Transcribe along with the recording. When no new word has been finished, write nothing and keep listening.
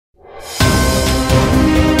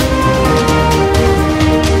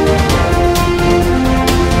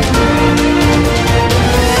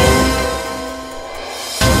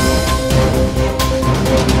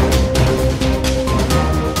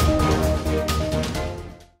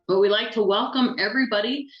like to welcome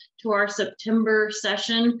everybody to our September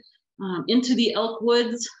session into the Elk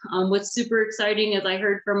Woods. What's super exciting is I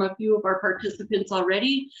heard from a few of our participants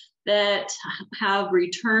already that have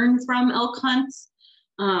returned from elk hunts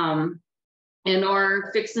and are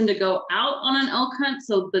fixing to go out on an elk hunt.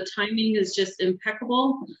 So the timing is just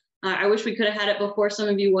impeccable. I wish we could have had it before some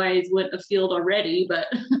of you guys went afield already, but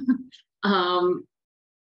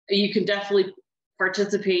you can definitely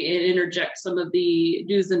participate and interject some of the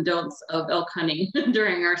do's and don'ts of elk hunting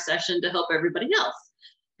during our session to help everybody else.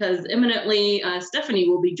 Because imminently, Stephanie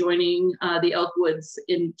will be joining the Elk Woods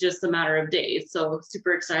in just a matter of days. So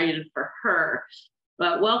super excited for her.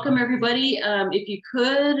 But welcome everybody. If you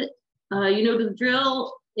could, you know the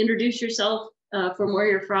drill, introduce yourself from where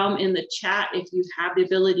you're from in the chat if you have the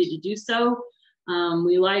ability to do so.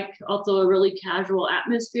 We like also a really casual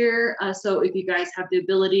atmosphere. So if you guys have the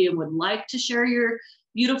ability and would like to share your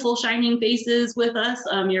beautiful shining faces with us,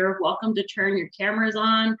 you're welcome to turn your cameras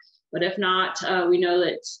on. But if not, we know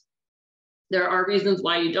that there are reasons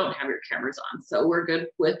why you don't have your cameras on. So we're good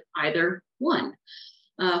with either one.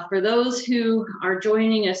 For those who are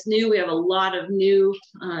joining us new, we have a lot of new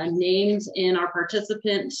names in our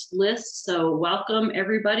participant list. So welcome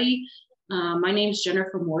everybody. My name is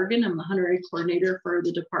Jennifer Morgan. I'm the Hunter Aid Coordinator for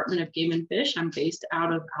the Department of Game and Fish. I'm based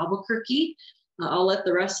out of Albuquerque. I'll let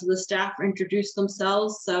the rest of the staff introduce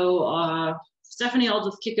themselves. So Stephanie, I'll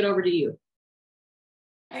just kick it over to you.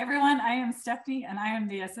 Hey everyone, I am Stephanie and I am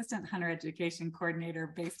the Assistant Hunter Education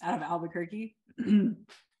Coordinator based out of Albuquerque.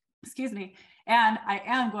 Excuse me. And I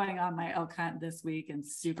am going on my elk hunt this week and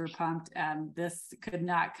super pumped. And this could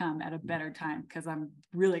not come at a better time because I'm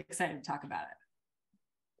really excited to talk about it.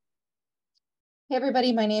 Hey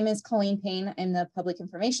everybody, my name is Colleen Payne. I'm the Public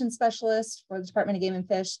Information Specialist for the Department of Game and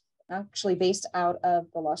Fish, actually based out of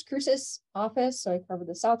the Las Cruces office. So I cover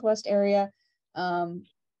the Southwest area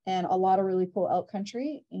and a lot of really cool elk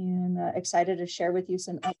country, and excited to share with you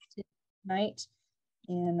some elk tonight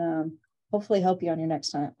and hopefully help you on your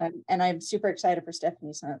next hunt. And I'm super excited for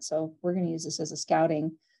Stephanie's hunt. So we're going to use this as a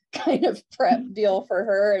scouting kind of prep deal for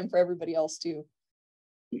her and for everybody else too.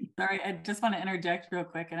 Sorry, I just want to interject real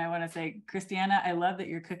quick. And I want to say, Christiana, I love that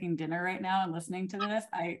you're cooking dinner right now and listening to this.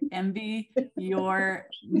 I envy your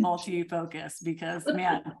multi-focus because,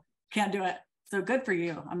 man, can't do it. So good for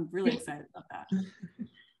you. I'm really excited about that.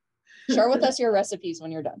 Share with us your recipes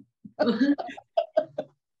when you're done.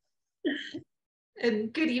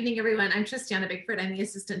 And good evening, everyone. I'm Tristiana Bigford. I'm the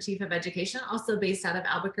Assistant Chief of Education, also based out of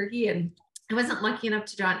Albuquerque. And I wasn't lucky enough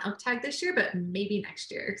to draw an elk tag this year, but maybe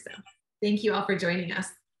next year. So thank you all for joining us.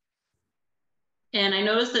 And I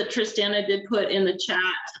noticed that Tristiana did put in the chat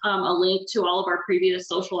a link to all of our previous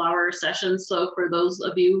social hour sessions. So for those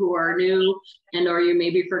of you who are new and or you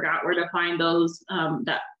maybe forgot where to find those,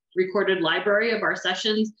 that recorded library of our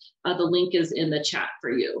sessions, the link is in the chat for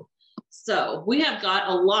you. So we have got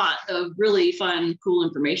a lot of really fun, cool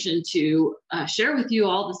information to share with you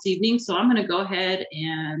all this evening. So I'm going to go ahead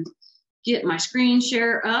and get my screen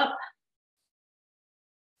share up.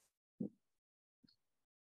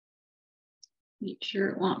 Make sure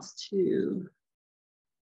it wants to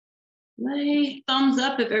play. Thumbs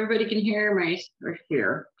up if everybody can hear my, or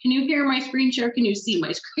hear. Can you hear my screen share? Can you see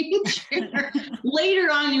my screen share?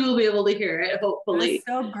 Later on, you will be able to hear it, hopefully. It's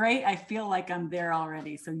so great. I feel like I'm there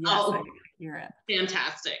already. So yes, I can hear it.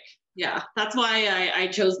 Fantastic. Yeah, that's why I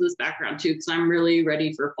chose this background too, because I'm really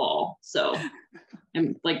ready for fall. So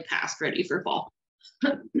I'm like past ready for fall.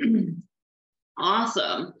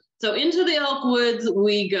 Awesome. So into the Elk Woods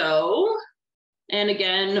we go. And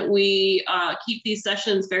again, we keep these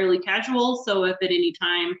sessions fairly casual. So if at any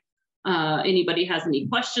time anybody has any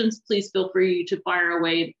questions, please feel free to fire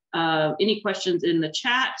away any questions in the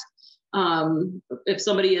chat. If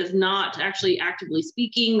somebody is not actually actively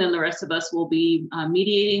speaking, then the rest of us will be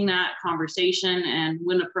mediating that conversation. And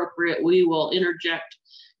when appropriate, we will interject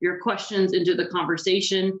your questions into the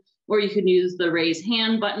conversation, or you can use the raise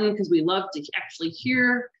hand button because we love to actually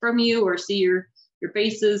hear from you or see your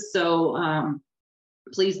faces. So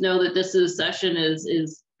please know that this session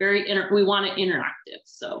is very, we want it interactive.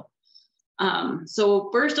 So, so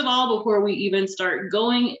first of all, before we even start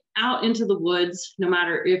going out into the woods, no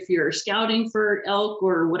matter if you're scouting for elk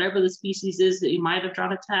or whatever the species is that you might have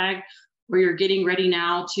drawn a tag, or you're getting ready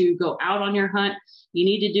now to go out on your hunt, you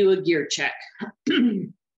need to do a gear check.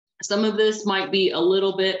 Some of this might be a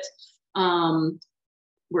little bit,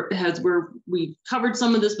 we've covered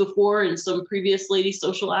some of this before in some previous lady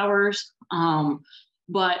social hours.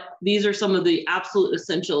 But these are some of the absolute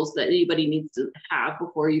essentials that anybody needs to have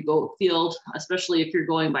before you go field, especially if you're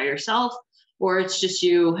going by yourself or it's just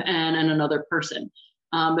you and another person.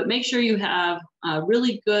 But make sure you have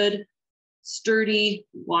really good, sturdy,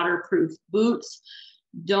 waterproof boots.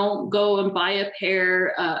 Don't go and buy a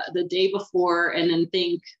pair the day before and then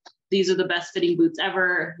think these are the best fitting boots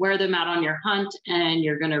ever. Wear them out on your hunt and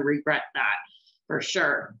you're going to regret that for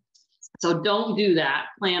sure. So don't do that.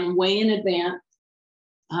 Plan way in advance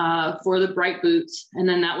for the bright boots. And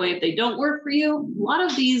then that way, if they don't work for you, a lot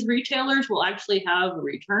of these retailers will actually have a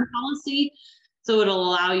return policy. So it'll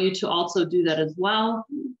allow you to also do that as well.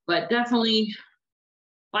 But definitely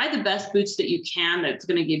buy the best boots that you can that's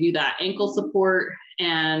going to give you that ankle support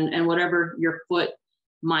and whatever your foot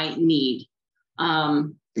might need.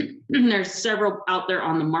 There's several out there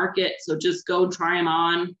on the market, so just go try them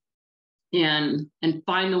on and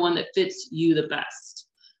find the one that fits you the best.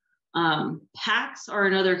 Packs are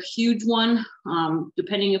another huge one,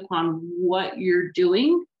 depending upon what you're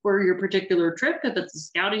doing for your particular trip. If it's a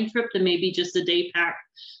scouting trip, then maybe just a day pack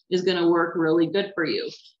is going to work really good for you.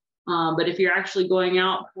 But if you're actually going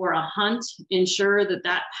out for a hunt, ensure that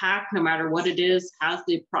that pack, no matter what it is, has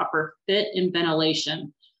the proper fit and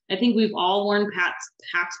ventilation. I think we've all worn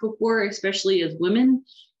packs before, especially as women,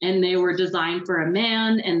 and they were designed for a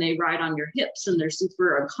man and they ride on your hips and they're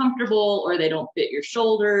super uncomfortable or they don't fit your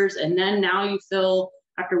shoulders. And then now you feel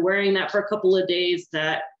after wearing that for a couple of days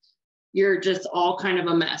that you're just all kind of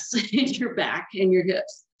a mess in your back and your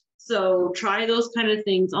hips. So try those kind of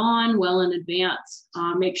things on well in advance.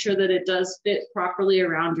 Make sure that it does fit properly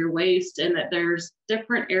around your waist and that there's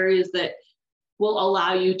different areas that will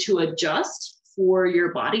allow you to adjust for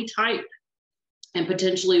your body type and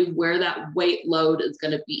potentially where that weight load is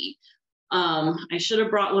going to be. I should have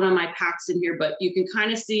brought one of my packs in here, but you can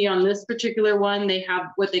kind of see on this particular one, they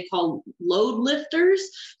have what they call load lifters.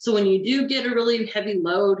 So when you do get a really heavy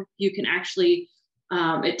load, you can actually,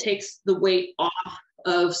 it takes the weight off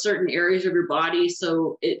of certain areas of your body.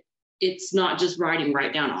 So it's not just riding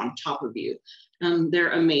right down on top of you.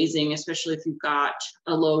 They're amazing, especially if you've got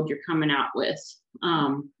a load you're coming out with.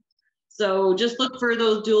 So just look for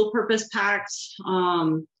those dual purpose packs,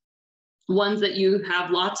 ones that you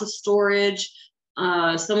have lots of storage.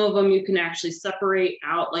 Some of them you can actually separate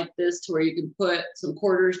out like this to where you can put some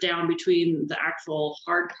quarters down between the actual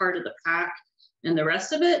hard part of the pack and the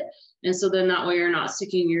rest of it. And so then that way you're not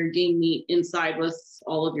sticking your game meat inside with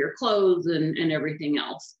all of your clothes and everything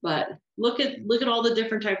else. But look at all the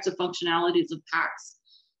different types of functionalities of packs.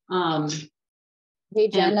 Hey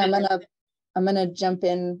Jen, I'm gonna jump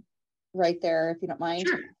in right there if you don't mind.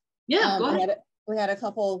 Sure. Yeah, go ahead. We had a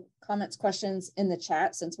couple comments, questions in the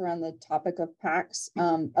chat since we're on the topic of packs.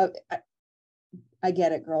 I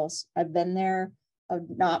get it, girls. I've been there of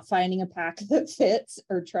not finding a pack that fits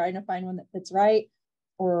or trying to find one that fits right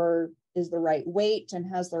or is the right weight and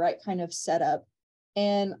has the right kind of setup.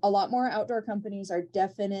 And a lot more outdoor companies are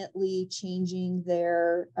definitely changing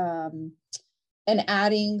their and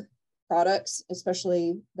adding products,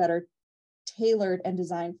 especially that are tailored and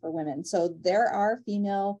designed for women. So there are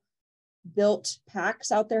female built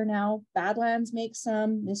packs out there now. Badlands makes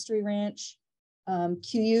some, Mystery Ranch.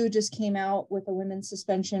 QU just came out with a women's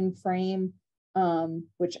suspension frame,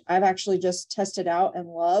 which I've actually just tested out and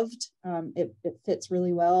loved. It fits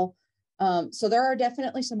really well. So there are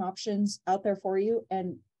definitely some options out there for you,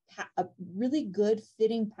 and a really good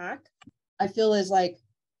fitting pack, I feel, is like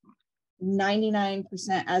 99%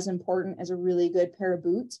 as important as a really good pair of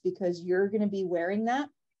boots, because you're going to be wearing that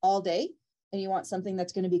all day and you want something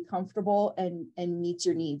that's going to be comfortable and meets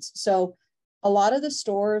your needs. So a lot of the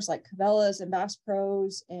stores like Cabela's and Bass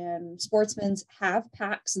Pro's and Sportsman's have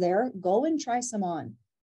packs there. Go and try some on.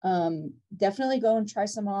 Definitely go and try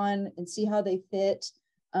some on and see how they fit.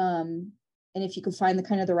 And if you can find the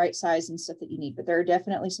kind of the right size and stuff that you need. But there are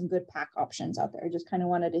definitely some good pack options out there. I just kind of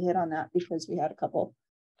wanted to hit on that because we had a couple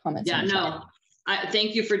comments. Yeah, no, I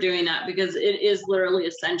thank you for doing that, because it is literally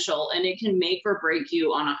essential and it can make or break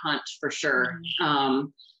you on a hunt for sure.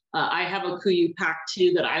 I have a Kuiu pack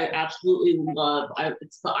too that I absolutely love.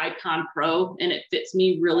 It's the Icon Pro and it fits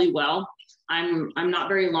me really well. I'm not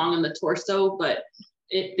very long in the torso, but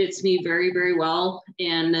it fits me very, very well.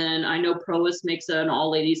 And then I know Prois makes an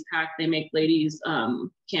all ladies pack. They make ladies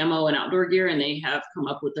camo and outdoor gear, and they have come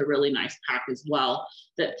up with a really nice pack as well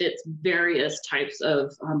that fits various types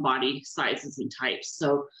of body sizes and types.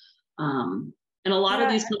 So, and a lot of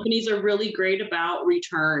these companies are really great about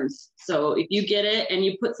returns. So if you get it and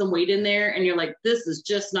you put some weight in there and you're like, this is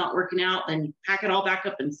just not working out, then pack it all back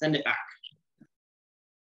up and send it back.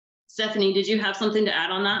 Stephanie, did you have something to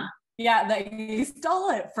add on that? Yeah, that you stole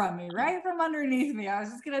it from me, right from underneath me. I was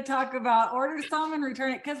just going to talk about order some and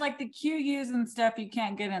return it, because like the QUs and stuff you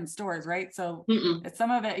can't get in stores, right? So some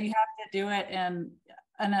of it you have to do it in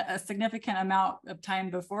a significant amount of time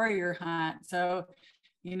before your hunt. So,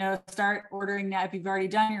 you know, start ordering now. If you've already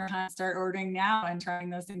done your hunt, start ordering now and trying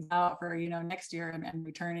those things out for, you know, next year, and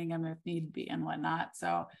returning them if need be and whatnot.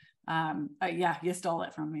 So yeah, you stole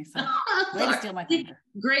it from me. So way to steal my thunder.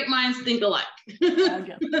 Great minds think alike.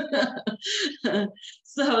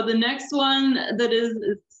 So the next one that is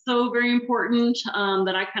so very important,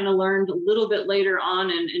 that I kind of learned a little bit later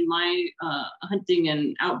on in my hunting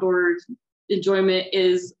and outdoor enjoyment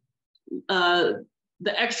is the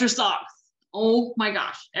extra socks. Oh my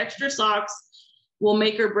gosh, extra socks will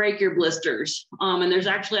make or break your blisters. And there's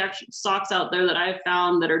actually socks out there that I've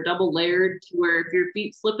found that are double layered, to where if your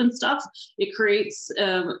feet slip and stuff, it creates,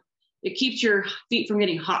 it keeps your feet from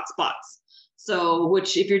getting hot spots. So,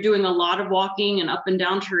 which if you're doing a lot of walking and up and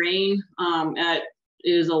down terrain, it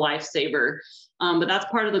is a lifesaver. But that's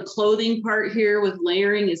part of the clothing part here with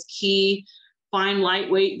layering is key. Fine,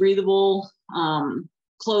 lightweight, breathable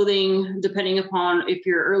clothing, depending upon if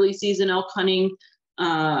you're early season elk hunting.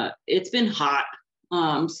 It's been hot.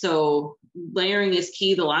 So layering is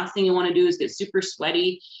key. The last thing you want to do is get super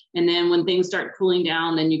sweaty. And then when things start cooling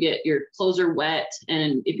down, then you get your clothes are wet.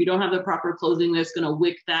 And if you don't have the proper clothing, that's going to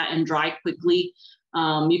wick that and dry quickly.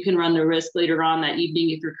 You can run the risk later on that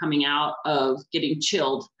evening, if you're coming out, of getting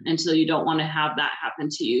chilled. And so you don't want to have that happen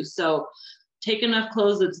to you. So take enough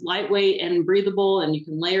clothes that's lightweight and breathable, and you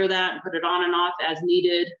can layer that and put it on and off as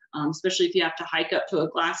needed, especially if you have to hike up to a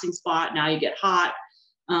glassing spot. Now you get hot.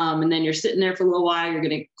 And then you're sitting there for a little while, you're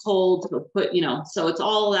going to get cold, so it's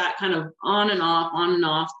all that kind of on and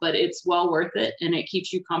off, but it's well worth it. And it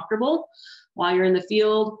keeps you comfortable while you're in the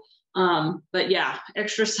field. But yeah,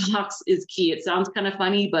 extra socks is key. It sounds kind of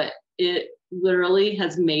funny, but it literally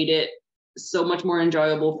has made it so much more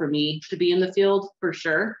enjoyable for me to be in the field, for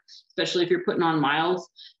sure, especially if you're putting on miles.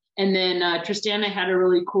 And then Tristana had a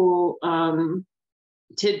really cool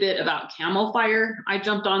tidbit about Camel Fire. I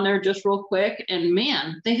jumped on there just real quick, and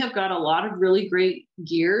man, they have got a lot of really great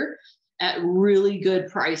gear at really good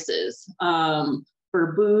prices,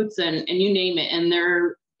 for boots and you name it. And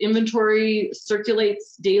their inventory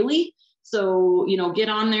circulates daily. So, you know, get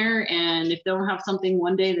on there, and if they don't have something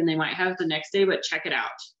one day, then they might have it the next day, but check it out.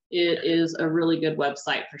 It is a really good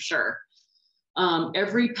website for sure.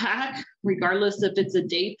 Every pack, regardless if it's a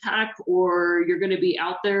day pack or you're going to be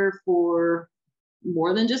out there for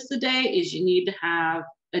more than just a day, is you need to have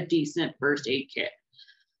a decent first aid kit.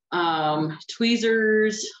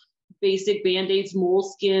 Tweezers, basic Band-Aids,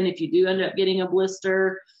 moleskin, if you do end up getting a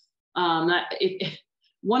blister.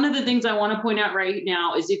 One of the things I want to point out right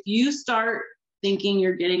now is if you start thinking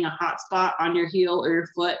you're getting a hot spot on your heel or your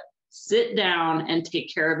foot, sit down and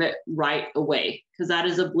take care of it right away, because that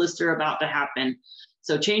is a blister about to happen.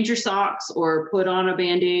 So change your socks or put on a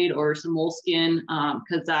Band-Aid or some moleskin,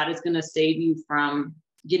 because that is going to save you from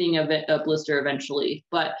getting a blister eventually.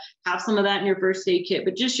 But have some of that in your first aid kit,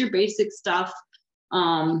 but just your basic stuff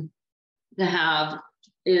to have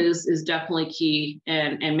is definitely key.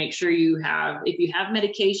 And make sure you have, if you have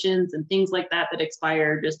medications and things like that that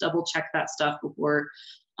expire, just double check that stuff before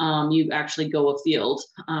you actually go afield.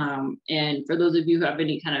 And for those of you who have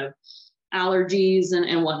any kind of allergies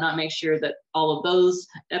and whatnot, make sure that all of those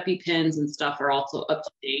EpiPens and stuff are also up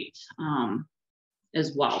to date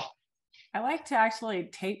as well. I like to actually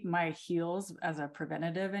tape my heels as a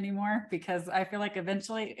preventative anymore, because I feel like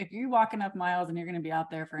eventually if you walk enough miles and you're going to be out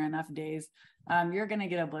there for enough days, you're going to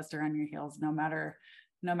get a blister on your heels no matter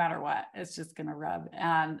what. It's just going to rub.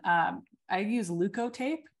 And I use Leuco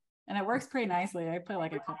tape, and it works pretty nicely. I put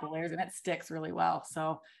like a couple layers and it sticks really well.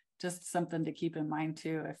 So just something to keep in mind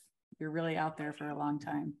too, if you're really out there for a long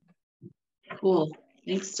time. Cool.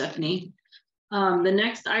 Thanks, Stephanie. The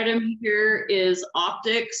next item here is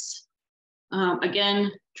optics.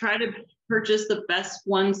 Again, try to purchase the best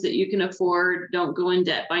ones that you can afford. Don't go in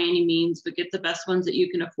debt by any means, but get the best ones that you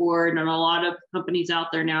can afford. And a lot of companies out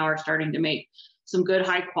there now are starting to make some good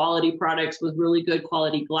high quality products with really good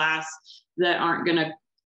quality glass that aren't going to,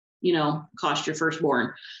 you know, cost your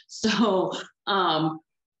firstborn. So,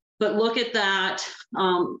 but look at that.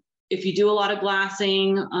 If you do a lot of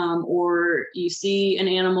glassing, or you see an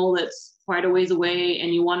animal that's quite a ways away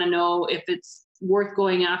and you want to know if it's worth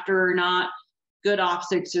going after or not, good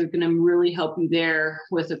optics are going to really help you there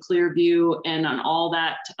with a clear view and on all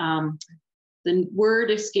that. The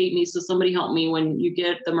word escaped me, so somebody help me. When you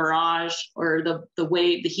get the mirage or the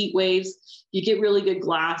heat waves, you get really good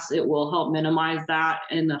glass. It will help minimize that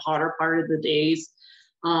in the hotter part of the days.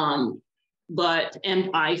 And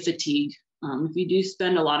eye fatigue. If you do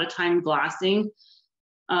spend a lot of time glassing,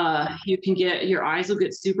 You can get, your eyes will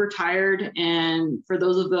get super tired. And for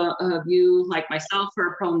those of you like myself who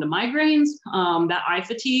are prone to migraines, that eye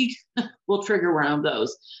fatigue will trigger one of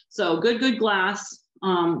those. So good glass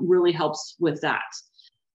really helps with that.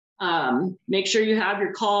 Make sure you have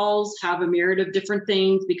your calls, have a myriad of different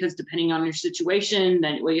things, because depending on your situation,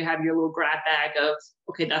 then you have your little grab bag of,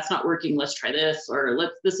 okay, that's not working, let's try this,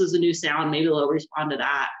 or this is a new sound, maybe they'll respond to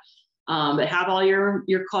that. But have all your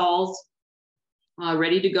calls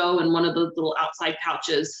ready to go in one of those little outside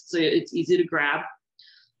pouches, so it's easy to grab.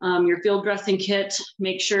 Your field dressing kit,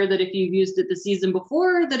 make sure that if you've used it the season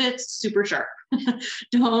before, that it's super sharp.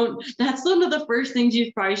 That's one of the first things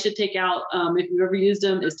you probably should take out if you've ever used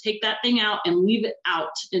them, is take that thing out and leave it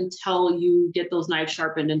out until you get those knives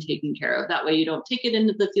sharpened and taken care of. That way you don't take it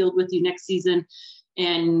into the field with you next season,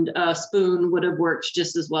 and a spoon would have worked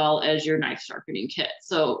just as well as your knife sharpening kit.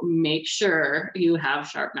 So make sure you have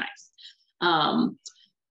sharp knives.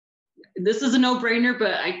 This is a no-brainer,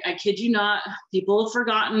 but I kid you not, people have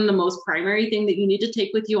forgotten the most primary thing that you need to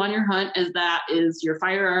take with you on your hunt, is your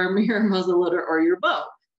firearm, your muzzleloader, or your bow.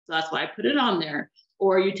 So that's why I put it on there.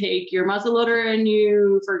 Or you take your muzzleloader and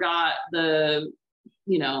you forgot the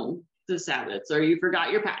sabots, or you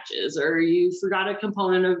forgot your patches, or you forgot a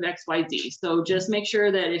component of XYZ. So just make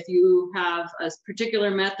sure that if you have a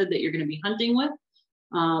particular method that you're going to be hunting with,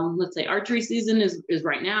 let's say archery season is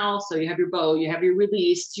right now, so you have your bow, you have your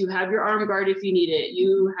release, you have your arm guard if you need it,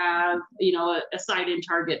 you have a sight-in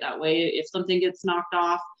target. That way if something gets knocked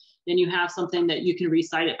off, then you have something that you can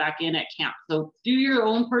re-sight it back in at camp. So do your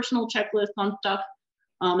own personal checklist on stuff,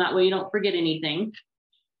 that way you don't forget anything.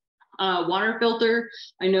 Water filter,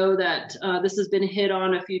 I know that this has been hit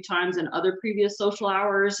on a few times in other previous social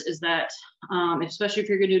hours, is that especially if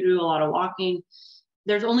you're going to do a lot of walking,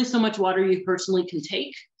 there's only so much water you personally can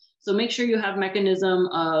take. So make sure you have mechanism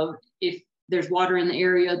of, if there's water in the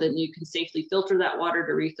area, then you can safely filter that water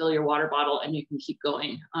to refill your water bottle and you can keep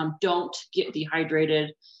going. Don't get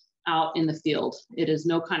dehydrated out in the field. It is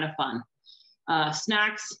no kind of fun.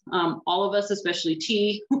 Snacks, all of us, especially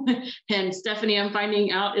T and Stephanie, I'm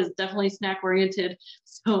finding out, is definitely snack oriented.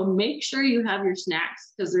 So make sure you have your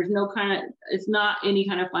snacks, because it's not any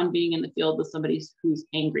kind of fun being in the field with somebody who's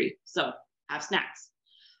angry. So have snacks.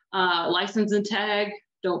 License and tag,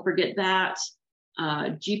 don't forget that.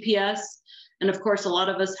 GPS, and of course a lot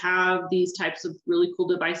of us have these types of really cool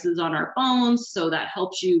devices on our phones, so that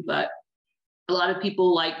helps you, but a lot of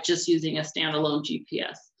people like just using a standalone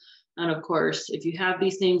GPS. And of course, if you have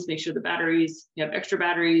these things, make sure you have extra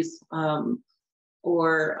batteries,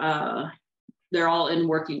 or they're all in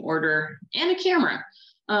working order, and a camera.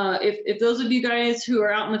 If those of you guys who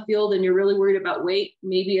are out in the field and you're really worried about weight,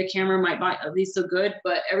 maybe a camera might not be so good,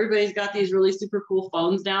 but everybody's got these really super cool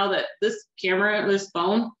phones now that this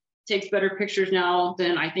phone takes better pictures now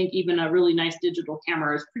than I think even a really nice digital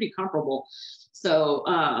camera is pretty comparable. So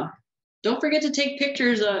don't forget to take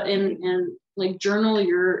pictures and like journal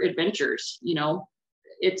your adventures. You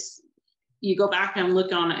go back and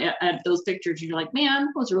look at those pictures and you're like, man,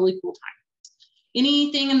 that was a really cool time.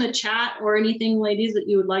 Anything in the chat or anything, ladies, that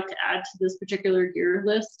you would like to add to this particular gear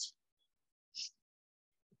list?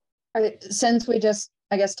 Since we just,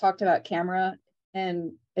 I guess, talked about camera,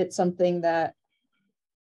 and it's something that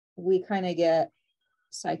we kind of get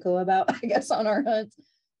psycho about, I guess, on our hunts,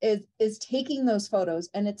 is taking those photos.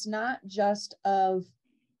 And it's not just of,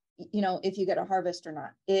 if you get a harvest or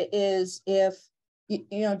not. It is if,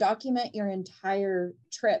 document your entire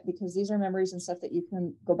trip, because these are memories and stuff that you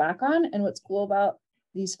can go back on. And what's cool about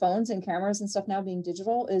these phones and cameras and stuff now being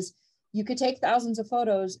digital is you could take thousands of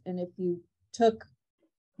photos, and if you took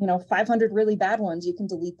 500 really bad ones, you can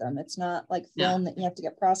delete them. It's not like film that you have to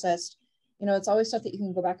get processed. It's always stuff that you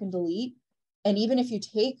can go back and delete. And even if you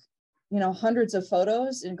take hundreds of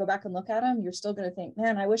photos and go back and look at them, you're still going to think,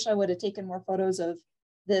 man, I wish I would have taken more photos of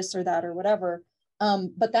this or that or whatever.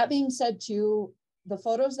 But that being said, too, the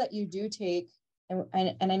photos that you do take,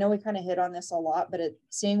 and I know we kind of hit on this a lot, but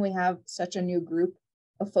seeing we have such a new group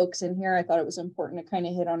of folks in here, I thought it was important to kind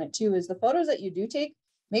of hit on it too, is the photos that you do take,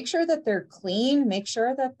 make sure that they're clean, make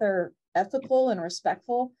sure that they're ethical and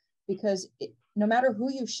respectful, because no matter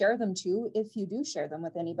who you share them to, if you do share them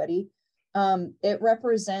with anybody, it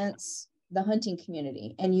represents the hunting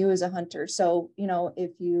community and you as a hunter. So,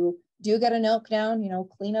 if you do get an elk down,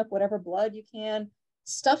 clean up whatever blood you can,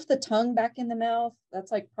 stuff the tongue back in the mouth.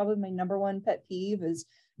 That's like probably my number one pet peeve, is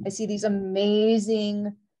I see these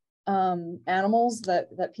amazing animals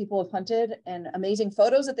that people have hunted and amazing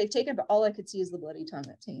photos that they've taken, but all I could see is the bloody tongue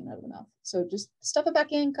that's hanging out of the mouth. So just stuff it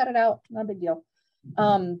back in, cut it out, not a big deal.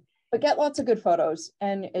 but get lots of good photos.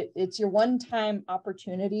 And it's your one-time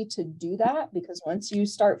opportunity to do that, because once you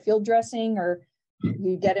start field dressing or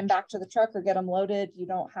you get him back to the truck or get him loaded, you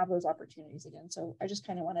don't have those opportunities again. So I just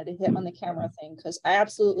kind of wanted to hit on the camera thing, because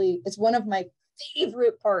it's one of my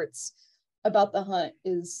favorite parts about the hunt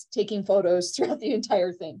is taking photos throughout the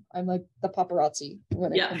entire thing. I'm like the paparazzi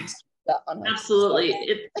when it comes to that on hunts. Absolutely.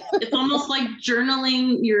 It's almost like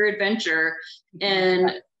journaling your adventure.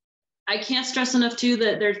 And I can't stress enough too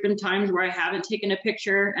that there's been times where I haven't taken a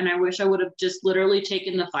picture and I wish I would have just literally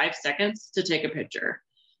taken the 5 seconds to take a picture.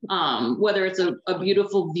 Whether it's a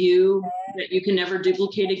beautiful view that you can never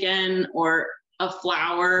duplicate again, or a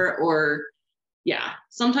flower, or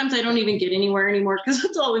sometimes I don't even get anywhere anymore because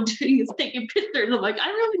that's all I'm doing is taking pictures. I'm like, I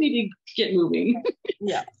really need to get moving.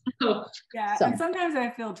 And sometimes I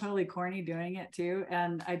feel totally corny doing it too,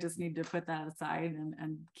 and I just need to put that aside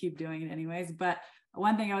and keep doing it anyways. But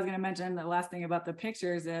one thing I was going to mention, the last thing about the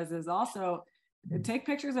pictures is also take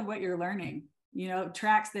pictures of what you're learning,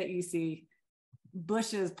 tracks that you see,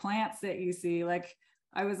 bushes, plants that you see. Like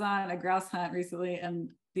I was on a grouse hunt recently, and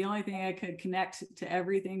the only thing I could connect to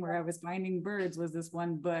everything where I was finding birds was this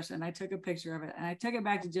one bush, and I took a picture of it and I took it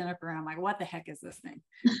back to Jennifer, and I'm like, what the heck is this thing?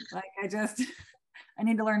 Like I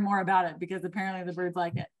need to learn more about it because apparently the birds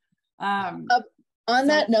like it. On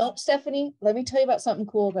that note, Stephanie, let me tell you about something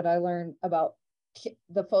cool that I learned about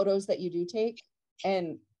the photos that you do take.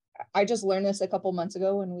 And I just learned this a couple months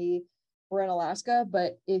ago when we were in Alaska,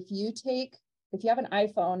 but if you have an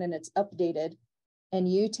iPhone and it's updated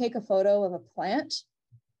and you take a photo of a plant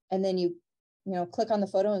and then you click on the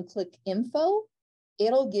photo and click info,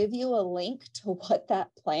 it'll give you a link to what that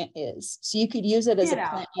plant is. So you could use it as a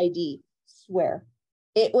plant ID. Swear.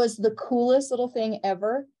 It was the coolest little thing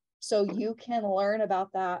ever. So you can learn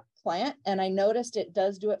about that plant. And I noticed it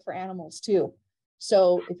does do it for animals too.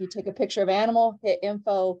 So if you take a picture of animal, hit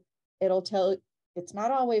info, it'll tell, it's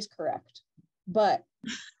not always correct, but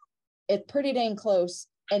it's pretty dang close.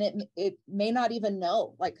 And it may not even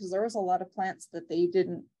know, like, because there was a lot of plants that they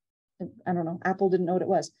didn't, I don't know, Apple didn't know what it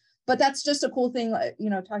was. But that's just a cool thing,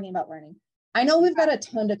 talking about learning. I know we've got a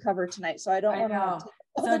ton to cover tonight, so I don't want to take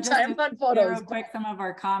all the time on photos. Real quick, some of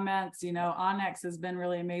our comments, Onyx has been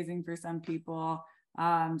really amazing for some people.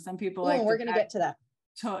 Some people we're going to get to that.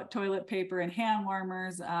 Toilet paper and hand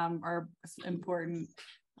warmers are important.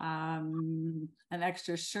 An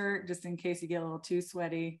extra shirt just in case you get a little too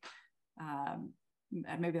sweaty.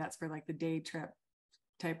 Maybe that's for like the day trip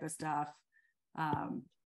type of stuff.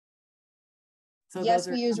 So yes,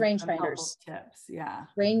 we use rangefinders. Tips, yeah.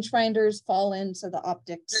 Rangefinders fall into the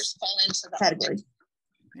optics category.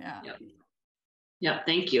 Yeah,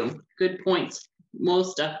 thank you. Good points.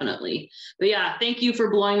 Most definitely. But yeah, thank you for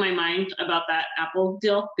blowing my mind about that Apple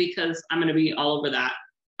deal, because I'm going to be all over that.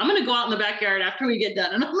 I'm going to go out in the backyard after we get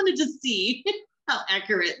done and I'm going to just see how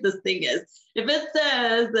accurate this thing is. If it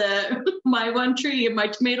says that my one tree of my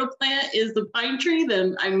tomato plant is the pine tree,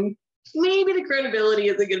 then maybe the credibility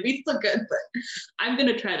isn't going to be so good, but I'm going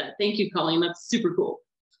to try that. Thank you, Colleen. That's super cool.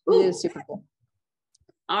 It is super cool.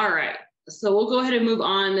 All right. So we'll go ahead and move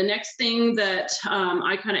on. The next thing that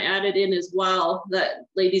I kind of added in as well, that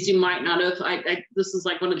ladies, you might not have, this is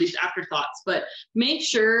like one of these afterthoughts, but make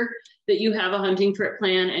sure that you have a hunting trip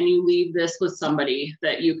plan and you leave this with somebody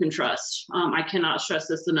that you can trust. I cannot stress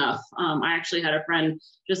this enough. I actually had a friend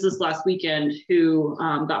just this last weekend who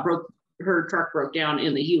her truck broke down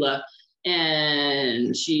in the Gila,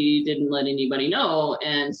 and she didn't let anybody know.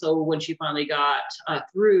 And so when she finally got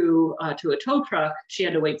through to a tow truck, she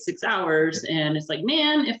had to wait 6 hours. And it's like,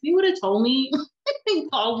 man, if you would have told me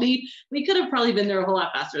and called me, we could have probably been there a whole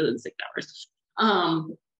lot faster than 6 hours.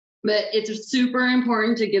 But it's super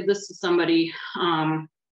important to give this to somebody.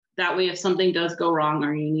 That way, if something does go wrong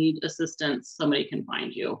or you need assistance, somebody can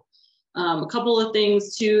find you. A couple of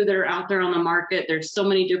things too that are out there on the market. There's so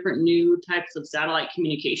many different new types of satellite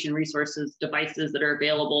communication resources, devices that are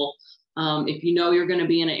available. If you know you're going to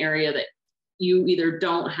be in an area that you either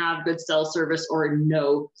don't have good cell service or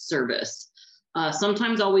no service,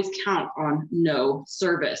 sometimes always count on no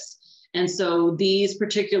service. And so these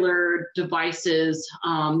particular devices,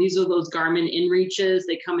 these are those Garmin InReaches.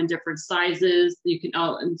 They come in different sizes. You can,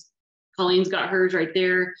 and Colleen's got hers right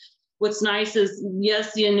there. What's nice is,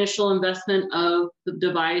 yes, the initial investment of the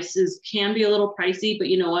devices can be a little pricey, but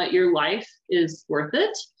you know what? Your life is worth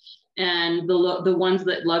it. And the ones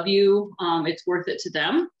that love you, it's worth it to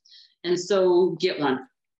them. And so get one.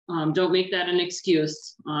 Don't make that an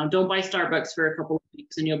excuse. Don't buy Starbucks for a couple of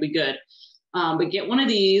weeks and you'll be good. But get one of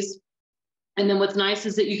these. And then what's nice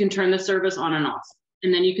is that you can turn the service on and off.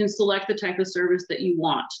 and then you can select the type of service that you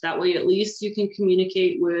want. That way, at least you can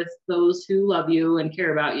communicate with those who love you and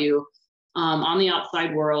care about you on the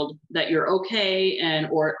outside world that you're okay, and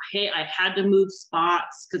or hey, I had to move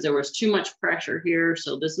spots because there was too much pressure here,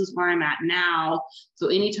 so this is where I'm at now. So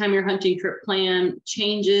anytime your hunting trip plan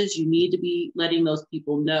changes, you need to be letting those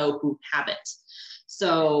people know who have it.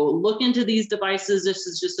 So look into these devices. This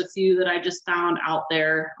is just a few that I just found out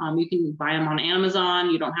there. You can buy them on Amazon.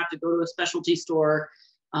 You don't have to go to a specialty store.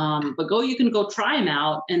 But you can go try them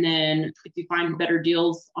out, and then if you find better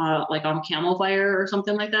deals, like on Camel Fire or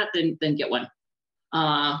something like that, then get one.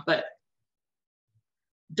 But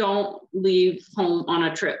don't leave home on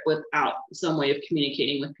a trip without some way of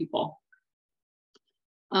communicating with people.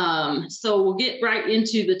 So we'll get right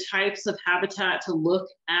into the types of habitat to look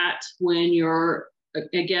at when you're,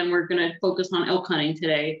 again, we're going to focus on elk hunting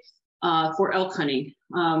today, for elk hunting.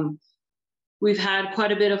 We've had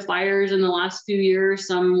quite a bit of fires in the last few years,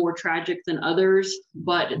 some more tragic than others,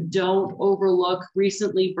 but don't overlook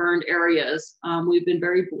recently burned areas. We've been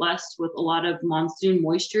very blessed with a lot of monsoon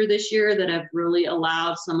moisture this year that have really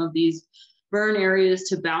allowed some of these burn areas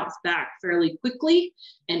to bounce back fairly quickly,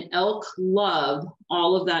 and elk love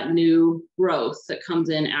all of that new growth that comes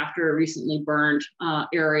in after a recently burned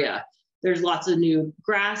area. There's lots of new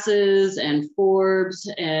grasses and forbs,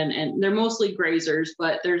 and they're mostly grazers,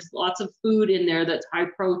 but there's lots of food in there that's high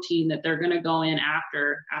protein that they're going to go in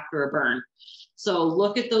after a burn. So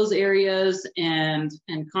look at those areas and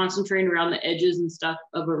concentrate around the edges and stuff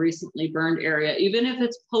of a recently burned area. Even if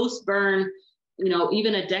it's post-burn,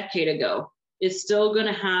 even a decade ago, it's still going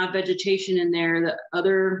to have vegetation in there that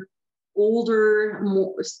other older,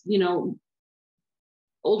 more,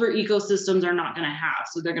 older ecosystems are not going to have.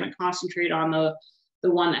 So they're going to concentrate on the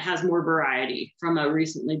one that has more variety from a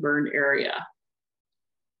recently burned area.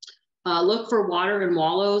 Look for water and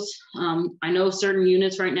wallows. I know certain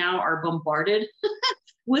units right now are bombarded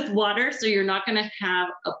with water, so you're not going to have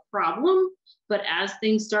a problem. But as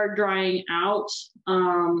things start drying out,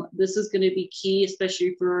 this is going to be key,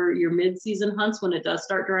 especially for your mid-season hunts when it does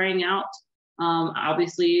start drying out.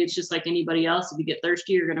 Obviously, it's just like anybody else. If you get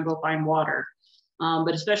thirsty, you're going to go find water.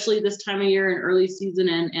 But especially this time of year in early season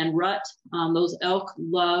and rut, those elk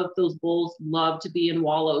love, those bulls love to be in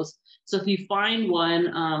wallows. So if you find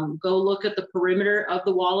one, go look at the perimeter of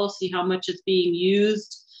the wallow, see how much it's being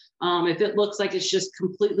used. If it looks like it's just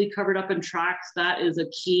completely covered up in tracks, that is a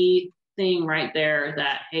key thing right there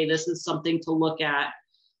that, hey, this is something to look at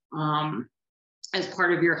as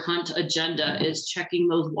part of your hunt agenda, is checking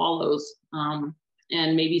those wallows and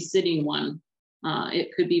maybe sitting one.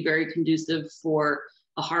 It could be very conducive for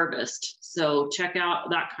a harvest. So check out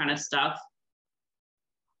that kind of stuff.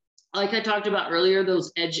 Like I talked about earlier,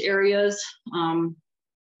 those edge areas,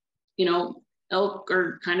 elk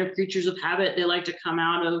are kind of creatures of habit. They like to come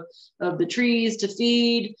out of the trees to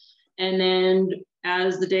feed. And then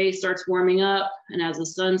as the day starts warming up and as the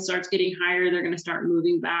sun starts getting higher, they're going to start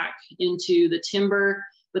moving back into the timber.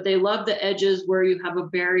 But they love the edges where you have a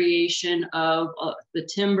variation of the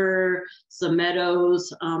timber, some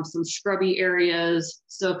meadows, some scrubby areas.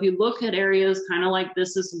 So if you look at areas kind of like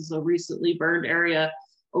this is a recently burned area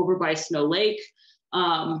over by Snow Lake.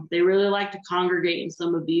 They really like to congregate in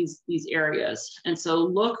some of these areas. And so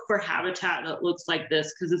look for habitat that looks like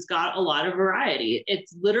this, because it's got a lot of variety.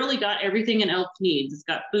 It's literally got everything an elk needs. It's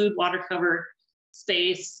got food, water cover,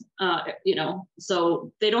 space,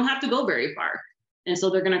 so they don't have to go very far. And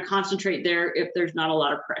so they're going to concentrate there if there's not a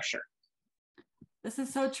lot of pressure. This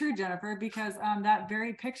is so true, Jennifer, because that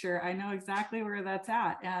very picture, I know exactly where that's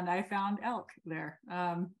at. And I found elk there,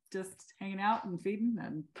 just hanging out and feeding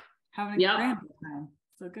and having a grand time.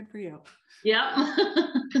 So good for you. Yep.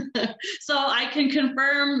 So I can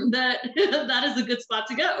confirm that that is a good spot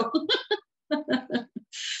to go.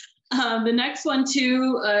 The next one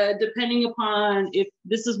too, depending upon if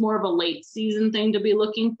this is more of a late season thing to be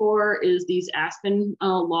looking for, is these aspen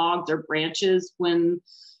logs or branches. When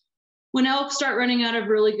elk start running out of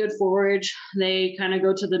really good forage, they kind of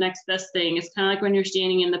go to the next best thing. It's kind of like when you're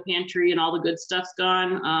standing in the pantry and all the good stuff's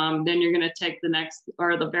gone, then you're going to take the next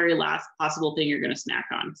or the very last possible thing you're going to snack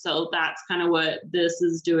on. So that's kind of what this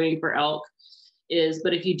is doing for elk.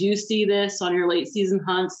 But if you do see this on your late season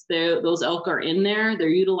hunts, those elk are in there. They're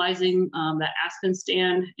utilizing that aspen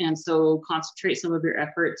stand. And so concentrate some of your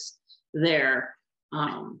efforts there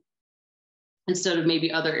instead of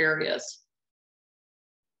maybe other areas.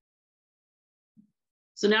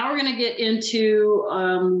 So now we're going to get into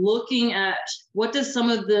looking at what does some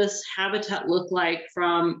of this habitat look like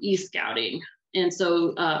from e-scouting. And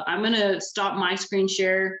so I'm going to stop my screen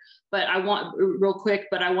share but I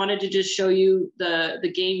wanted to just show you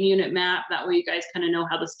the game unit map. That way you guys kind of know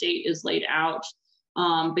how the state is laid out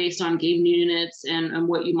based on game units and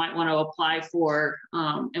what you might want to apply for.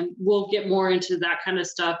 And we'll get more into that kind of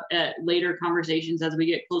stuff at later conversations as we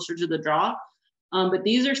get closer to the draw. But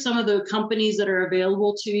these are some of the companies that are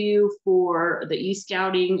available to you for the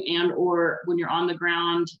e-scouting and or when you're on the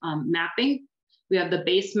ground mapping. We have the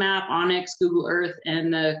base map, Onyx, Google Earth,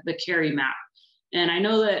 and the carry map. And I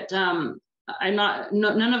know that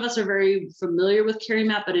none of us are very familiar with carry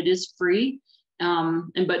map, but it is free.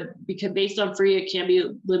 But because based on free, it can be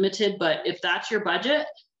limited, but if that's your budget,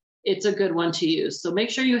 it's a good one to use. So make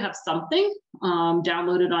sure you have something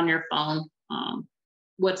downloaded on your phone.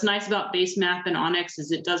 What's nice about base map and Onyx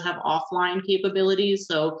is it does have offline capabilities.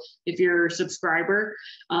 So if you're a subscriber,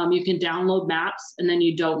 you can download maps and then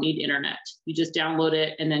you don't need internet. You just download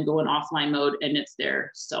it and then go in offline mode and it's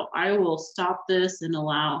there. So I will stop this and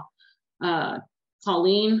allow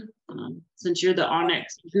Colleen, since you're the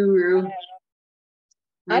Onyx guru.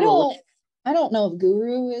 I don't know if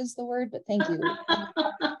guru is the word, but thank you.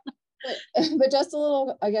 but just a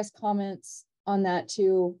little, I guess, comments on that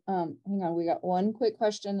too. Hang on, we got one quick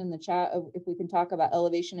question in the chat of if we can talk about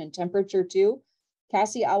elevation and temperature too.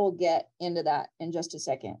 Cassie, I will get into that in just a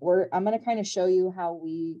second. I'm going to kind of show you how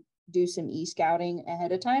we do some e-scouting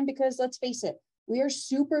ahead of time, because let's face it, we are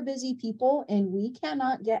super busy people and we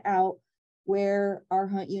cannot get out where our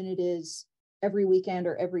hunt unit is every weekend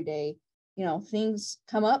or every day. You know, things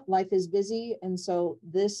come up, life is busy. And so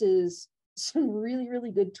this is some really,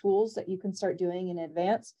 really good tools that you can start doing in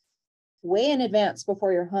advance, way in advance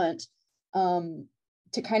before your hunt,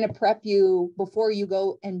 to kind of prep you before you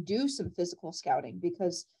go and do some physical scouting,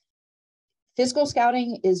 because physical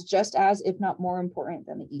scouting is just as, if not more important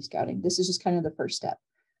than the e-scouting. This is just kind of the first step.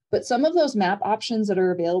 But some of those map options that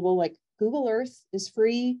are available, like Google Earth is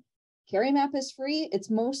free, Carry Map is free. It's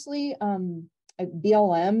mostly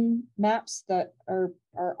BLM maps that are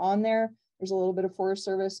on there. There's a little bit of Forest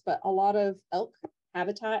Service, but a lot of elk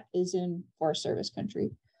habitat is in Forest Service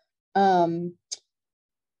country.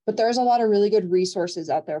 But there's a lot of really good resources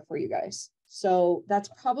out there for you guys. So that's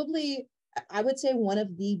probably, I would say, one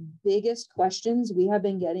of the biggest questions we have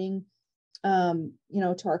been getting, to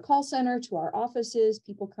our call center, to our offices,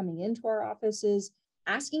 people coming into our offices,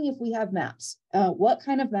 asking if we have maps. What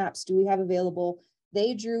kind of maps do we have available?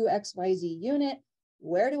 They drew XYZ unit.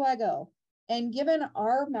 Where do I go? And given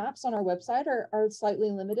our maps on our website are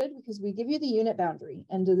slightly limited, because we give you the unit boundary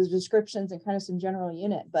and the descriptions and kind of some general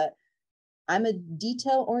unit, but I'm a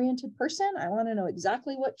detail-oriented person. I want to know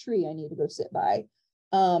exactly what tree I need to go sit by.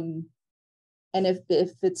 And if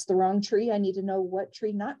it's the wrong tree, I need to know what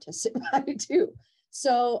tree not to sit by too.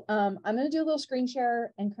 So I'm going to do a little screen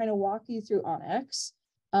share and kind of walk you through Onyx,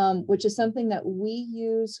 which is something that we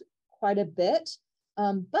use quite a bit.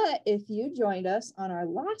 But if you joined us on our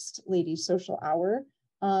last Ladies Social Hour,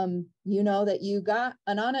 you know that you got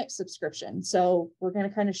an Onyx subscription. So we're going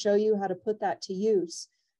to kind of show you how to put that to use,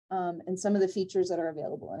 and some of the features that are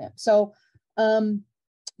available in it. So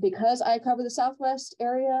because I cover the Southwest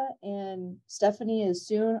area and Stephanie is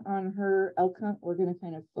soon on her elk hunt, we're going to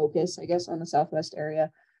kind of focus, I guess, on the Southwest area,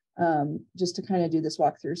 just to kind of do this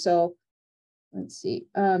walkthrough. So let's see.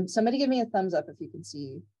 Somebody give me a thumbs up if you can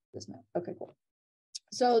see this map. Okay, cool.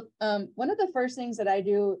 So one of the first things that I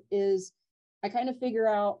do is I kind of figure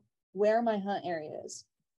out where my hunt area is.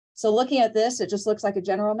 So looking at this, it just looks like a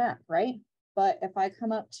general map, right? But if I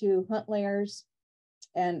come up to hunt layers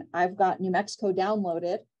and I've got New Mexico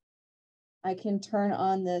downloaded, I can turn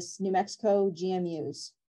on this New Mexico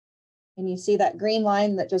GMUs. And you see that green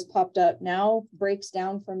line that just popped up now breaks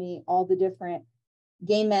down for me all the different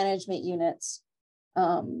game management units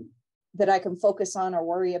that I can focus on or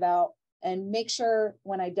worry about, and make sure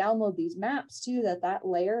when I download these maps too, that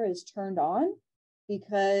layer is turned on,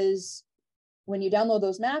 because when you download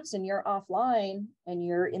those maps and you're offline and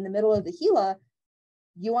you're in the middle of the Gila,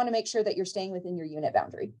 you want to make sure that you're staying within your unit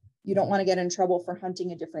boundary. You don't want to get in trouble for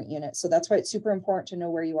hunting a different unit. So that's why it's super important to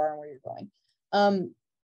know where you are and where you're going.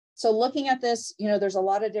 So looking at this, there's a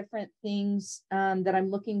lot of different things that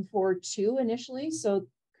I'm looking for too initially. So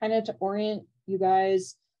kind of to orient you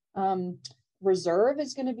guys, Reserve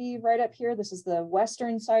is going to be right up here. This is the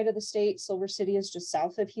western side of the state. Silver City is just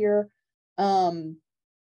south of here.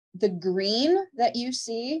 The green that you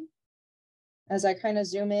see as I kind of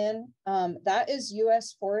zoom in, that is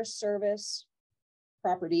U.S. Forest Service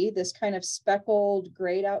property. This kind of speckled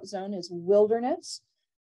grayed out zone is wilderness.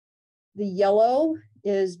 The yellow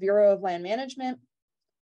is Bureau of Land Management.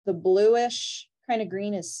 The bluish kind of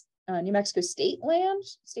green is New Mexico state land,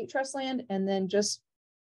 state trust land. And then just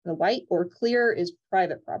The white or clear is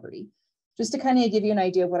private property, just to kind of give you an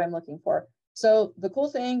idea of what I'm looking for. So the cool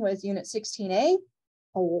thing with Unit 16A,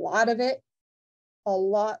 a lot of it, a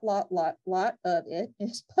lot of it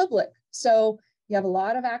is public. So you have a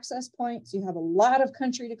lot of access points, you have a lot of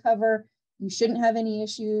country to cover, you shouldn't have any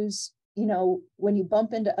issues. You know, when you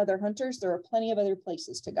bump into other hunters, there are plenty of other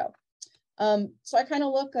places to go. So I kind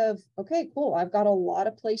of look of, okay, cool, I've got a lot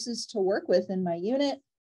of places to work with in my unit.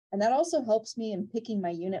 And that also helps me in picking my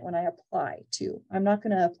unit when I apply too. I'm not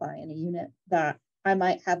going to apply in a unit that I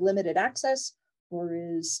might have limited access or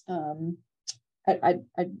is, I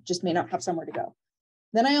just may not have somewhere to go.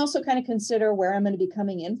 Then I also kind of consider where I'm going to be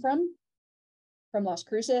coming in from Las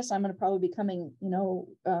Cruces. I'm going to probably be coming, you know,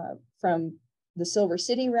 from the Silver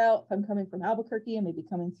City route. If I'm coming from Albuquerque, I may be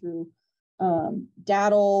coming through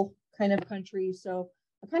Daddle kind of country. So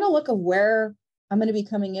I kind of look of where I'm going to be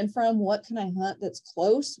coming in from. What can I hunt that's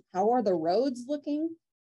close? How are the roads looking?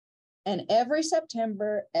 And every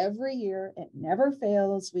September, every year, it never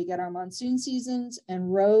fails. We get our monsoon seasons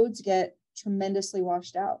and roads get tremendously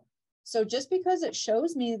washed out. So just because it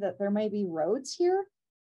shows me that there might be roads here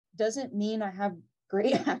doesn't mean I have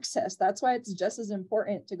great access. That's why it's just as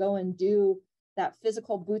important to go and do that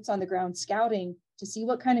physical boots on the ground scouting to see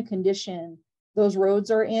what kind of condition those roads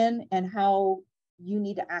are in and how you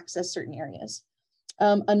need to access certain areas.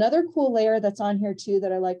 Another cool layer that's on here too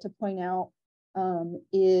that I like to point out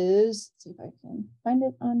is, let's see if I can find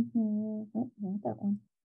it on here. Oh, not that one.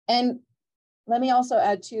 And let me also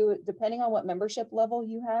add too, depending on what membership level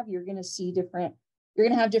you have, you're going to see different, you're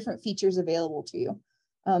going to have different features available to you.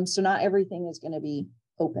 So not everything is going to be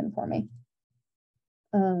open for me.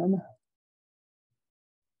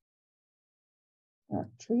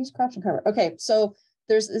 Trees, crops, and cover. Okay, so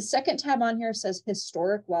there's the second tab on here says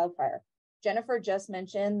historic wildfire. Jennifer just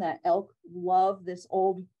mentioned that elk love this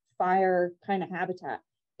old fire kind of habitat.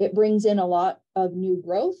 It brings in a lot of new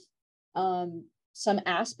growth. Some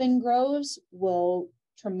aspen groves will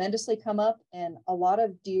tremendously come up, and a lot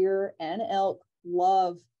of deer and elk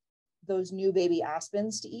love those new baby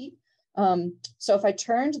aspens to eat. So if I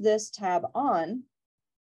turned this tab on,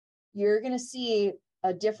 you're going to see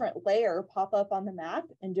a different layer pop up on the map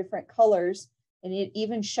in different colors. And it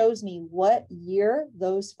even shows me what year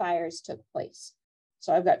those fires took place.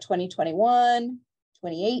 So I've got 2021,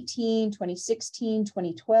 2018, 2016,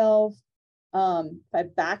 2012. If I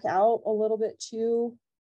back out a little bit too,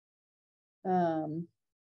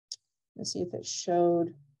 let's see if it showed.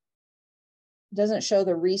 It doesn't show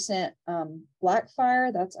the recent black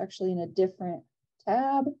fire. That's actually in a different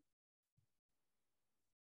tab.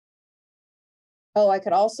 Oh, I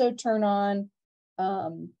could also turn on,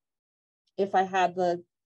 if I had the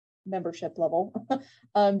membership level,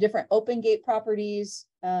 different open gate properties,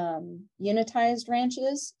 unitized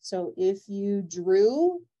ranches. So if you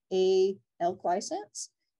drew a elk license,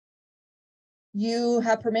 you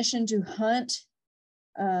have permission to hunt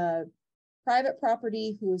private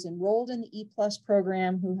property who is enrolled in the E+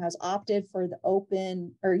 program, who has opted for the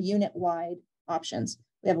open or unit-wide options.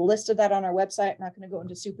 We have a list of that on our website. I'm not going to go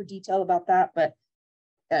into super detail about that, but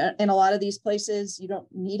in a lot of these places, you don't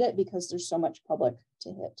need it because there's so much public to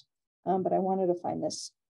hit. But I wanted to find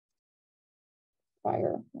this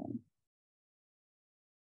fire one.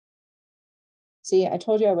 See, I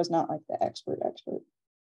told you I was not like the expert.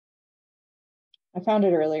 I found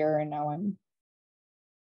it earlier and now I'm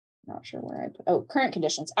not sure where I put, oh, current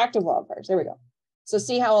conditions, active wildfires. There we go. So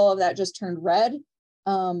see how all of that just turned red?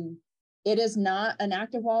 It is not an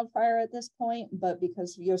active wildfire at this point, but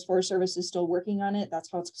because U.S. Forest Service is still working on it,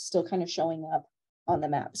 that's how it's still kind of showing up on the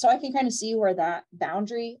map. So I can kind of see where that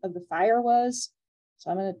boundary of the fire was.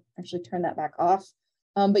 So I'm going to actually turn that back off.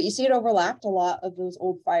 But you see it overlapped a lot of those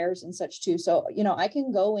old fires and such too. So, you know, I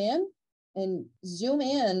can go in and zoom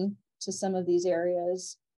in to some of these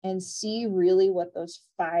areas and see really what those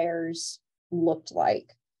fires looked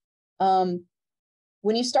like. When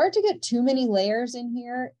you start to get too many layers in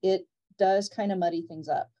here, it does kind of muddy things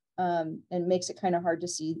up and makes it kind of hard to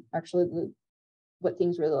see actually what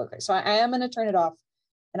things really look like. So I am going to turn it off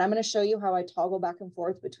and I'm going to show you how I toggle back and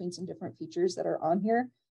forth between some different features that are on here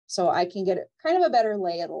so I can get kind of a better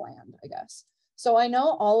lay of the land, I guess. So I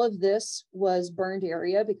know all of this was burned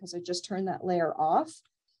area because I just turned that layer off.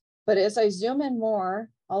 But as I zoom in more,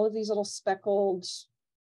 all of these little speckled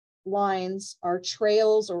lines are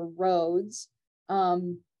trails or roads.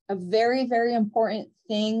 A very, very important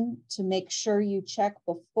thing to make sure you check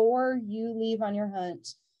before you leave on your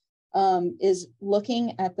hunt is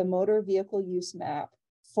looking at the motor vehicle use map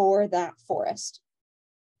for that forest.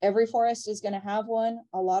 Every forest is going to have one.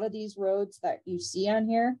 A lot of these roads that you see on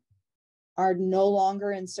here are no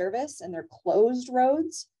longer in service and they're closed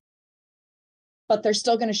roads. but they're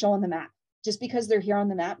still going to show on the map. Just because they're here on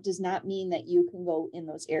the map does not mean that you can go in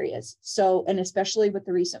those areas. So, and especially with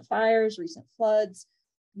the recent fires, recent floods,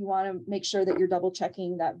 you want to make sure that you're double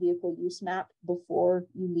checking that vehicle use map before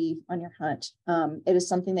you leave on your hunt. It is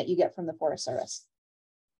something that you get from the Forest Service.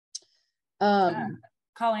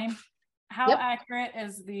 Colleen, how Yep. accurate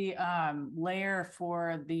is the layer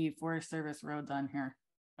for the Forest Service roads on here,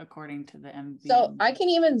 according to the MV? So I can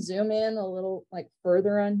even zoom in a little like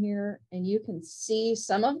further on here, and you can see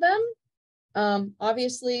some of them.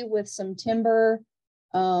 Obviously with some timber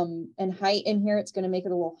and height in here, it's going to make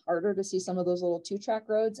it a little harder to see some of those little 2-track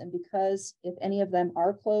roads. And because if any of them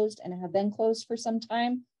are closed and have been closed for some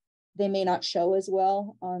time, they may not show as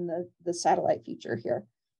well on the satellite feature here.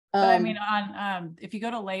 But I mean, on if you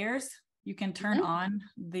go to layers, you can turn Mhm. on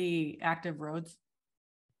the active roads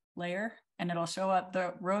layer, and it'll show up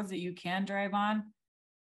the roads that you can drive on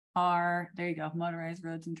are, there you go, motorized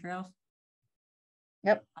roads and trails.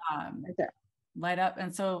 Yep, right there. Light up.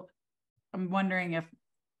 And so I'm wondering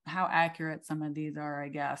how accurate some of these are, I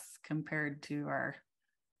guess, compared to our,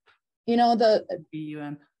 You know,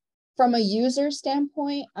 BUM. from a user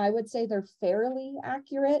standpoint, I would say they're fairly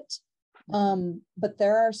accurate. But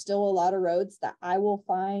there are still a lot of roads that I will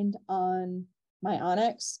find on my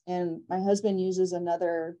Onyx, and my husband uses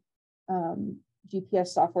another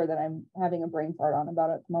GPS software that I'm having a brain fart on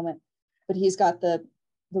about at the moment. But he's got the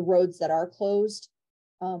roads that are closed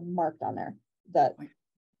marked on there that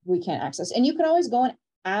we can't access. And you can always go and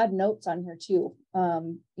add notes on here too.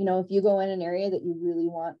 You know, if you go in an area that you really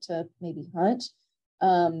want to maybe hunt,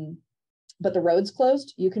 but the road's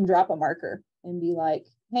closed, you can drop a marker and be like,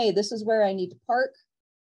 hey, this is where I need to park.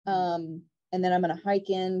 And then I'm going to hike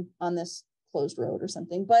in on this closed road or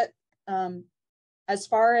something. But as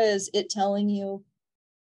far as it telling you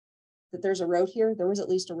that there's a road here, there was at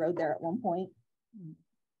least a road there at one point.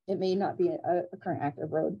 It may not be a current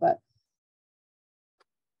active road, but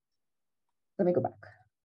let me go back.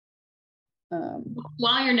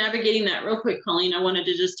 While you're navigating that real quick, Colleen, I wanted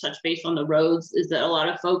to just touch base on the roads. Is that a lot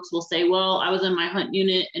of folks will say, well, I was in my hunt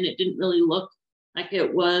unit and it didn't really look like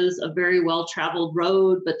it was a very well-traveled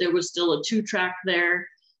road, but there was still a 2-track there.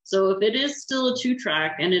 So if it is still a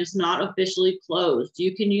 2-track and it's not officially closed,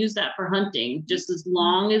 you can use that for hunting, just as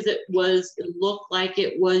long as it looked like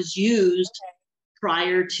it was used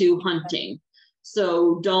prior to hunting.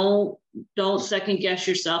 So don't second guess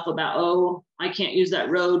yourself about, oh, I can't use that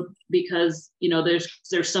road because, you know,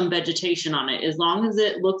 there's some vegetation on it. As long as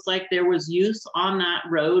it looks like there was use on that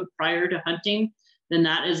road prior to hunting, then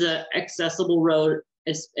that is a accessible road,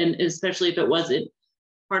 and especially if it wasn't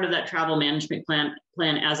part of that travel management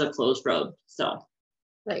plan as a closed road. So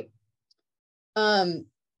right.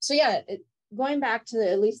 So yeah, going back to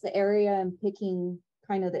at least the area and picking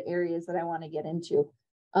kind of the areas that I want to get into.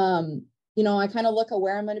 You know, I kind of look at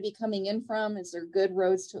where I'm going to be coming in from. Is there good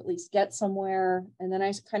roads to at least get somewhere? And then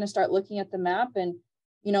I kind of start looking at the map, and,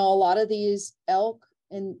 you know, a lot of these elk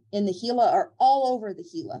in the Gila are all over the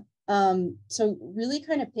Gila. So really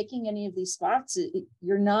kind of picking any of these spots,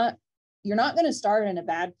 you're not going to start in a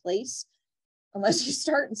bad place unless you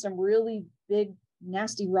start in some really big,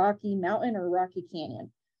 nasty, rocky mountain or rocky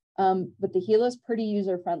canyon. But the Gila is pretty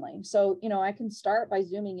user friendly. So, you know, I can start by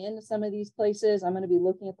zooming into some of these places. I'm going to be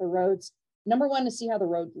looking at the roads. Number one, to see how the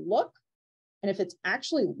roads look. And if it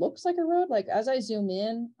actually looks like a road, like as I zoom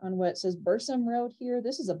in on what says Bursum Road here,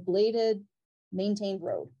 this is a bladed, maintained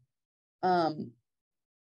road.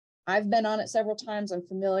 I've been on it several times. I'm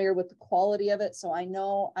familiar with the quality of it, so I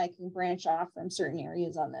know I can branch off from certain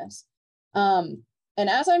areas on this. And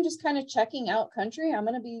as I'm just kind of checking out country, I'm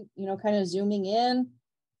going to be, you know, kind of zooming in,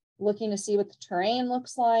 looking to see what the terrain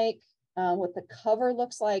looks like, what the cover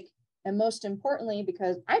looks like, and most importantly,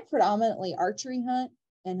 because I predominantly archery hunt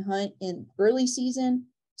and hunt in early season,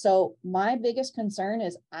 so my biggest concern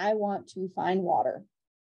is I want to find water.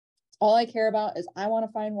 All I care about is I want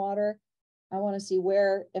to find water. I want to see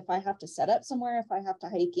where, if I have to set up somewhere, if I have to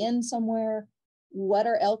hike in somewhere, what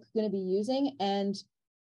are elk going to be using? And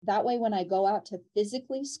that way, when I go out to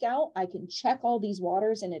physically scout, I can check all these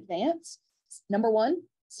waters in advance. Number one,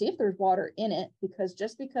 see if there's water in it, because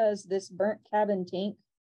just because this burnt cabin tank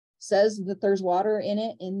says that there's water in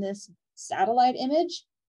it in this satellite image,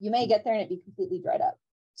 you may get there and it be completely dried up.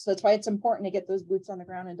 So that's why it's important to get those boots on the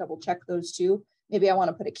ground and double check those too. Maybe I want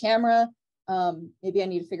to put a camera. Maybe I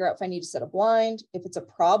need to figure out if I need to set a blind. If it's a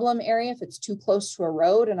problem area, if it's too close to a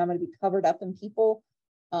road and I'm going to be covered up in people,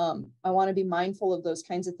 I want to be mindful of those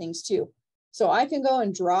kinds of things too. So I can go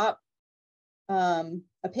and drop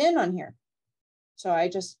a pin on here. So I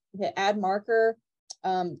just hit add marker.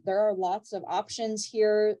 There are lots of options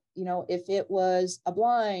here. You know, if it was a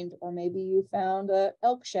blind, or maybe you found a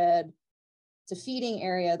elk shed, it's a feeding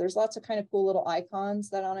area. There's lots of kind of cool little icons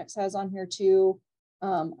that onX has on here too.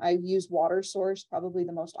 I use water source probably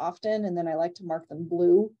the most often, and then I like to mark them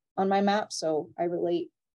blue on my map, so I relate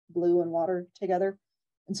blue and water together.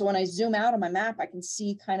 And so when I zoom out on my map, I can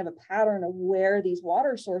see kind of a pattern of where these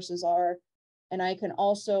water sources are, and I can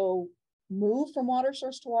also move from water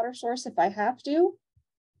source to water source if I have to,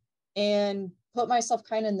 and put myself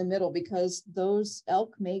kind of in the middle, because those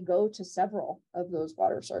elk may go to several of those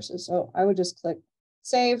water sources. So I would just click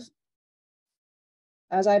save.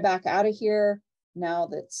 As I back out of here, now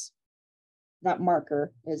that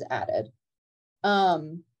marker is added.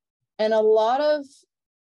 And a lot of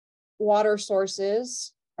water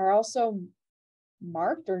sources are also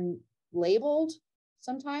marked or labeled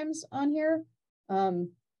sometimes on here. Of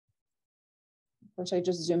course, I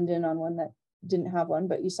just zoomed in on one that didn't have one,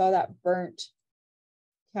 but you saw that burnt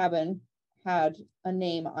cabin had a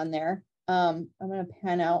name on there. I'm going to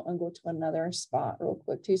pan out and go to another spot real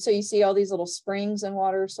quick too. So you see all these little springs and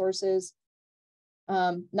water sources.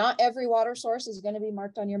 Not every water source is going to be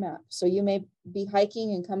marked on your map. So you may be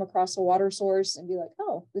hiking and come across a water source and be like,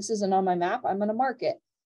 oh, this isn't on my map, I'm going to mark it.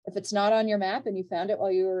 If it's not on your map and you found it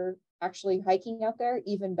while you were actually hiking out there,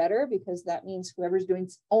 even better, because that means whoever's doing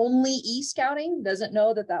only e-scouting doesn't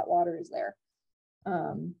know that that water is there.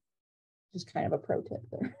 Just kind of a pro tip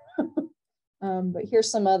there. But here's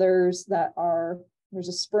some others that are, there's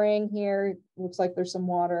a spring here, looks like there's some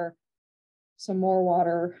water, some more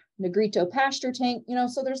water, Negrito pasture tank, you know,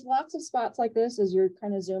 so there's lots of spots like this as you're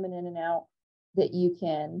kind of zooming in and out that you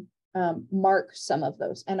can mark some of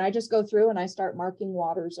those. And I just go through and I start marking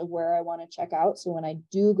waters of where I want to check out. So when I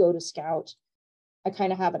do go to scout, I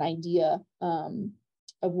kind of have an idea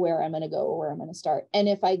of where I'm going to go or where I'm going to start. And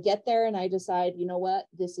if I get there and I decide, you know what,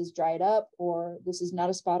 this is dried up, or this is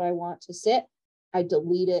not a spot I want to sit, I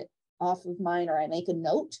delete it off of mine, or I make a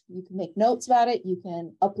note. You can make notes about it. You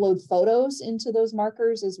can upload photos into those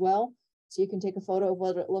markers as well. So you can take a photo of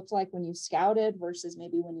what it looked like when you scouted versus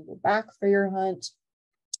maybe when you go back for your hunt,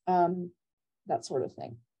 that sort of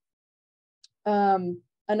thing.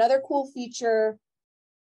 Another cool feature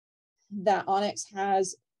that onX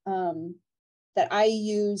has that I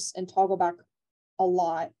use and toggle back a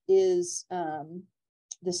lot is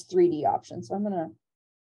this 3D option. So I'm going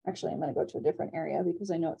to go to a different area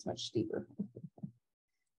because I know it's much steeper.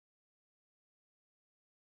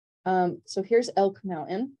 So here's Elk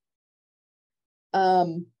Mountain.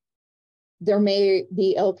 There may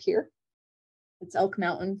be elk here. It's Elk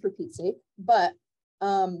Mountain for Pete's sake, but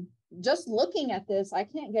just looking at this, I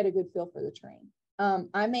can't get a good feel for the terrain.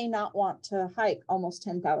 I may not want to hike almost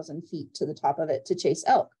 10,000 feet to the top of it to chase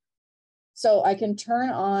elk. So I can turn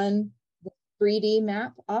on the 3D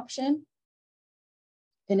map option,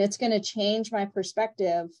 and it's going to change my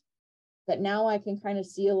perspective that now I can kind of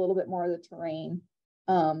see a little bit more of the terrain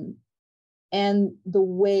and the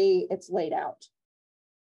way it's laid out.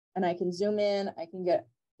 And I can zoom in, I can get,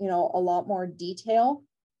 you know, a lot more detail.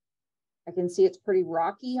 I can see it's pretty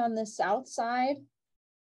rocky on the south side.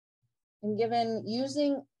 And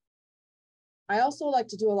I also like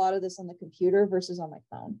to do a lot of this on the computer versus on my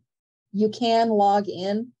phone. You can log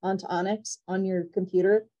in onto onX on your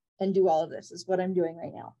computer and do all of this, is what I'm doing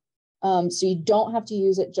right now. So you don't have to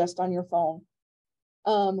use it just on your phone.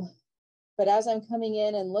 But as I'm coming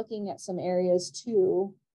in and looking at some areas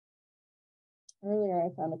too, earlier I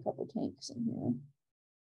found a couple tanks in here.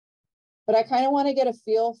 But I kind of want to get a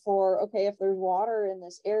feel for, okay, if there's water in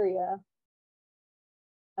this area,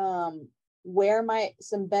 where might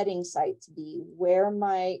some bedding sites be? Where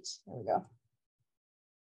might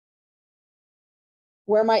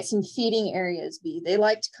some feeding areas be? They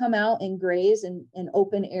like to come out and graze in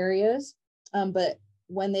open areas, but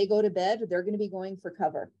when they go to bed, they're going to be going for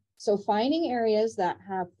cover. So finding areas that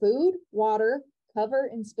have food, water, cover,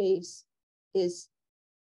 and space is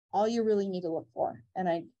all you really need to look for. And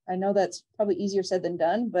I know that's probably easier said than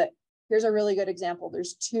done, but here's a really good example.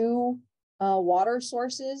 There's two water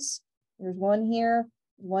sources. There's one here,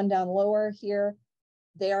 one down lower here.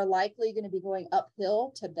 They are likely going to be going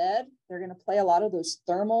uphill to bed. They're going to play a lot of those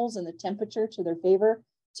thermals and the temperature to their favor.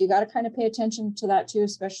 So you got to kind of pay attention to that too,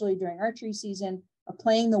 especially during archery season, of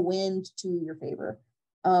playing the wind to your favor.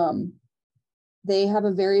 They have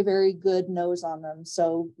a very, very good nose on them.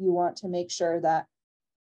 So you want to make sure that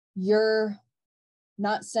you're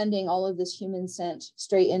not sending all of this human scent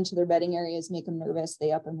straight into their bedding areas, make them nervous,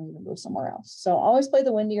 they up and leave and go somewhere else. So always play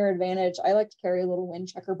the wind to your advantage. I like to carry a little wind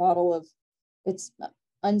checker bottle of it's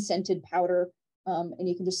unscented powder, and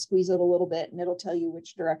you can just squeeze it a little bit and it'll tell you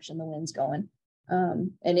which direction the wind's going.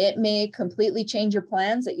 And it may completely change your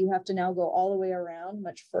plans that you have to now go all the way around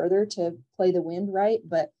much further to play the wind right,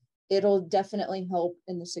 but it'll definitely help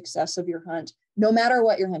in the success of your hunt, no matter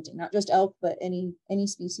what you're hunting, not just elk, but any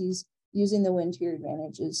species. Using the wind to your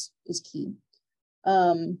advantage is key.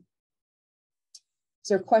 Is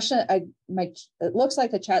there a question? It looks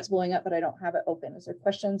like the chat's blowing up, but I don't have it open. Is there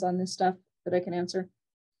questions on this stuff that I can answer?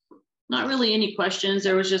 Not really any questions.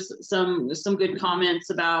 There was just some good comments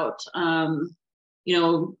about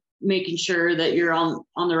making sure that you're on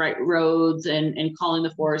the right roads and calling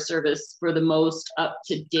the Forest Service for the most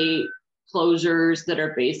up-to-date closures that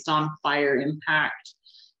are based on fire impact,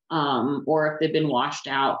 or if they've been washed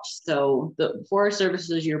out. So the Forest Service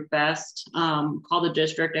is your best. Call the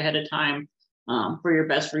district ahead of time for your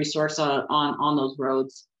best resource on those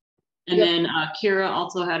roads. And yep. Then Kira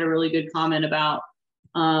also had a really good comment about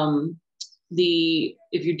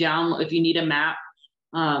if you need a map,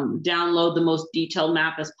 download the most detailed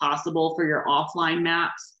map as possible for your offline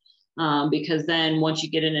maps, because then once you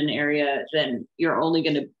get in an area, then you're only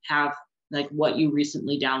going to have like what you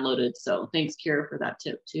recently downloaded. So thanks, Kira, for that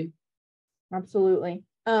tip too. Absolutely.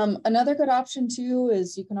 Another good option too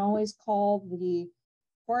is you can always call the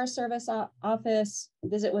Forest Service office,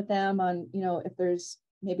 visit with them on, if there's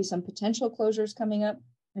maybe some potential closures coming up.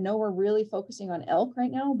 I know we're really focusing on elk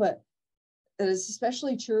right now, but that is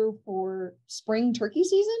especially true for spring turkey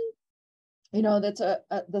season. That's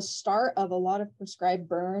the start of a lot of prescribed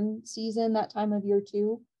burn season that time of year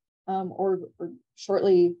too, or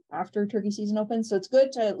shortly after turkey season opens. So it's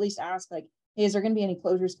good to at least ask, like, hey, is there going to be any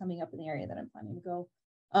closures coming up in the area that I'm planning to go?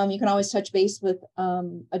 You can always touch base with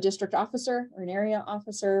a district officer or an area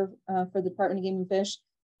officer for the Department of Game and Fish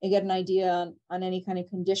and get an idea on any kind of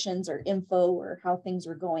conditions or info or how things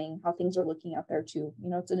are going, how things are looking out there too.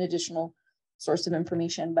 It's an additional source of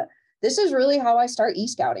information. But this is really how I start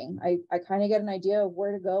e-scouting. I kind of get an idea of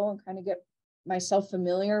where to go and kind of get myself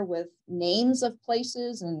familiar with names of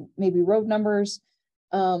places and maybe road numbers,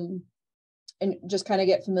 and just kind of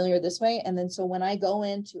get familiar this way. And then so when I go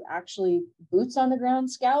into actually boots on the ground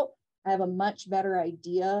scout, I have a much better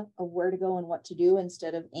idea of where to go and what to do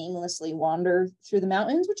instead of aimlessly wander through the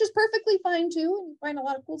mountains, which is perfectly fine too. And you find a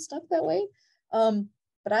lot of cool stuff that way.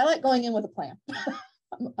 But I like going in with a plan.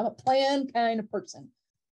 I'm a plan kind of person.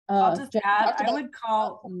 I'll just add, I would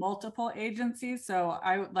call multiple agencies. So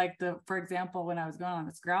I would for example, when I was going on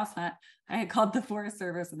this grouse hunt, I had called the Forest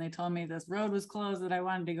Service and they told me this road was closed that I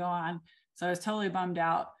wanted to go on. So I was totally bummed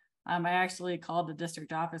out. I actually called the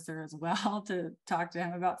district officer as well to talk to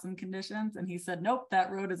him about some conditions. And he said, nope,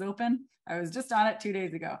 that road is open. I was just on it 2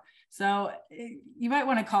 days ago. So you might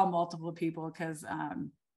want to call multiple people because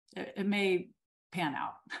it may pan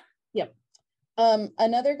out. Yep.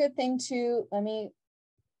 Another good thing too,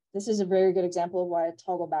 this is a very good example of why I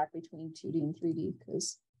toggle back between 2D and 3D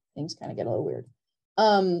because things kind of get a little weird.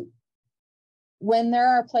 When there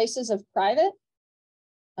are places of private,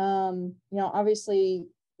 obviously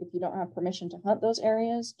if you don't have permission to hunt those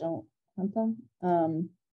areas, don't hunt them.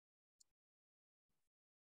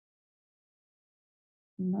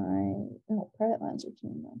 Private lands are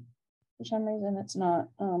tuned though. For some reason it's not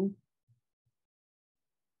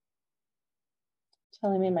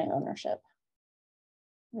telling me my ownership.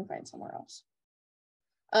 Let me find somewhere else.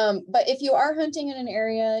 But if you are hunting in an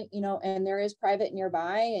area, and there is private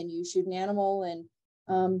nearby and you shoot an animal and,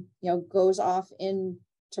 goes off into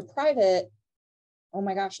private, oh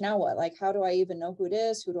my gosh, now what? Like, how do I even know who it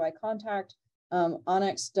is? Who do I contact?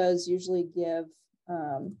 Onyx does usually give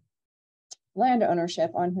land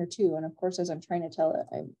ownership on here too. And of course, as I'm trying to tell it,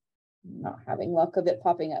 I'm not having luck of it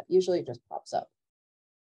popping up. Usually it just pops up.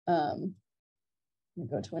 You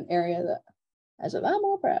go to an area that has a lot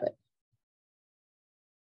more private.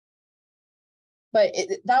 But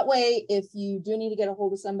that way, if you do need to get a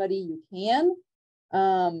hold of somebody, you can.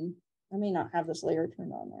 I may not have this layer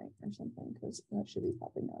turned on right or something because that should be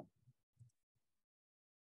popping up.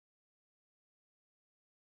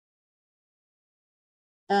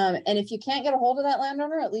 And if you can't get a hold of that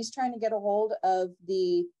landowner, at least trying to get a hold of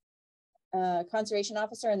the conservation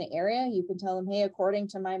officer in the area, you can tell them, hey, according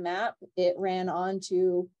to my map, it ran on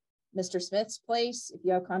to Mr. Smith's place. If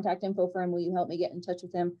you have contact info for him, will you help me get in touch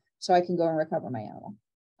with him so I can go and recover my animal?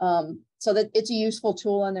 So that it's a useful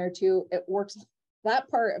tool on there too. It works. That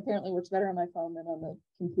part apparently works better on my phone than on the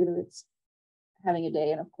computer. It's having a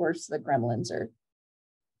day. And of course the gremlins are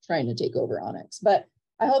trying to take over Onyx. But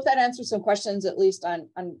I hope that answers some questions, at least on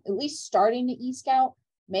at least starting to e-scout.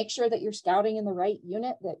 Make sure that you're scouting in the right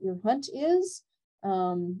unit that your hunt is.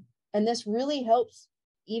 And this really helps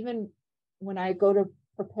even when I go to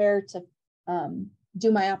prepare to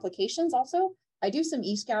do my applications also. I do some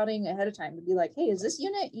e-scouting ahead of time to be like, hey, is this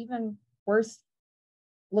unit even worth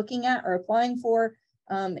looking at or applying for?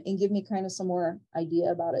 And give me kind of some more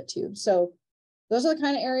idea about it too. So those are the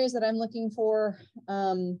kind of areas that I'm looking for,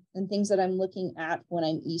 and things that I'm looking at when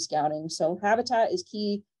I'm e-scouting. So habitat is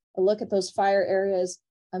key. I look at those fire areas.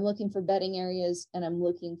 I'm looking for bedding areas, and I'm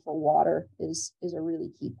looking for water is a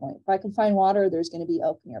really key point. If I can find water, there's going to be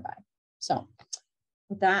elk nearby. So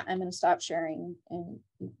with that, I'm going to stop sharing and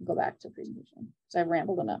you can go back to presentation because I've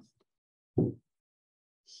rambled enough.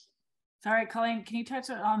 Sorry, Colleen, can you touch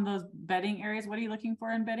on those bedding areas? What are you looking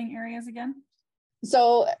for in bedding areas again?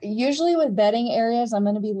 So usually with bedding areas, I'm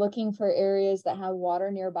going to be looking for areas that have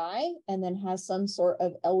water nearby and then has some sort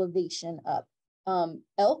of elevation up.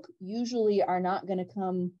 Elk usually are not going to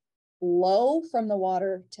come low from the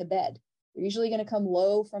water to bed. They're usually going to come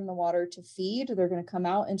low from the water to feed. They're going to come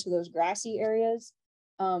out into those grassy areas.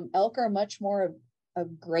 Elk are much more of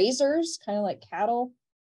grazers, kind of like cattle,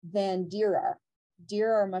 than deer are.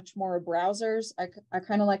 Deer are much more browsers. I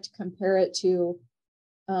kind of like to compare it to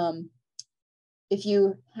if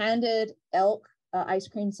you handed elk ice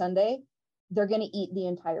cream sundae, they're going to eat the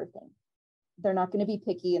entire thing. They're not going to be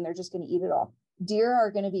picky and they're just going to eat it all. Deer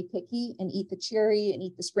are going to be picky and eat the cherry and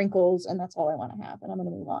eat the sprinkles, and that's all I want to have. And I'm going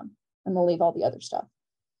to move on. I'm going to leave all the other stuff.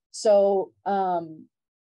 So I'm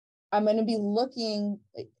going to be looking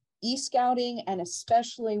e-scouting, and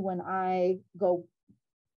especially when I go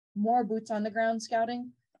more boots on the ground scouting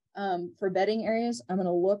for bedding areas, I'm going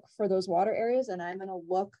to look for those water areas, and I'm going to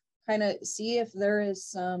look, kind of see if there is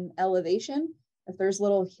some elevation. If there's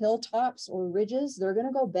little hilltops or ridges, they're going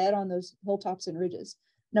to go bed on those hilltops and ridges.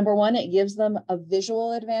 Number one, it gives them a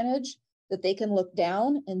visual advantage that they can look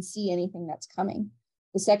down and see anything that's coming.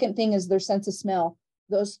 The second thing is their sense of smell.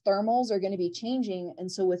 Those thermals are going to be changing. And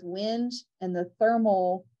so with wind and the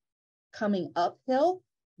thermal coming uphill,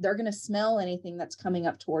 they're going to smell anything that's coming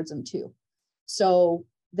up towards them too. So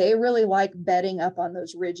they really like bedding up on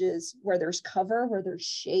those ridges where there's cover, where there's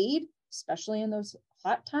shade, especially in those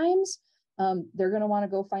hot times. They're going to want to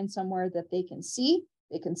go find somewhere that they can see,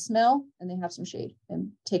 they can smell, and they have some shade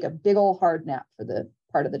and take a big old hard nap for the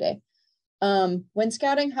part of the day. When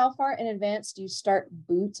scouting, how far in advance do you start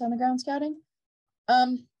boots on the ground scouting?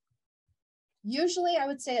 Usually I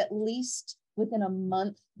would say at least within a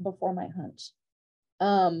month before my hunt.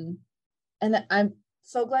 And I'm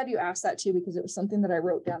so glad you asked that too, because it was something that I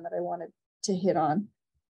wrote down that I wanted to hit on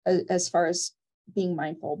as far as being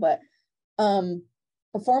mindful. But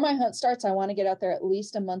before my hunt starts, I want to get out there at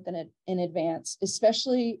least a month in advance,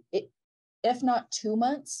 especially if not 2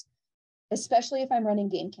 months, especially if I'm running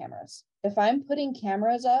game cameras. If I'm putting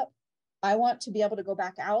cameras up, I want to be able to go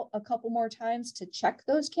back out a couple more times to check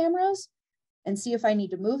those cameras and see if I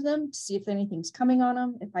need to move them, to see if anything's coming on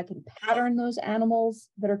them, if I can pattern those animals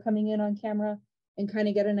that are coming in on camera and kind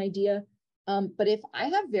of get an idea. But if I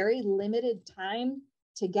have very limited time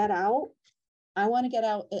to get out, I want to get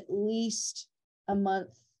out at least a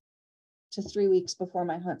month to 3 weeks before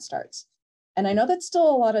my hunt starts. And I know that's still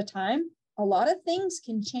a lot of time. A lot of things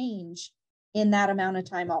can change in that amount of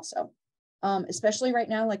time also. Especially right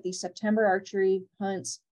now, like these September archery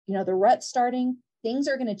hunts, you know, the rut's starting. Things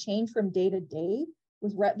are going to change from day to day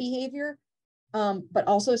with rut behavior, but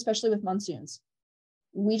also especially with monsoons.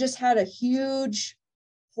 We just had a huge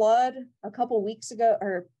flood a couple weeks ago,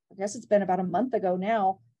 or I guess it's been about a month ago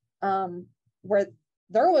now, where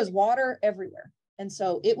there was water everywhere. And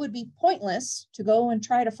so it would be pointless to go and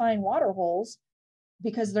try to find water holes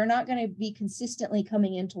because they're not going to be consistently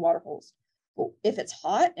coming into water holes. Well, if it's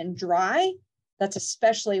hot and dry, that's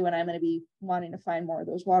especially when I'm going to be wanting to find more of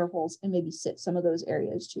those water holes and maybe sit some of those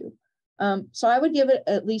areas too. So I would give it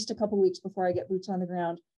at least a couple weeks before I get boots on the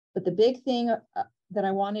ground. But the big thing that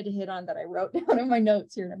I wanted to hit on that I wrote down in my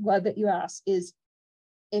notes here, and I'm glad that you asked, is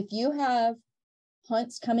if you have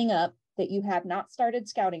hunts coming up that you have not started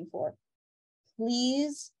scouting for,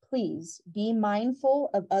 please, please be mindful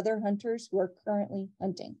of other hunters who are currently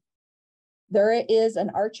hunting. There is an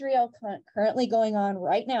archery elk hunt currently going on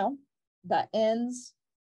right now that ends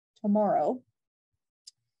tomorrow.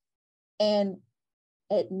 And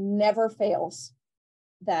it never fails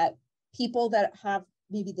that people that have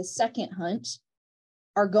maybe the second hunt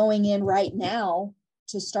are going in right now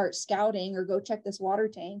to start scouting or go check this water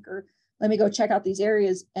tank or let me go check out these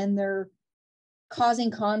areas, and they're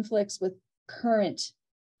causing conflicts with current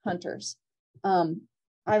hunters.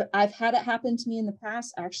 I've had it happen to me in the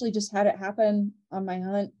past. I actually just had it happen on my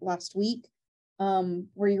hunt last week,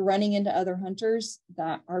 where you're running into other hunters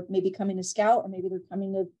that are maybe coming to scout, or maybe they're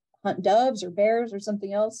coming to hunt doves or bears or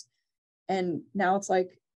something else. And now it's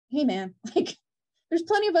like, hey man, like there's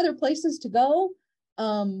plenty of other places to go.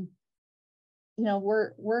 you know,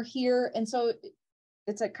 we're here. And so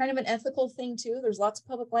it's a kind of an ethical thing too. There's lots of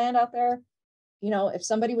public land out there. You know, if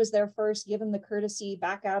somebody was there first, give them the courtesy,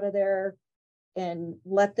 back out of there and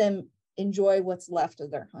let them enjoy what's left of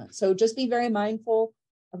their hunt. So just be very mindful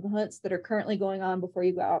of the hunts that are currently going on before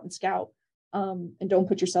you go out and scout. And don't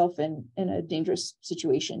put yourself in a dangerous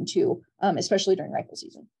situation too, especially during rifle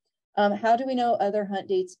season. How do we know other hunt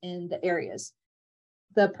dates in the areas?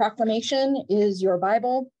 The proclamation is your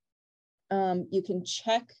Bible. You can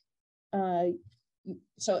check.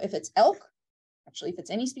 So if it's elk, actually, if it's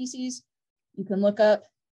any species, you can look up,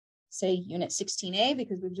 say, Unit 16A,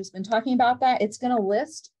 because we've just been talking about that. It's going to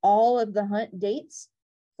list all of the hunt dates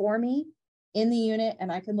for me in the unit,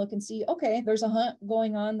 and I can look and see, okay, there's a hunt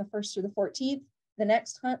going on the 1st through the 14th. The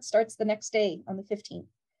next hunt starts the next day on the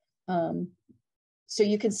 15th. So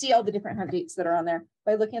you can see all the different hunt dates that are on there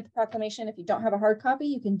by looking at the proclamation. If you don't have a hard copy,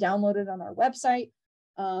 you can download it on our website,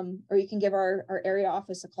 or you can give our area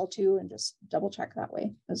office a call too and just double check that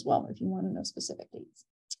way as well if you want to know specific dates.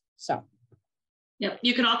 So. Yep.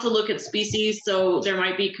 You can also look at species. So there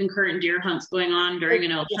might be concurrent deer hunts going on during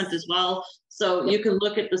an elk hunt as well. So you can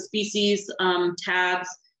look at the species tabs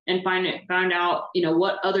and find out, you know,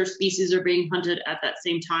 what other species are being hunted at that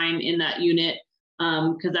same time in that unit.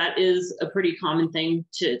 Because that is a pretty common thing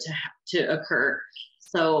to occur.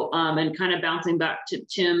 So, and kind of bouncing back to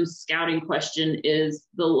Tim's scouting question is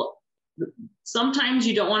sometimes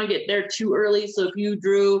you don't want to get there too early. So if you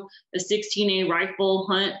drew a 16A rifle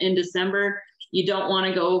hunt in December, you don't want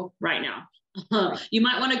to go right now. You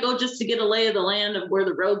might want to go just to get a lay of the land of where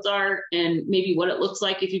the roads are and maybe what it looks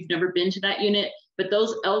like if you've never been to that unit. But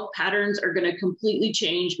those elk patterns are going to completely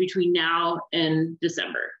change between now and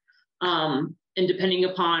December. And depending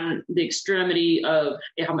upon the extremity of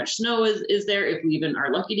how much snow is there, if we even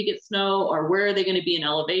are lucky to get snow, or where are they going to be in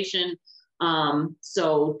elevation.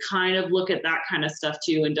 So kind of look at that kind of stuff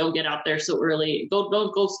too, and don't get out there so early. Don't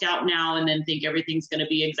go scout now and then think everything's going to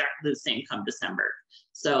be exactly the same come December.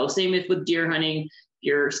 So same if with deer hunting,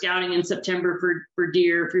 you're scouting in September for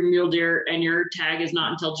deer, for mule deer, and your tag is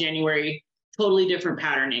not until January. Totally different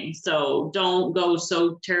patterning. So don't go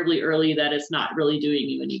so terribly early that it's not really doing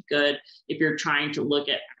you any good if you're trying to look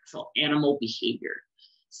at actual animal behavior.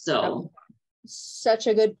 So such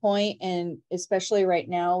a good point. And especially right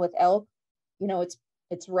now with elk, you know,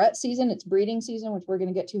 it's rut season, it's breeding season, which we're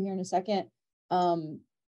going to get to here in a second.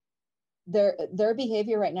 Their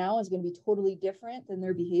behavior right now is going to be totally different than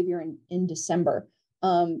their behavior in December.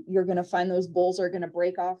 You're going to find those bulls are going to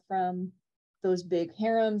break off from those big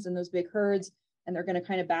harems and those big herds, and they're going to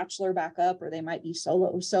kind of bachelor back up, or they might be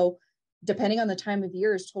solo. So depending on the time of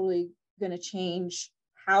year is totally going to change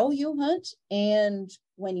how you hunt and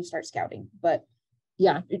when you start scouting. But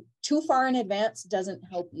yeah, too far in advance doesn't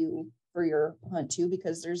help you for your hunt too,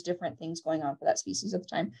 because there's different things going on for that species at the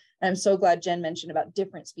time. And I'm so glad Jen mentioned about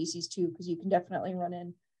different species too, because you can definitely run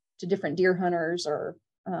into different deer hunters or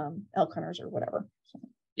elk hunters or whatever. So.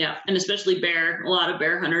 Yeah, and especially bear. A lot of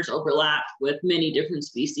bear hunters overlap with many different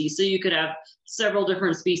species. So you could have several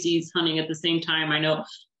different species hunting at the same time. I know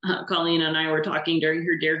Colleen and I were talking during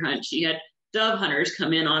her deer hunt. She had dove hunters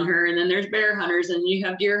come in on her, and then there's bear hunters, and you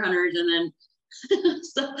have deer hunters, and then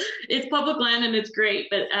so it's public land and it's great,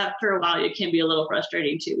 but after a while it can be a little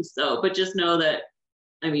frustrating too. So, but just know that,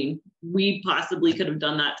 I mean, we possibly could have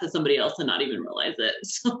done that to somebody else and not even realize it.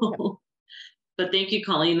 So. But thank you,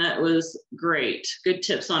 Colleen. That was great. Good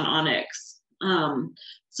tips on onyx.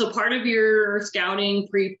 So part of your scouting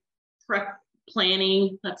pre-prep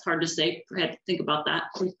planning, that's hard to say, I had to think about that,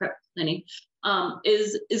 pre-prep planning,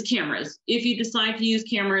 is cameras. If you decide to use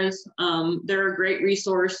cameras, they're a great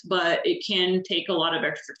resource, but it can take a lot of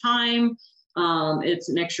extra time. It's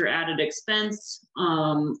an extra added expense.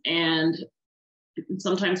 And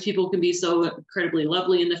sometimes people can be so incredibly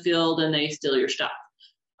lovely in the field and they steal your stuff.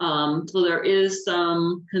 So there is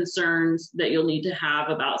some concerns that you'll need to have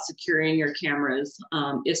about securing your cameras,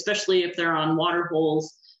 especially if they're on water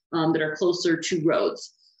holes that are closer to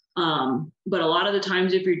roads. But a lot of the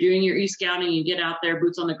times if you're doing your e-scouting, you get out there,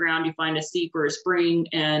 boots on the ground, you find a seep or a spring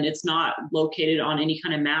and it's not located on any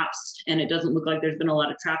kind of maps and it doesn't look like there's been a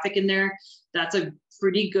lot of traffic in there. That's a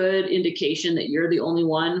pretty good indication that you're the only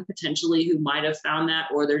one potentially who might have found that,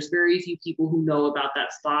 or there's very few people who know about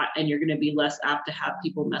that spot and you're going to be less apt to have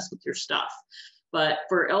people mess with your stuff. But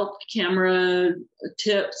for elk camera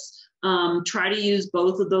tips, try to use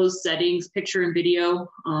both of those settings, picture and video.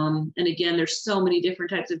 And again, there's so many different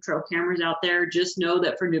types of trail cameras out there. Just know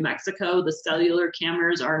that for New Mexico, the cellular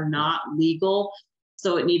cameras are not legal.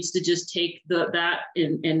 So it needs to just take that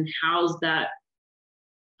and house that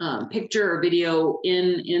picture or video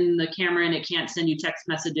in the camera, and it can't send you text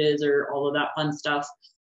messages or all of that fun stuff.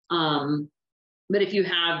 But if you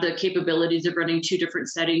have the capabilities of running 2 different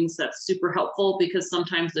settings, that's super helpful, because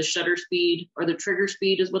sometimes the shutter speed, or the trigger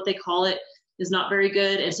speed is what they call it, is not very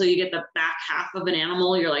good. And so you get the back half of an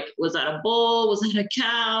animal. You're like, was that a bull? Was that a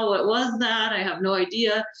cow? What was that? I have no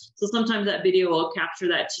idea. So sometimes that video will capture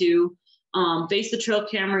that too. Face the trail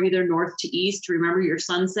camera either north to east. Remember your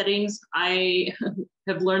sun settings. I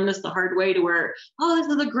have learned this the hard way, to where, oh, this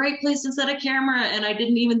is a great place to set a camera, and I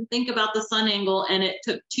didn't even think about the sun angle, and it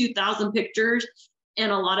took 2,000 pictures,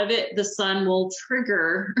 and a lot of it, the sun will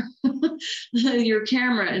trigger your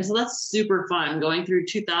camera. And so that's super fun, going through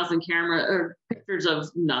 2,000 camera or pictures of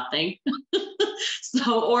nothing.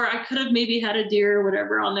 So, or I could have maybe had a deer or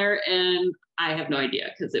whatever on there, and I have no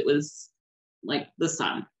idea, because it was like the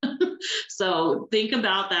sun. So think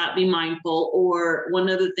about that, be mindful. Or one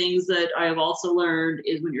of the things that I have also learned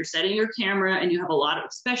is, when you're setting your camera and you have a lot of,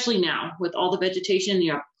 especially now with all the vegetation,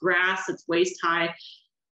 you have grass that's waist high,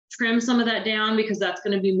 trim some of that down, because that's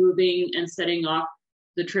going to be moving and setting off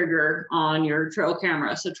the trigger on your trail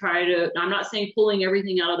camera. So try to, I'm not saying pulling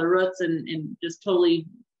everything out of the roots and just totally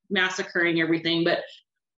massacring everything, but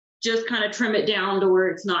just kind of trim it down to where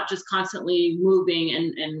it's not just constantly moving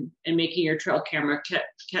and making your trail camera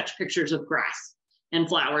catch pictures of grass and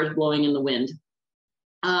flowers blowing in the wind.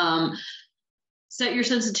 Set your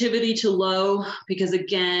sensitivity to low, because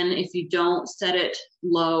again, if you don't set it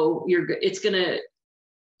low, it's going to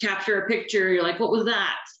capture a picture. You're like, what was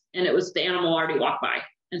that? And it was the animal already walked by.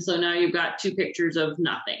 And so now you've got 2 pictures of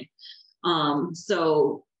nothing.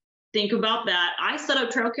 So think about that. I set up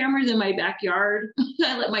trail cameras in my backyard.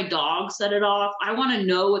 I let my dog set it off. I want to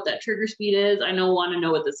know what that trigger speed is. I want to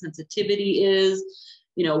know what the sensitivity is.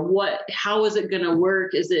 You know, how is it going to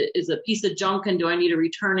work? Is a piece of junk, and do I need to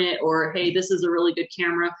return it? Or, hey, this is a really good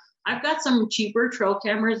camera. I've got some cheaper trail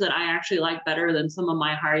cameras that I actually like better than some of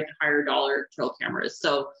my higher dollar trail cameras.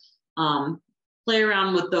 So play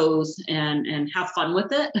around with those and have fun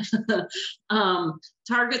with it.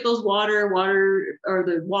 Target those water or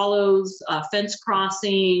the wallows, fence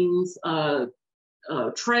crossings,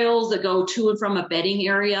 trails that go to and from a bedding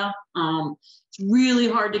area. It's really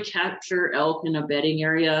hard to capture elk in a bedding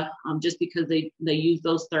area, just because they use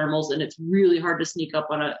those thermals, and it's really hard to sneak up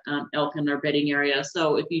on an elk in their bedding area.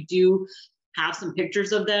 So if you do have some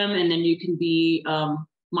pictures of them, and then you can be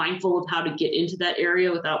mindful of how to get into that area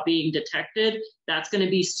without being detected, that's going to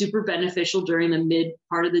be super beneficial during the mid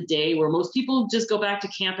part of the day, where most people just go back to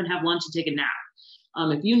camp and have lunch and take a nap.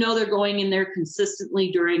 If you know they're going in there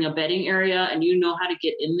consistently during a bedding area, and you know how to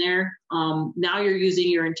get in there, now you're using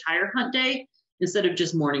your entire hunt day instead of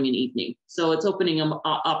just morning and evening. So it's opening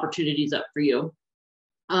opportunities up for you.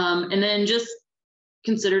 And then just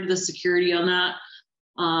consider the security on that.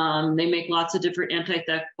 They make lots of different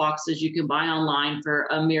anti-theft boxes you can buy online for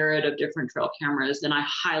a myriad of different trail cameras. And I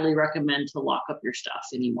highly recommend to lock up your stuff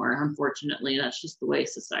anymore. Unfortunately, that's just the way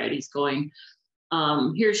society's going.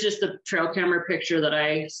 Here's just a trail camera picture that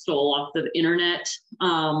I stole off the internet.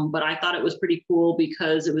 But I thought it was pretty cool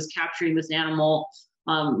because it was capturing this animal,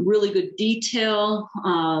 really good detail.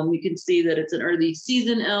 You can see that it's an early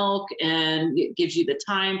season elk, and it gives you the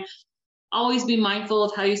time. Always be mindful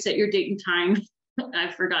of how you set your date and time.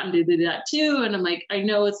 I've forgotten to do that too. And I'm like, I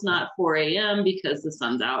know it's not 4 a.m. because the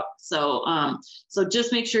sun's out. So, so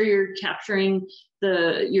just make sure you're capturing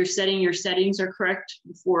your settings are correct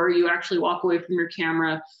before you actually walk away from your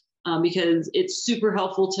camera, because it's super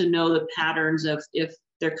helpful to know the patterns of if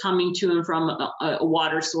they're coming to and from a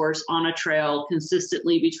water source on a trail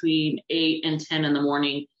consistently between 8 and 10 in the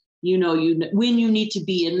morning. You know when you need to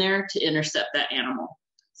be in there to intercept that animal.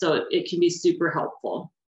 So it can be super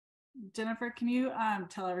helpful. Jennifer, can you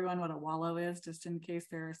tell everyone what a wallow is, just in case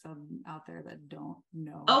there are some out there that don't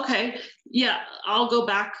know? Okay, yeah, I'll go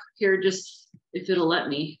back here just if it'll let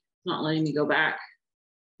me. It's not letting me go back.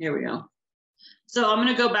 Here we go. So I'm going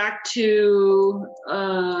to go back to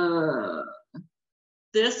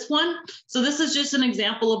this one. So this is just an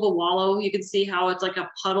example of a wallow. You can see how it's like a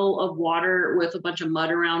puddle of water with a bunch of mud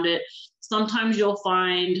around it. Sometimes you'll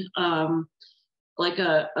find like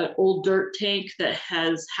an old dirt tank that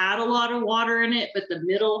has had a lot of water in it, but the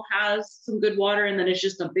middle has some good water, and then it's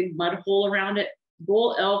just a big mud hole around it.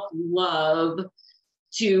 Bull elk love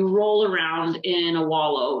to roll around in a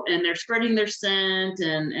wallow, and they're spreading their scent,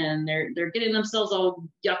 and they're getting themselves all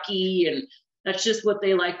yucky, and that's just what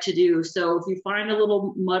they like to do. So if you find a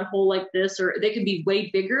little mud hole like this, or they can be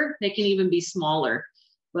way bigger, they can even be smaller,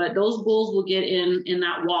 but those bulls will get in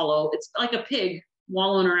that wallow. It's like a pig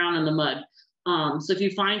wallowing around in the mud. So if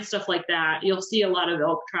you find stuff like that, you'll see a lot of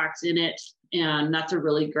elk tracks in it, and that's a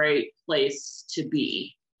really great place to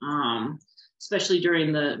be, especially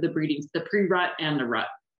during the breeding, the pre-rut and the rut.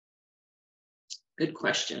 Good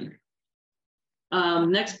question.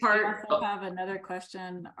 Next part. I also have another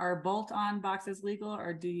question. Are bolt-on boxes legal,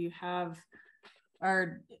 or do you have,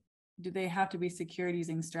 or do they have to be secured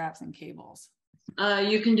using straps and cables?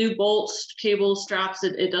 You can do bolts, cables, straps,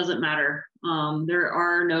 it doesn't matter. There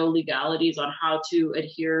are no legalities on how to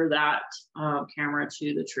adhere that camera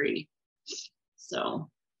to the tree. So,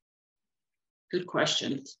 good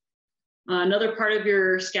question. Another part of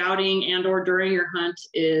your scouting and or during your hunt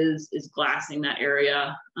is glassing that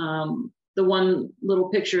area. The one little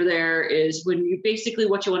picture there is when you basically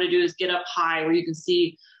what you want to do is get up high where you can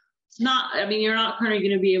see. It's not, I mean, you're not currently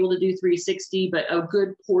going to be able to do 360, but a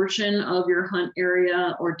good portion of your hunt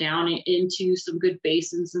area or down into some good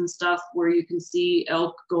basins and stuff where you can see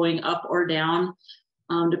elk going up or down,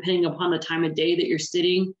 depending upon the time of day that you're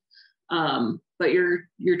sitting. But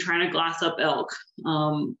you're trying to glass up elk.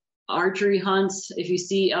 Archery hunts, if you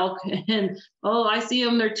see elk and, oh, I see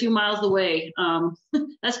them, they're 2 miles away.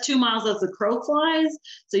 That's 2 miles as the crow flies.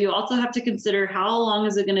 So you also have to consider how long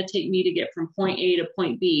is it going to take me to get from point A to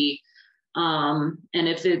point B, and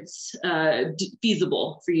if it's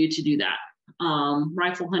feasible for you to do that.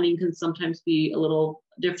 Rifle hunting can sometimes be a little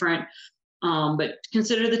different, but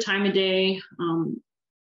consider the time of day,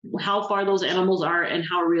 how far those animals are, and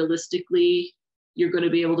how realistically you're going to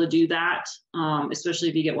be able to do that, especially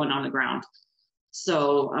if you get one on the ground.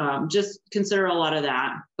 So just consider a lot of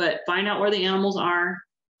that, but find out where the animals are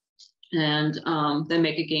and then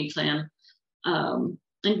make a game plan.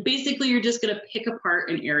 And basically you're just going to pick apart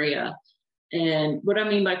an area. And what I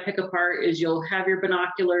mean by pick apart is you'll have your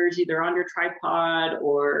binoculars either on your tripod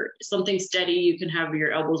or something steady. You can have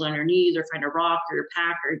your elbows on your knees or find a rock or your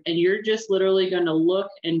pack, and you're just literally going to look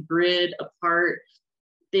and grid apart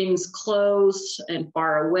things close and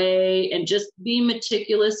far away, and just be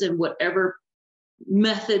meticulous in whatever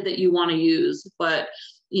method that you want to use. But,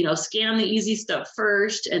 you know, scan the easy stuff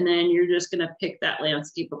first, and then you're just going to pick that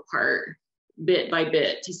landscape apart bit by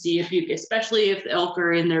bit to see if you, especially if the elk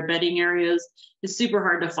are in their bedding areas, it's super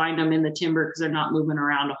hard to find them in the timber because they're not moving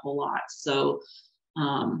around a whole lot. So,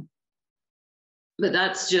 but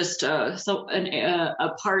that's just a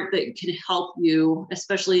part that can help you,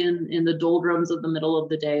 especially in the doldrums of the middle of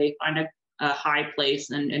the day, find a high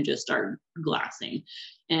place and just start glassing.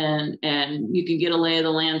 And you can get a lay of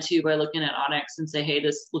the land too by looking at Onyx and say, hey,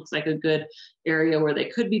 this looks like a good area where they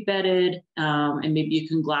could be bedded, and maybe you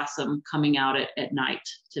can glass them coming out at night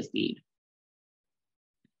to feed.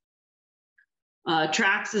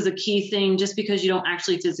 Tracks is a key thing. Just because you don't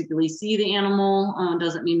actually physically see the animal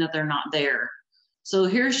doesn't mean that they're not there. So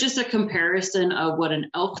here's just a comparison of what an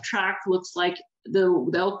elk track looks like.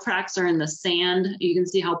 The elk tracks are in the sand. You can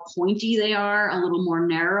see how pointy they are, a little more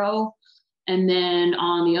narrow. And then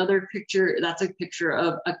on the other picture, that's a picture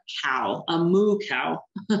of a cow, a moo cow,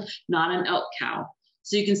 not an elk cow.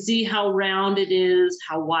 So you can see how round it is,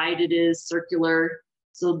 how wide it is, circular.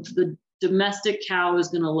 So the domestic cow is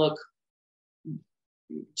going to look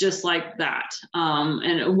just like that.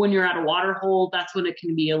 And when you're at a water hole, that's when it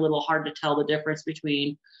can be a little hard to tell the difference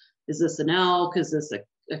between, is this an elk? Is this a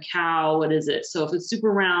cow? What is it? So if it's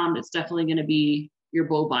super round, it's definitely going to be your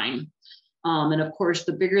bovine. And of course,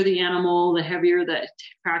 the bigger the animal, the heavier that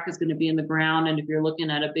track is going to be in the ground. And if you're looking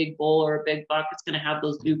at a big bull or a big buck, it's going to have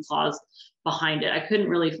those dew claws behind it. I couldn't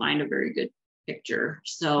really find a very good picture.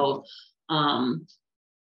 So, and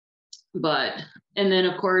then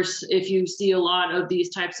of course, if you see a lot of these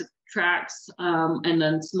types of tracks, and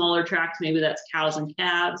then smaller tracks, maybe that's cows and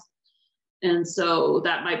calves. And so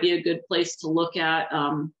that might be a good place to look at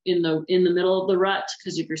in the middle of the rut,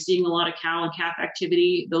 because if you're seeing a lot of cow and calf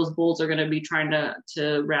activity, those bulls are going to be trying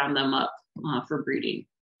to round them up for breeding.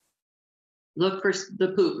 Look for the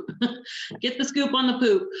poop. Get the scoop on the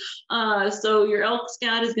poop. So your elk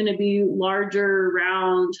scat is going to be larger,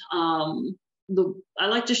 round. I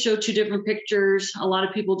like to show two different pictures. A lot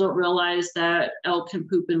of people don't realize that elk can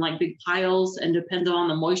poop in like big piles, and depends on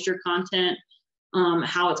the moisture content,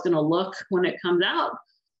 how it's going to look when it comes out.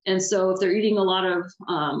 And so if they're eating a lot of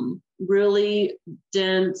really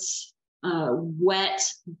dense, wet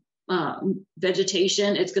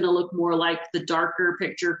vegetation, it's going to look more like the darker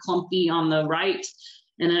picture, clumpy on the right.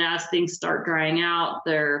 And then as things start drying out,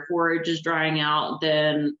 their forage is drying out,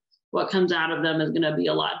 then what comes out of them is going to be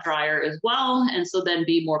a lot drier as well. And so then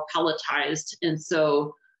be more pelletized. And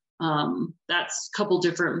so that's a couple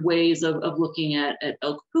different ways of looking at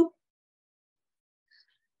elk poop.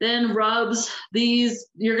 Then rubs, these,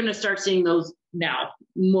 you're going to start seeing those now,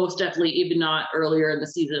 most definitely, even not earlier in the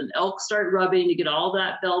season. Elk start rubbing to get all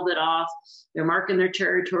that velvet off. They're marking their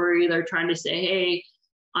territory. They're trying to say, hey,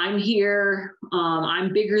 I'm here.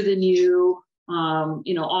 I'm bigger than you,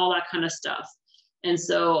 all that kind of stuff. And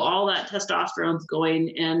so all that testosterone's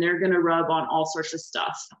going, and they're going to rub on all sorts of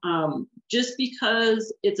stuff. Just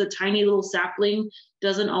because it's a tiny little sapling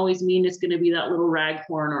doesn't always mean it's going to be that little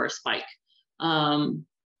raghorn or a spike.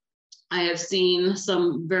 I have seen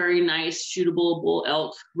some very nice shootable bull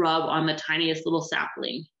elk rub on the tiniest little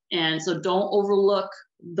sapling. And so don't overlook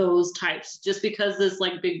those types. Just because this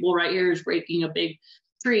like big bull right here is raking a big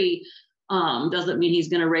tree, doesn't mean he's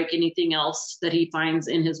going to rake anything else that he finds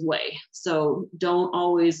in his way. So don't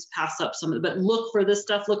always pass up some of it, but look for this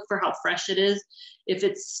stuff. Look for how fresh it is. If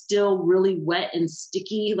it's still really wet and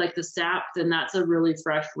sticky, like the sap, then that's a really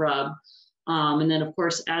fresh rub. And then of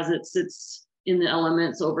course, as it sits in the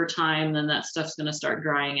elements over time, then that stuff's going to start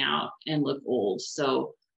drying out and look old.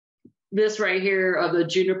 So this right here of the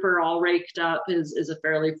juniper all raked up is a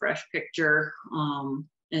fairly fresh picture. And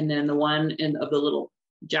then the one of the little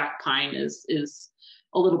jack pine is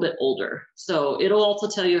a little bit older. So it'll also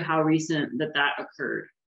tell you how recent that occurred.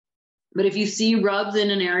 But if you see rubs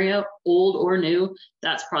in an area, old or new,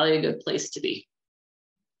 that's probably a good place to be.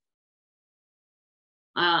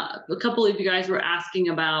 A couple of you guys were asking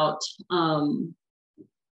about kind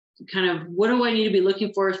of what do I need to be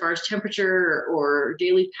looking for as far as temperature or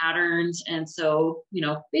daily patterns. And so,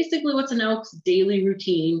 basically what's an elk's daily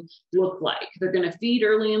routine look like? They're going to feed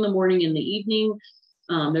early in the morning and the evening.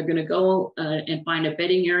 They're going to go and find a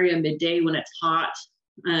bedding area midday when it's hot.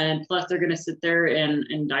 And plus they're going to sit there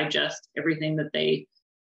and digest everything that they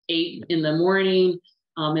ate in the morning.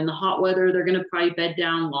 In the hot weather, they're going to probably bed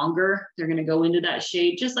down longer. They're going to go into that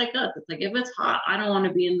shade just like us. It's like, if it's hot, I don't want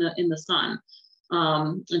to be in the sun.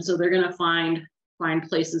 And so they're going to find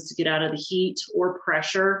places to get out of the heat or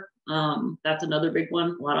pressure. That's another big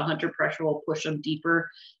one. A lot of hunter pressure will push them deeper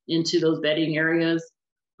into those bedding areas.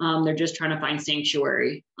 They're just trying to find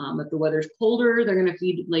sanctuary. If the weather's colder, they're going to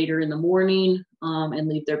feed later in the morning and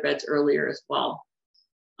leave their beds earlier as well.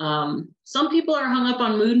 Some people are hung up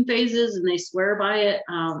on moon phases and they swear by it.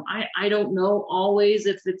 I don't know always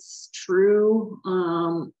if it's true.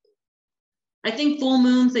 I think full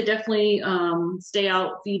moons, they definitely stay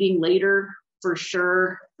out feeding later for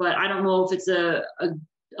sure, but I don't know if it's a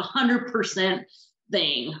 100%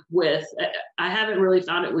 thing with, I haven't really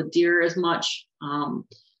found it with deer as much,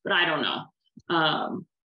 but I don't know.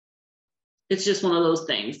 It's just one of those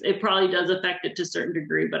things. It probably does affect it to a certain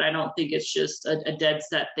degree, but I don't think it's just a dead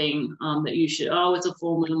set thing that you should, oh, it's a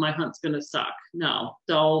full moon, my hunt's gonna suck. No,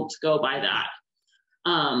 don't go by that.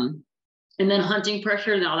 And then hunting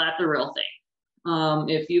pressure, now that's the real thing.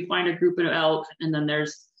 If you find a group of elk and then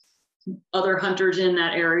there's other hunters in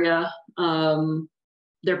that area,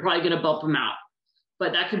 they're probably gonna bump them out,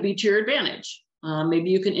 but that could be to your advantage. Maybe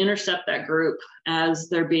you can intercept that group as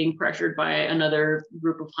they're being pressured by another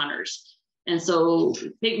group of hunters. And so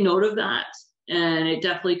take note of that, and it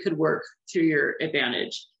definitely could work to your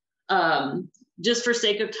advantage. Just for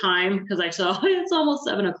sake of time, because I saw it's almost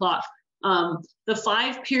 7 o'clock. The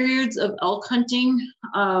 5 periods of elk hunting,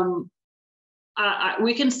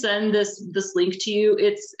 we can send this link to you.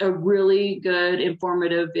 It's a really good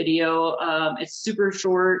informative video. It's super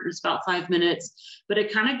short, it's about 5 minutes, but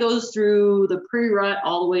it kind of goes through the pre-rut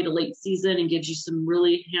all the way to late season and gives you some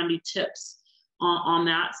really handy tips on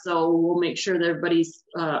that. So we'll make sure that everybody's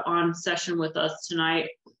on session with us tonight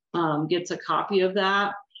gets a copy of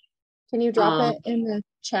that. Can you drop it in the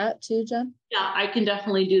chat too, Jen? Yeah, I can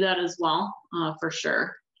definitely do that as well, for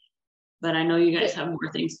sure. But I know you guys have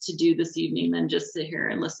more things to do this evening than just sit here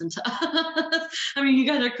and listen to us. I mean, you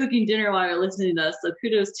guys are cooking dinner while you're listening to us, so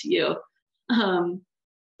kudos to you. So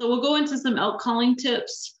we'll go into some elk calling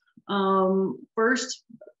tips.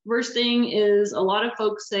 First thing is, a lot of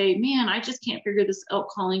folks say, man, I just can't figure this elk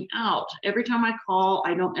calling out. Every time I call,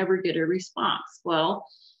 I don't ever get a response. Well,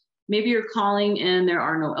 maybe you're calling and there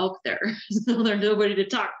are no elk there. So there's nobody to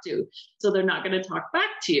talk to. So they're not going to talk back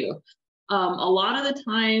to you. A lot of the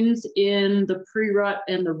times in the pre-rut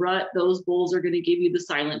and the rut, those bulls are going to give you the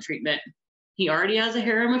silent treatment. He already has a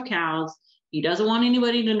harem of cows. He doesn't want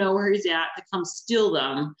anybody to know where he's at to come steal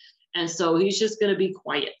them. And so he's just going to be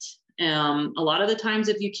quiet. A lot of the times,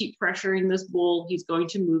 if you keep pressuring this bull, he's going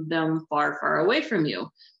to move them far, far away from you,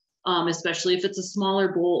 especially if it's a smaller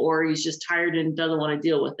bull or he's just tired and doesn't want to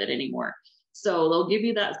deal with it anymore. So they'll give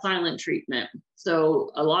you that silent treatment.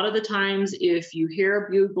 So a lot of the times, if you hear a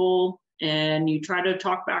bugle and you try to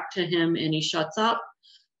talk back to him and he shuts up,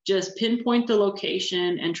 just pinpoint the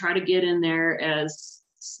location and try to get in there as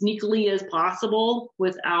sneakily as possible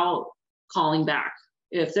without calling back.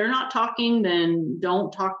 If they're not talking, then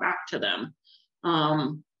don't talk back to them,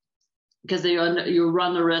 because you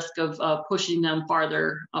run the risk of pushing them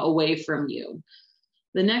farther away from you.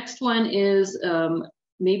 The next one is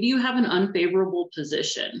maybe you have an unfavorable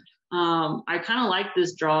position. I kind of like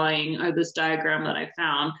this drawing or this diagram that I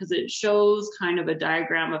found, because it shows kind of a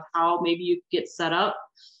diagram of how maybe you get set up.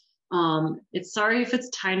 It's sorry if it's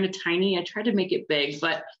tiny. I tried to make it big,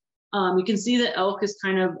 but you can see the elk is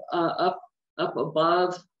kind of up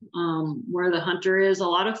above where the hunter is. A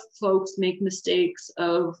lot of folks make mistakes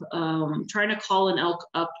of trying to call an elk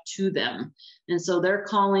up to them. And so they're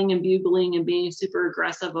calling and bugling and being super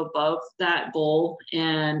aggressive above that bull.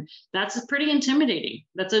 And that's pretty intimidating.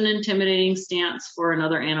 That's an intimidating stance for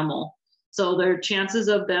another animal. So their chances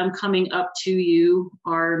of them coming up to you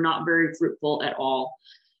are not very fruitful at all.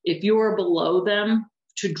 If you are below them,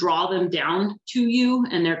 to draw them down to you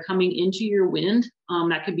and they're coming into your wind,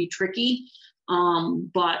 that could be tricky.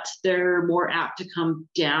 But they're more apt to come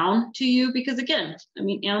down to you because, again, I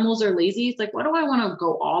mean, animals are lazy. It's like, why do I want to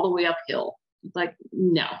go all the way uphill? It's like,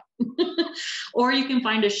 no. Or you can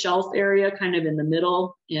find a shelf area kind of in the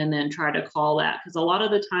middle and then try to call that, because a lot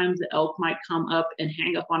of the times the elk might come up and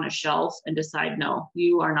hang up on a shelf and decide, no,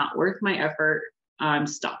 you are not worth my effort. I'm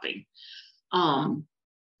stopping.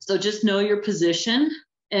 So just know your position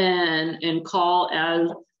and call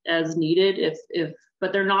as needed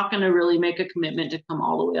but they're not going to really make a commitment to come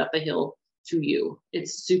all the way up a hill to you.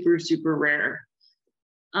 It's super, super rare.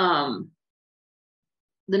 The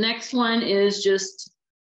next one is just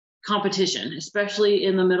competition, especially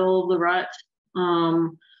in the middle of the rut.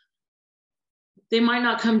 They might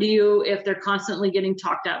not come to you if they're constantly getting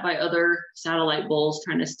talked at by other satellite bulls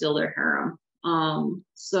trying to steal their harem.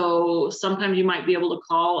 So sometimes you might be able to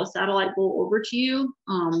call a satellite bull over to you.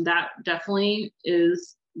 That definitely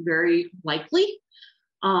is very likely.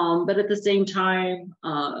 But at the same time,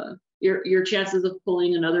 your chances of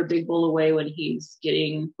pulling another big bull away when he's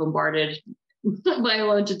getting bombarded by a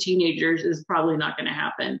bunch of teenagers is probably not going to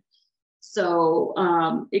happen. So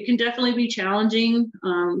it can definitely be challenging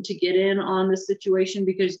to get in on this situation,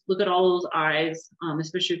 because look at all those eyes,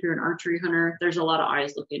 especially if you're an archery hunter, there's a lot of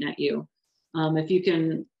eyes looking at you. If you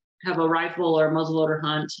can have a rifle or a muzzleloader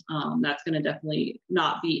hunt, that's going to definitely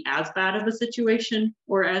not be as bad of a situation,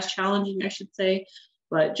 or as challenging, I should say.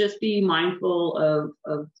 But just be mindful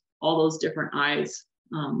of all those different eyes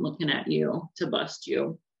looking at you to bust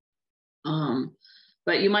you.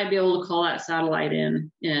 But you might be able to call that satellite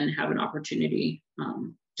in and have an opportunity,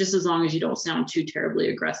 just as long as you don't sound too terribly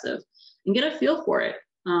aggressive, and get a feel for it.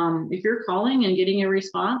 If you're calling and getting a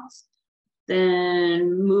response,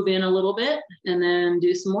 then move in a little bit and then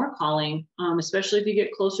do some more calling, especially if you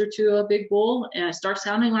get closer to a big bull and it starts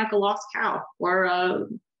sounding like a lost cow or a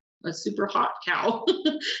super hot cow.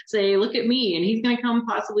 Say, look at me, and he's going to come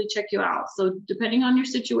possibly check you out. So depending on your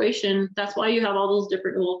situation, that's why you have all those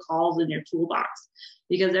different little calls in your toolbox,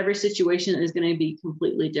 because every situation is going to be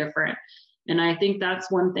completely different. And I think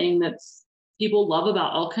that's one thing that's people love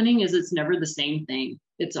about elk hunting, is it's never the same thing.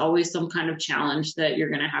 It's always some kind of challenge that you're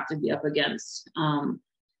going to have to be up against. And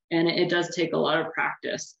it does take a lot of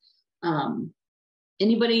practice.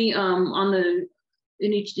 Anybody on the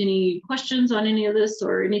any questions on any of this,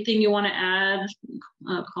 or anything you want to add,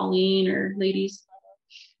 Colleen or ladies?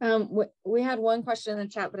 We had one question in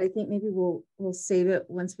the chat, but I think maybe we'll save it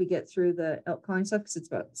once we get through the elk calling stuff, because it's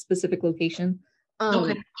about specific location.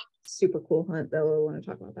 Okay. Super cool hunt, though. I want to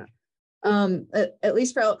talk about that. At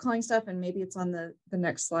least for elk calling stuff, and maybe it's on the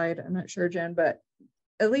next slide. I'm not sure, Jen, but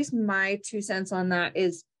at least my 2 cents on that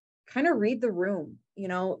is kind of read the room. You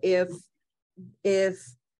know, if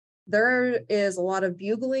there is a lot of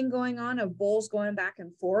bugling going on of bulls going back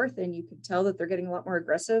and forth, and you can tell that they're getting a lot more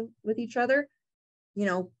aggressive with each other, you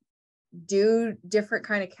know, do different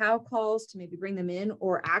kind of cow calls to maybe bring them in,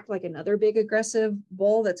 or act like another big aggressive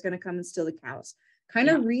bull that's going to come and steal the cows. Kind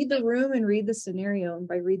of read the room and read the scenario. And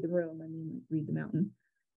by read the room, I mean read the mountain,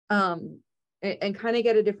 and kind of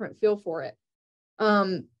get a different feel for it.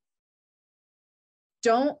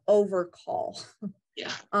 Don't overcall.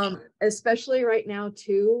 Especially right now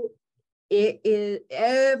too. It is,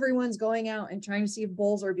 everyone's going out and trying to see if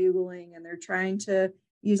bulls are bugling, and they're trying to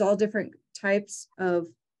use all different types of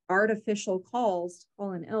artificial calls to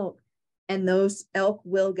call an elk, and those elk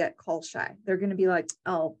will get call shy. They're going to be like,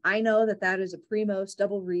 oh, I know that is a Primos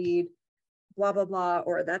double reed, blah, blah, blah,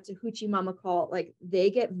 or that's a hoochie mama call. Like,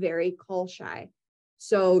 they get very call shy.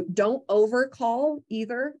 So don't over call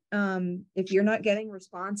either. If you're not getting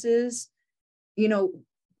responses, you know,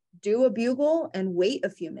 do a bugle and wait a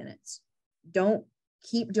few minutes. Don't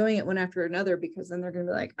keep doing it one after another, because then they're going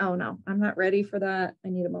to be like, oh no, I'm not ready for that. I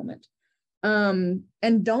need a moment. And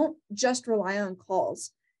don't just rely on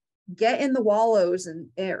calls. Get in the wallows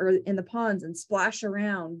or in the ponds and splash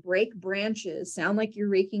around, break branches, sound like you're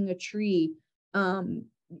raking a tree.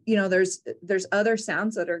 There's other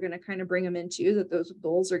sounds that are going to kind of bring them in too, that those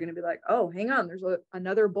bulls are going to be like, oh, hang on, there's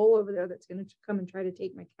another bull over there that's going to come and try to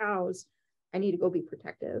take my cows. I need to go be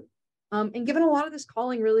protective. And given a lot of this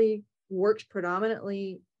calling really works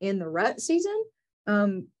predominantly in the rut season,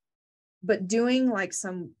 but doing like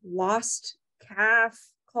some lost calf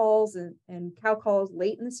calls and cow calls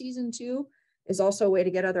late in the season too is also a way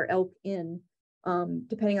to get other elk in,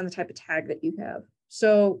 depending on the type of tag that you have.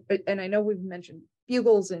 So, and I know we've mentioned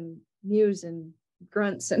bugles and mews and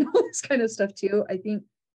grunts and all this kind of stuff too. I think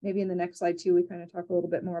maybe in the next slide too, we kind of talk a little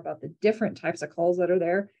bit more about the different types of calls that are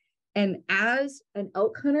there. And as an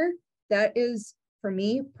elk hunter, that is, for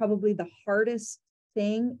me, probably the hardest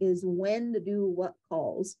thing, is when to do what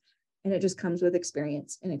calls. And it just comes with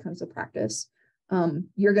experience and it comes with practice.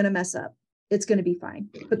 You're going to mess up. It's going to be fine.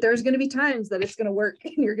 But there's going to be times that it's going to work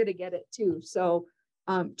and you're going to get it too. So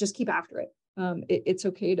just keep after it. It's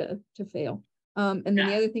okay to fail. And then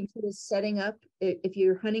the other thing too is setting up, if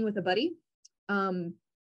you're hunting with a buddy,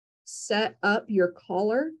 set up your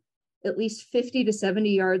caller at least 50 to 70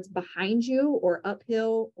 yards behind you or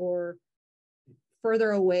uphill or further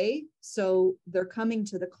away. So they're coming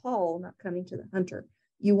to the call, not coming to the hunter.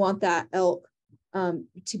 You want that elk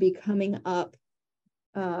to be coming up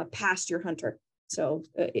past your hunter. So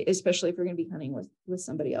especially if you're going to be hunting with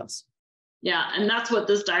somebody else. Yeah, and that's what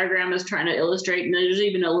this diagram is trying to illustrate. And there's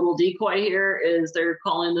even a little decoy here, is they're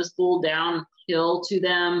calling this bull downhill to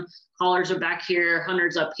them. Callers are back here,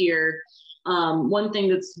 hunters up here. One thing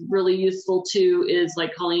that's really useful too is,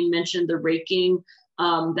 like Colleen mentioned, the raking.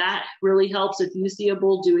 That really helps. If you see a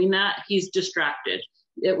bull doing that, he's distracted.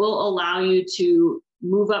 It will allow you to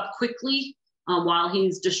move up quickly while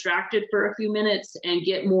he's distracted for a few minutes and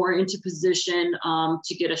get more into position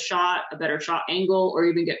to get a better shot angle, or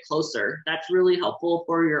even get closer. That's really helpful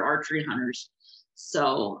for your archery hunters.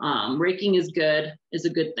 So raking is a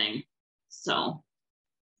good thing. So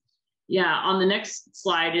yeah, on the next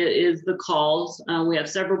slide is the calls. We have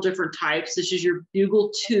several different types. This is your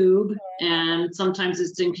bugle tube, and sometimes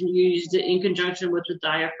it's used in conjunction with the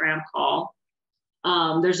diaphragm call.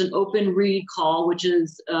 There's an open reed call, which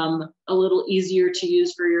is a little easier to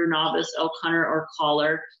use for your novice elk hunter or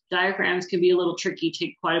caller. Diaphragms can be a little tricky,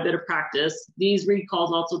 take quite a bit of practice. These reed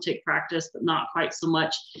calls also take practice, but not quite so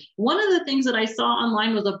much. One of the things that I saw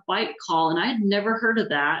online was a bite call, and I had never heard of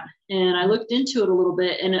that. And I looked into it a little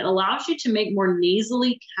bit, and it allows you to make more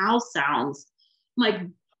nasally cow sounds. I'm like,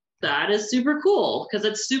 that is super cool, because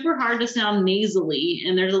it's super hard to sound nasally.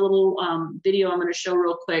 And there's a little video I'm going to show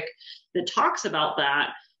real quick that talks about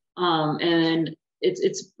that. And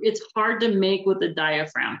it's hard to make with the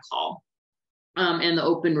diaphragm call and the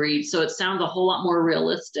open reed. So it sounds a whole lot more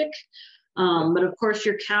realistic. But of course,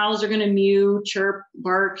 your cows are going to mew, chirp,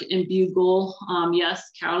 bark, and bugle. Yes,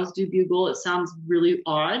 cows do bugle. It sounds really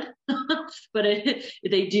odd, but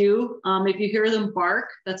they do. If you hear them bark,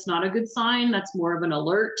 that's not a good sign. That's more of an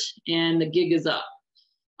alert, and the gig is up.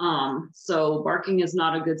 So barking is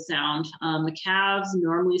not a good sound. The calves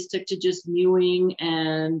normally stick to just mewing,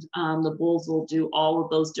 and the bulls will do all of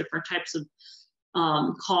those different types of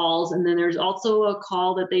calls. And then there's also a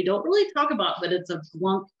call that they don't really talk about, but it's a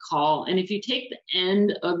glunk call. And if you take the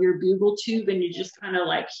end of your bugle tube and you just kind of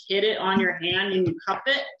like hit it on your hand and you cup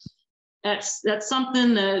it, that's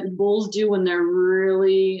something that bulls do when they're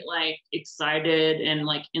really like excited and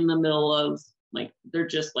like in the middle of like, they're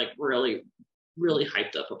just like really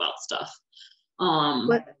hyped up about stuff.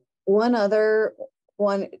 One other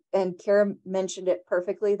one, and Kara mentioned it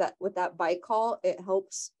perfectly, that with that bite call, it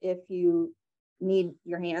helps if you need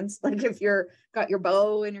your hands, like if you're got your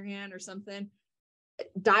bow in your hand or something.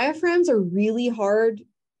 Diaphragms are really hard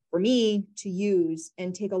for me to use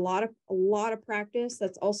and take a lot of practice.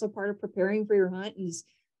 That's also part of preparing for your hunt, is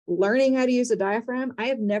learning how to use a diaphragm. I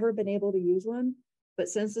have never been able to use one, but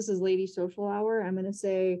since this is Lady Social Hour, I'm going to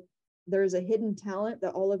say there's a hidden talent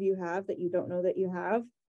that all of you have that you don't know that you have,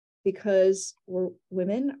 because we're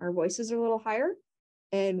women, our voices are a little higher,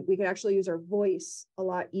 and we can actually use our voice a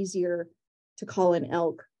lot easier to call an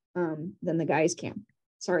elk than the guys can.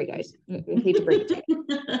 Sorry, guys. I hate to break it to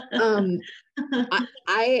you.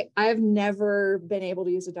 I've never been able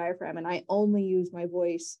to use a diaphragm, and I only use my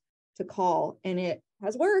voice to call, and it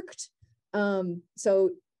has worked.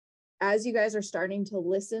 So as you guys are starting to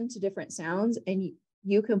listen to different sounds, and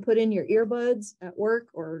you can put in your earbuds at work,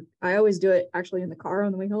 or I always do it actually in the car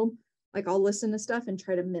on the way home. Like I'll listen to stuff and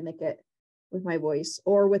try to mimic it. with my voice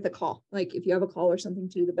or with a call. Like if you have a call or something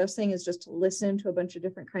too, the best thing is just to listen to a bunch of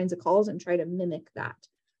different kinds of calls and try to mimic that.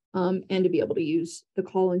 And to be able to use the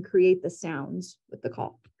call and create the sounds with the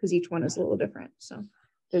call, because each one is a little different. So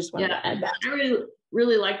there's one. Yeah, and I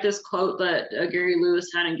really like this quote that Gary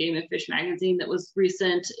Lewis had in Game and Fish magazine that was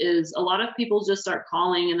recent, is a lot of people just start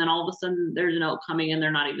calling and then all of a sudden there's an elk coming and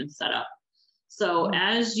they're not even set up. So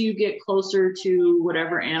as you get closer to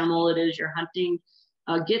whatever animal it is you're hunting,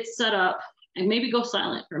 get set up and maybe go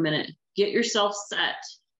silent for a minute, get yourself set,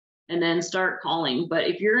 and then start calling. But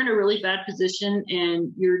if you're in a really bad position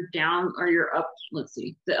and you're down or you're up, let's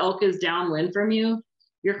see, the elk is downwind from you,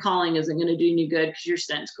 your calling isn't going to do any good because your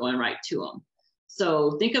scent's going right to them.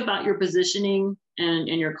 So think about your positioning and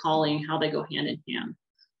your calling, how they go hand in hand.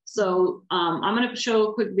 So I'm going to show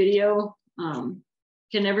a quick video.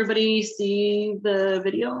 Can everybody see the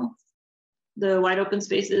video? The wide open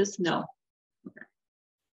spaces? No. Okay.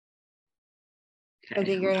 I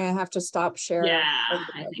think you're gonna have to stop sharing. Yeah,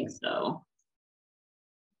 I think so.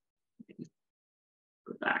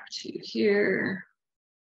 Go back to here.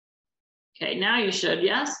 Okay, now you should,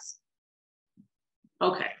 yes?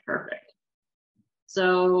 Okay, perfect.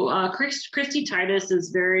 So Christy Titus is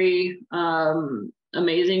very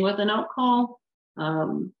amazing with an elk call.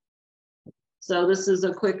 So this is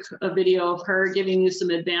a quick video of her giving you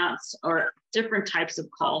some advanced or different types of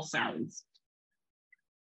call sounds.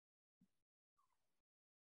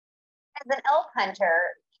 As an elk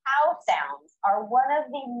hunter, cow sounds are one of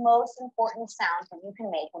the most important sounds that you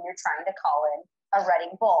can make when you're trying to call in a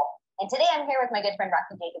rutting bull. And today I'm here with my good friend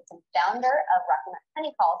Rocky Jacobson, founder of Rocky Mountain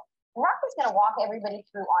Honey Calls. And Rocky's going to walk everybody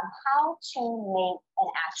through on how to make an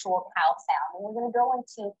actual cow sound. And we're going to go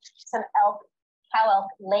into some cow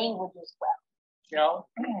elk language as well. You know,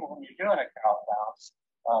 when you're doing a cow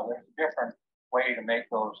sound, there's a different way to make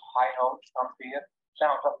those high notes come to you.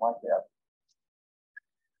 Sound something like that.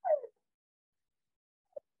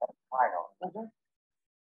 High note.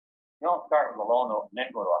 You don't start with a low note and then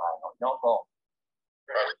go to a high note. You don't go.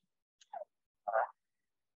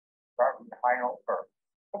 Start with the high note first.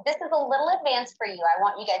 If this is a little advanced for you, I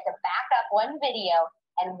want you guys to back up one video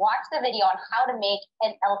and watch the video on how to make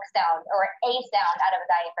an elk sound or a sound out of a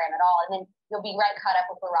diaphragm at all, and then you'll be right caught up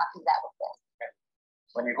with where Rocky's at with this. Okay.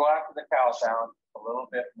 When you go after the cow sound, a little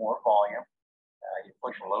bit more volume, you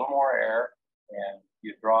push a little more air, and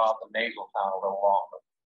you draw out the nasal sound a little longer.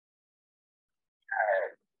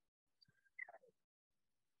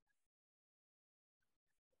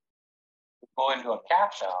 Go into a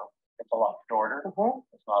calf sound, it's a lot shorter,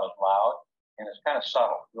 it's not as loud, and it's kind of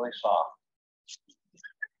subtle, really soft.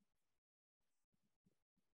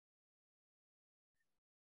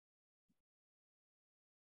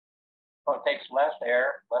 So it takes less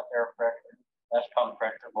air pressure, less tongue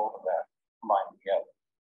pressure, both of that combined together.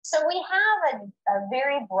 So we have a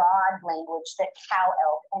very broad language that cow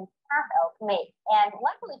elk and calf elk make. And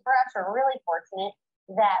luckily for us, we're really fortunate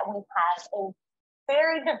that we have a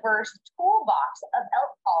very diverse toolbox of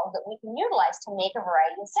elk calls that we can utilize to make a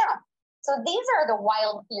variety of sounds. So these are the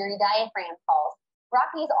Wild Fury diaphragm calls.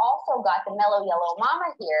 Rocky's also got the Mellow Yellow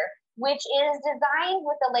Mama here, which is designed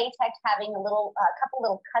with the latex having a couple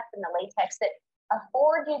little cuts in the latex that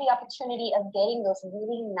afford you the opportunity of getting those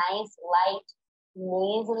really nice, light,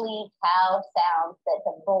 nasally cow sounds that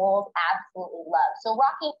the bulls absolutely love. So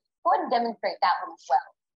Rocky, go ahead and demonstrate that one as well.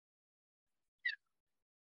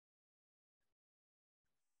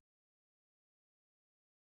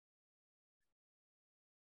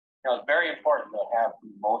 You know, it's very important to have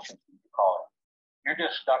emotions in your calling. You're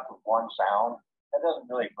just stuck with one sound. That doesn't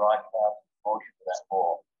really broadcast emotion to that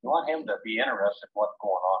bull. You want him to be interested in what's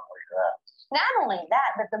going on where you're at. Not only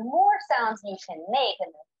that, but the more sounds you can make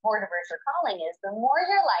and the more diverse your calling is, the more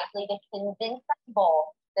you're likely to convince that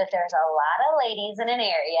bull that there's a lot of ladies in an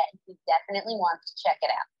area and he definitely wants to check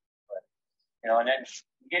it out. Right. You know, and then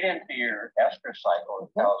you get into your estrus cycle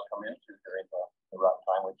that cows come into during the rut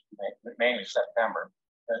time, which is mainly September.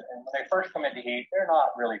 And when they first come into heat, they're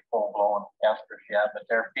not really full-blown estrus yet, but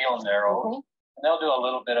they're feeling their oats. And they'll do a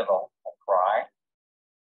little bit of a cry.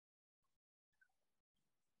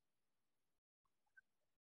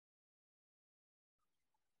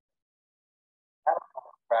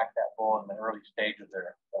 Track that bull in the early stages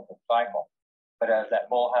of the cycle. But as that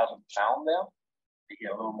bull hasn't found them, they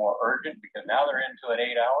get a little more urgent because now they're into it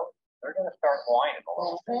 8 hours. They're going to start whining a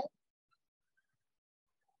little bit.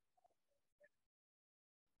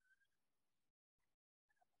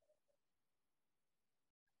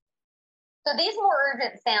 So these more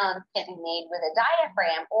urgent sounds can be made with a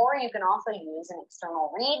diaphragm, or you can also use an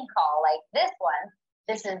external reed call like this one.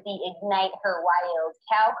 This is the Ignite Her Wild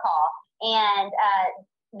cow call. And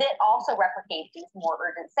that also replicate these more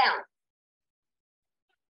urgent sounds.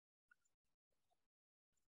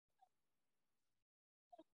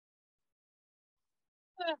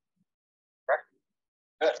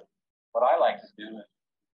 Good. What I like to do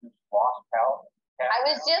is lost cow. I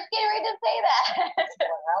was just getting ready to say that.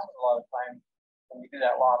 What happens a lot of times when you do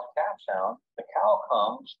that lost calf sound, the cow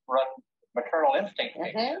comes, maternal instinct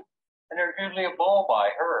kicks in, and there's usually a bull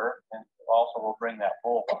by her, and also will bring that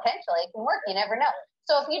bull. Potentially, it can work. You never know.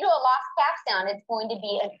 So if you do a lost calf sound, it's going to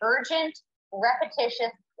be an urgent,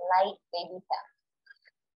 repetitious, light baby sound.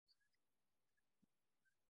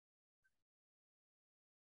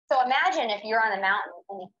 So imagine if you're on a mountain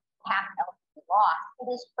and the calf elk is lost.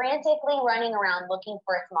 It is frantically running around looking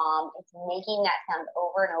for its mom. It's making that sound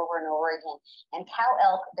over and over and over again. And cow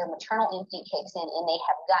elk, their maternal instinct kicks in, and they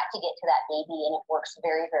have got to get to that baby, and it works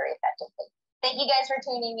very, very effectively. Thank you guys for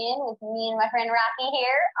tuning in with me and my friend Rocky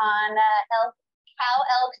here on cow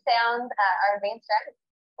elk sounds, our advanced strategy.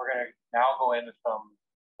 We're going to now go into some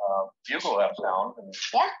bugle elk sounds and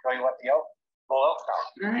show you what the bull elk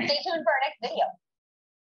sounds. Stay tuned for our next video.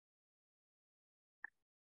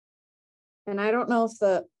 And I don't know if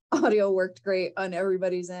the audio worked great on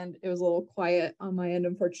everybody's end. It was a little quiet on my end,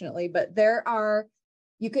 unfortunately, but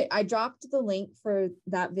I dropped the link for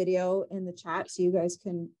that video in the chat, so you guys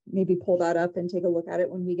can maybe pull that up and take a look at it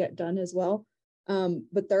when we get done as well.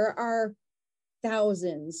 But there are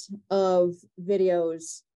thousands of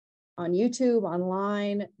videos on YouTube,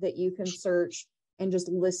 online, that you can search and just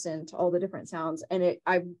listen to all the different sounds. And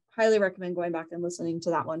I highly recommend going back and listening to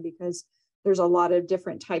that one, because there's a lot of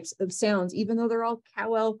different types of sounds, even though they're all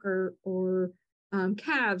cow elk or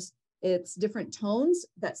calves. It's different tones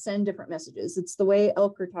that send different messages. It's the way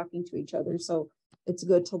elk are talking to each other. So it's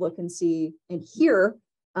good to look and see and hear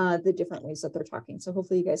the different ways that they're talking. So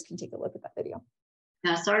hopefully you guys can take a look at that video.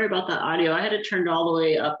 Yeah, sorry about that audio. I had it turned all the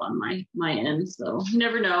way up on my end. So you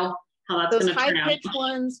never know how that's going to turn out. Those high-pitched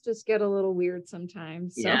ones just get a little weird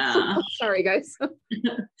sometimes. So. Yeah. Sorry, guys.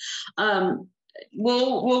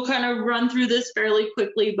 We'll kind of run through this fairly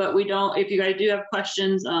quickly, but if you guys do have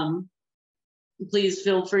questions, please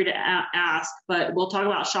feel free to ask, but we'll talk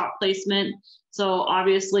about shot placement. So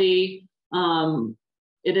obviously,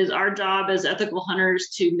 it is our job as ethical hunters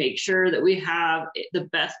to make sure that we have the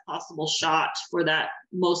best possible shot for that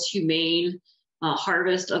most humane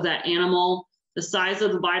harvest of that animal. The size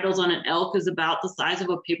of the vitals on an elk is about the size of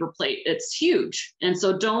a paper plate. It's huge. And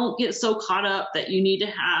so don't get so caught up that you need to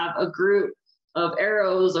have a group of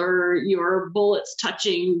arrows or your bullets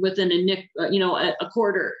touching within a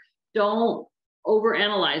quarter. Don't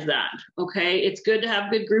overanalyze that, okay? It's good to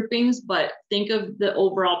have good groupings, but think of the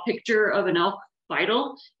overall picture of an elk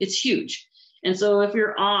vital. It's huge. And so if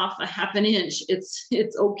you're off a half an inch,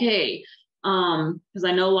 it's okay. Because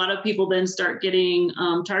I know a lot of people then start getting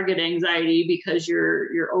target anxiety because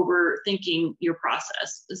you're overthinking your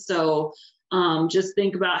process. So just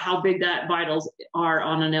think about how big that vitals are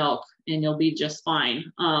on an elk, and you'll be just fine.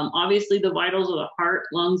 Obviously, the vitals of the heart,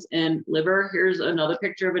 lungs, and liver. Here's another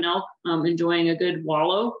picture of an elk enjoying a good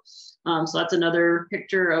wallow. So that's another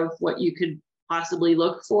picture of what you could possibly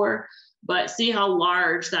look for. But see how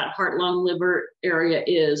large that heart, lung, liver area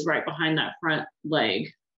is right behind that front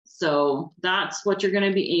leg. So that's what you're going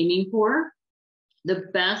to be aiming for. The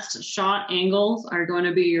best shot angles are going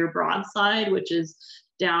to be your broadside, which is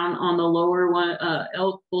down on the lower one,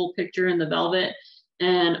 elk bull picture in the velvet.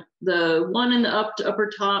 And the one in the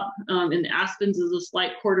upper top in the aspens is a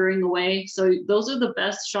slight quartering away. So those are the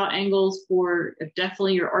best shot angles for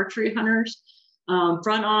definitely your archery hunters.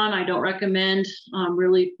 Front on, I don't recommend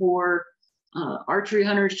really for archery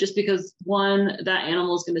hunters, just because one, that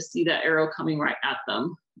animal is going to see that arrow coming right at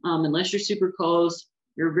them. Unless you're super close,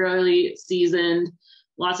 you're really seasoned,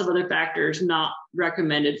 lots of other factors not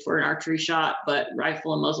recommended for an archery shot, but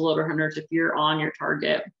rifle and muzzleloader hunters, if you're on your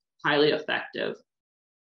target, highly effective.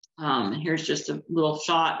 Here's just a little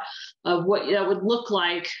shot of what that would look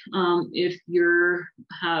like if you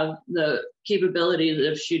have the capabilities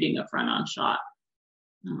of shooting a front-on shot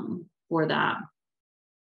for that.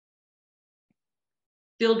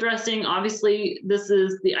 Field dressing, obviously, this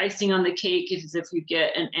is the icing on the cake is if you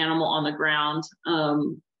get an animal on the ground.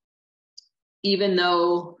 Even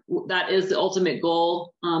though that is the ultimate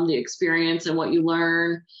goal, the experience and what you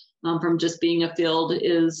learn from just being a field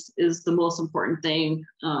is the most important thing.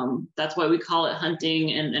 That's why we call it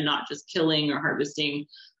hunting and not just killing or harvesting.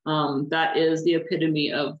 That is the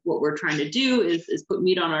epitome of what we're trying to do is put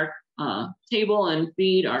meat on our table and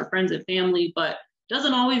feed our friends and family, but it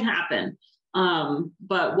doesn't always happen.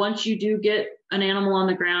 But once you do get an animal on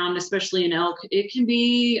the ground, especially an elk, it can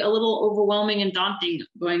be a little overwhelming and daunting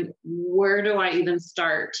going, where do I even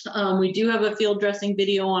start? We do have a field dressing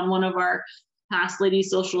video on one of our past lady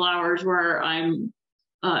social hours where I'm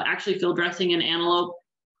actually field dressing an antelope.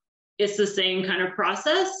 It's the same kind of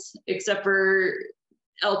process, except for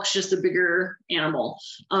elk's just a bigger animal.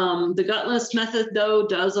 The gutless method, though,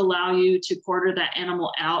 does allow you to quarter that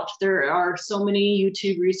animal out. There are so many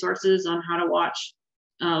YouTube resources on how to watch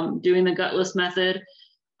doing the gutless method,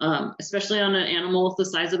 especially on an animal the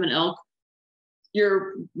size of an elk.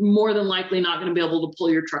 You're more than likely not going to be able to pull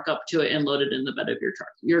your truck up to it and load it in the bed of your truck.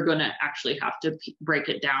 You're going to actually have to break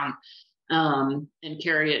it down and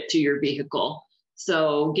carry it to your vehicle.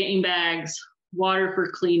 So game bags, water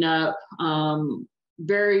for cleanup,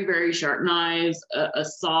 very, very sharp knives, a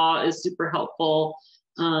saw is super helpful.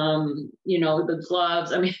 You know, the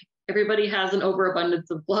gloves, I mean, everybody has an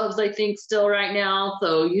overabundance of gloves, I think, still right now.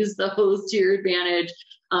 So use those to your advantage.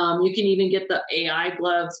 You can even get the AI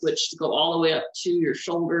gloves, which go all the way up to your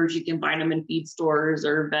shoulders. You can buy them in feed stores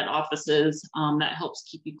or vet offices. That helps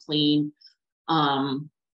keep you clean.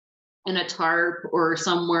 And a tarp or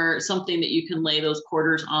something that you can lay those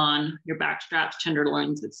quarters on, your back straps,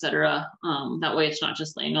 tenderloins, etc. That way it's not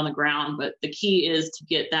just laying on the ground, but the key is to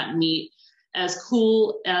get that meat as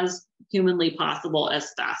cool as humanly possible,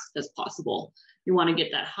 as fast as possible. You want to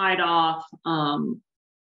get that hide off.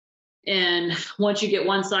 And once you get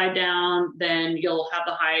one side down, then you'll have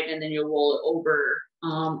the hide and then you'll roll it over.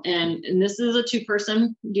 And this is a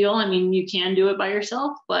 2-person deal. I mean, you can do it by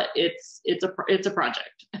yourself, but it's a project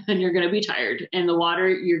and you're going to be tired, and the water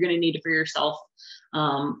you're going to need it for yourself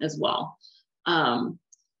as well.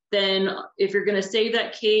 Then if you're going to save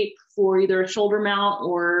that cape for either a shoulder mount,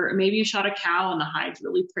 or maybe you shot a cow and the hide's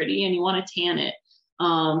really pretty and you want to tan it,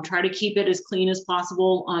 try to keep it as clean as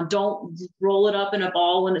possible. Don't roll it up in a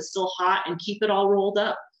ball when it's still hot, and keep it all rolled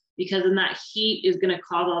up, because then that heat is going to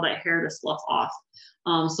cause all that hair to slough off.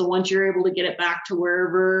 So once you're able to get it back to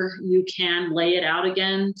wherever you can lay it out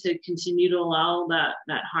again to continue to allow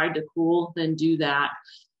that hide to cool, then do that.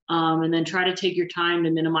 And then try to take your time to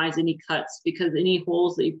minimize any cuts, because any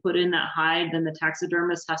holes that you put in that hide, then the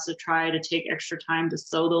taxidermist has to try to take extra time to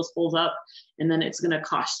sew those holes up, and then it's going to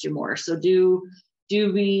cost you more. So do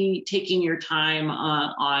be taking your time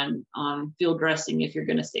on field dressing if you're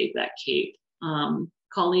going to save that cape.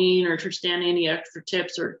 Colleen or Tristan, any extra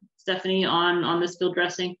tips, or Stephanie on this field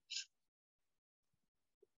dressing?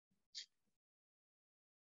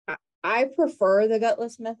 I prefer the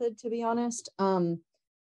gutless method, to be honest.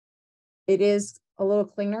 It is a little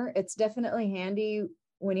cleaner. It's definitely handy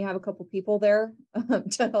when you have a couple people there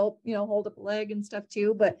to help, hold up a leg and stuff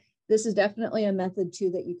too. But this is definitely a method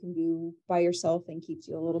too that you can do by yourself and keeps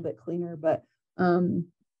you a little bit cleaner. But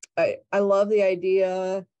I love the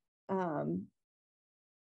idea.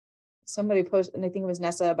 Somebody posted, and I think it was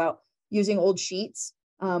Nessa, about using old sheets.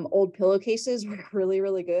 Old pillowcases were really,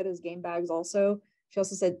 really good as game bags also. She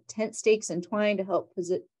also said tent stakes and twine to help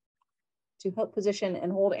position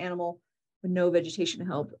and hold animal with no vegetation to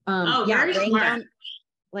help. Very smart.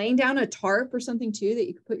 Laying down a tarp or something too that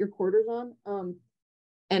you could put your quarters on.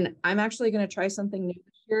 And I'm actually going to try something new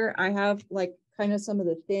this year. I have like kind of some of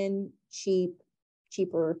the thin,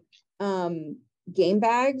 cheaper game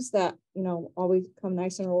bags that, always come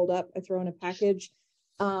nice and rolled up. I throw in a package.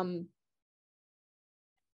 The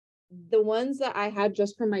ones that I had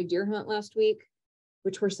just from my deer hunt last week,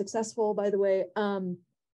 which were successful, by the way,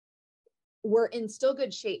 were in still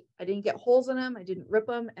good shape. I didn't get holes in them. I didn't rip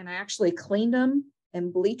them, and I actually cleaned them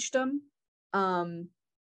and bleached them. No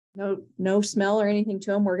smell or anything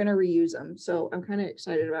to them. We're going to reuse them. So I'm kind of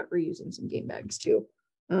excited about reusing some game bags too.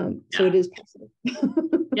 So it is possible.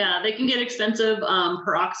 Yeah, they can get expensive.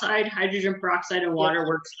 Hydrogen peroxide and water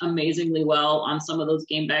works amazingly well on some of those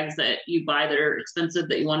game bags that you buy that are expensive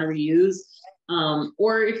that you want to reuse.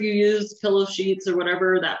 Or if you use pillow sheets or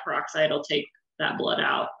whatever, that peroxide will take that blood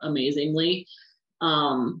out amazingly.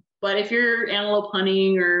 But if you're antelope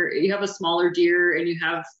hunting or you have a smaller deer and you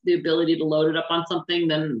have the ability to load it up on something,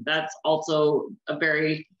 then that's also a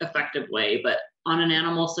very effective way. But on an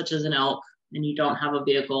animal such as an elk, and you don't have a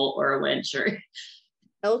vehicle or a winch, or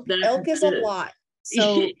elk is a lot.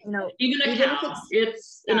 So even a cow,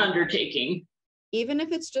 it's an undertaking. Even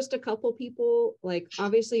if it's just a couple people, like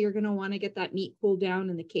obviously you're going to want to get that meat cooled down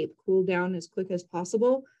and the cape cooled down as quick as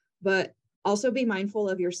possible, but also be mindful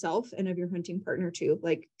of yourself and of your hunting partner too.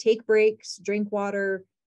 Like take breaks, drink water.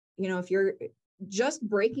 If you're just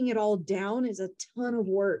breaking it all down is a ton of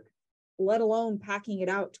work, let alone packing it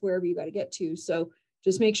out to wherever you got to get to. So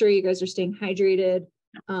just make sure you guys are staying hydrated.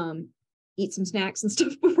 eat some snacks and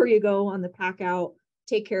stuff before you go on the pack out.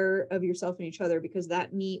 Take care of yourself and each other, because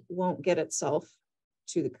that meat won't get itself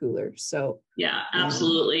to the cooler. So yeah,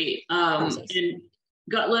 absolutely. And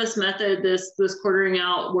gutless method, this quartering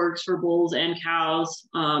out works for bulls and cows.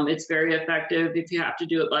 It's very effective if you have to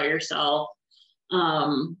do it by yourself.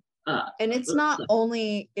 And it's not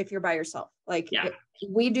only if you're by yourself. Like,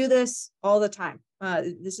 we do this all the time.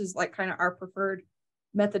 This is like kind of our preferred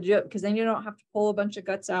method to do it, because then you don't have to pull a bunch of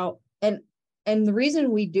guts out. And the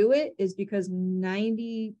reason we do it is because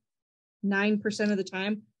 99% of the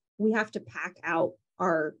time we have to pack out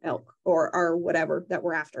our elk or our whatever that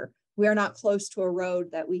we're after. We are not close to a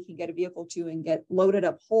road that we can get a vehicle to and get loaded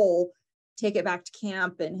up whole, take it back to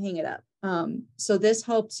camp and hang it up. So this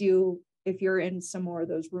helps you if you're in some more of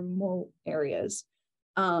those remote areas.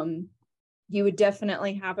 You would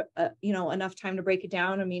definitely have enough time to break it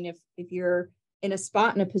down. I mean, if you're in a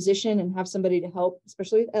spot in a position and have somebody to help,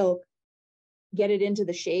 especially with elk, get it into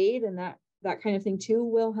the shade, and that kind of thing too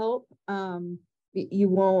will help. You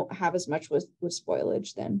won't have as much with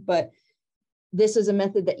spoilage then. But this is a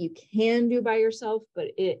method that you can do by yourself, but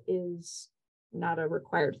it is not a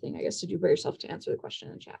required thing, I guess, to do by yourself, to answer the question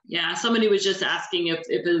in the chat. Yeah, somebody was just asking if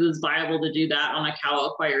it was viable to do that on a cow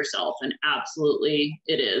elk by yourself, and absolutely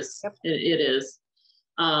it is. Yep. It is.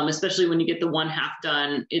 Especially when you get the one half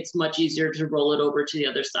done, it's much easier to roll it over to the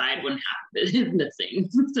other side when half of it is missing.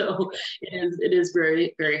 So it is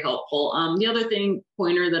very, very helpful. The other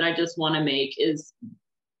pointer that I just want to make is,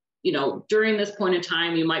 during this point in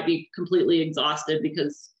time, you might be completely exhausted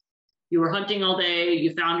because you were hunting all day,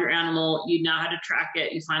 you found your animal, you now had to track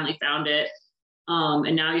it, you finally found it.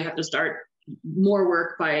 And now you have to start more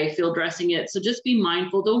work by field dressing it. So just be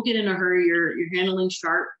mindful, don't get in a hurry. You're handling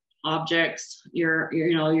sharp objects, you're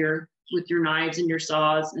with your knives and your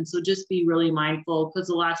saws. And so just be really mindful, because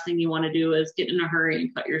the last thing you want to do is get in a hurry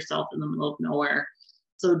and cut yourself in the middle of nowhere.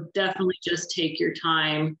 So definitely just take your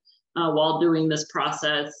time while doing this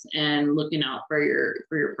process and looking out for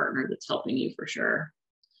your partner that's helping you, for sure.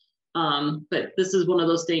 But this is one of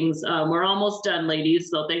those things, we're almost done,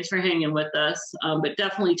 ladies, so thanks for hanging with us. But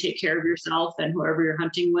definitely take care of yourself and whoever you're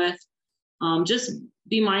hunting with. Just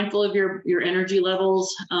be mindful of your energy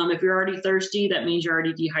levels. If you're already thirsty, that means you're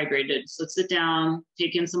already dehydrated. So sit down,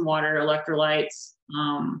 take in some water, electrolytes.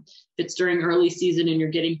 If it's during early season and you're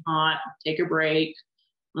getting hot, take a break.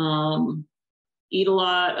 Eat a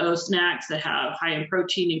lot of snacks that have high in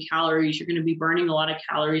protein and calories. You're going to be burning a lot of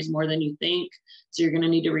calories more than you think. So you're going to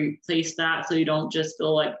need to replace that so you don't just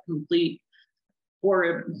feel like complete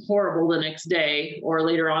horrible the next day or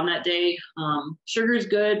later on that day. Sugar is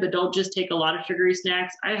good, but don't just take a lot of sugary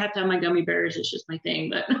snacks. I have to have my gummy bears. It's just my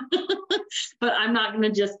thing, but but I'm not going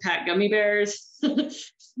to just pack gummy bears.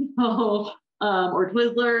 Or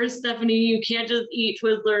Twizzlers. Stephanie, you can't just eat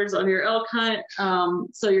Twizzlers on your elk hunt.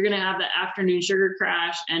 So you're going to have that afternoon sugar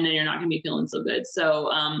crash, and then you're not going to be feeling so good.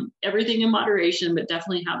 So everything in moderation, but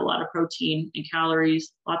definitely have a lot of protein and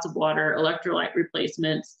calories, lots of water, electrolyte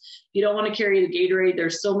replacements. You don't want to carry the Gatorade.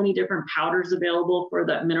 There's so many different powders available for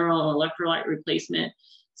that mineral and electrolyte replacement.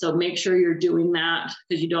 So make sure you're doing that,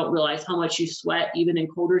 because you don't realize how much you sweat. Even in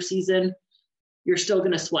colder season, you're still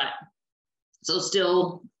going to sweat. So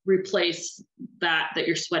still replace that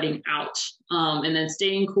you're sweating out. And then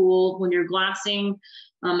staying cool when you're glassing.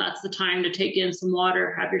 That's the time to take in some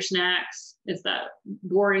water, have your snacks. It's that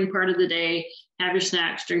boring part of the day. Have your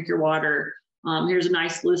snacks, drink your water. Here's a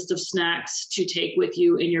nice list of snacks to take with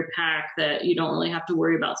you in your pack that you don't really have to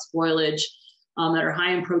worry about spoilage, that are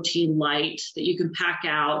high in protein, light, that you can pack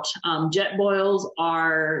out. Jet boils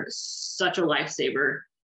are such a lifesaver.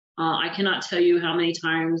 I cannot tell you how many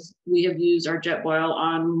times we have used our jet boil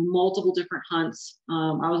on multiple different hunts.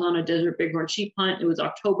 I was on a desert bighorn sheep hunt. It was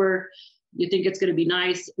October. You think it's going to be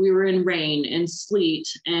nice. We were in rain and sleet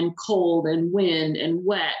and cold and wind and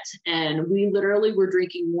wet. And we literally were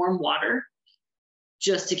drinking warm water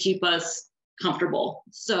just to keep us comfortable.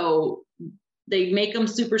 So they make them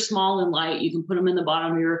super small and light. You can put them in the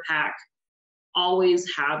bottom of your pack. Always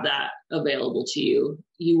have that available to you.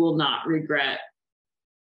 You will not regret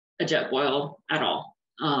a jet boil at all.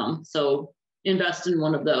 So invest in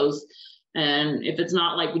one of those. And if it's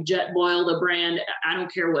not like Jet Boil, the brand, I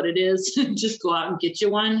don't care what it is, just go out and get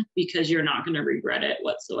you one, because you're not going to regret it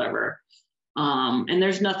whatsoever. And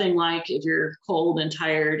there's nothing like if you're cold and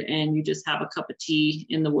tired and you just have a cup of tea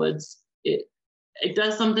in the woods. It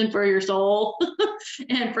does something for your soul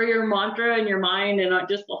and for your mantra and your mind, and not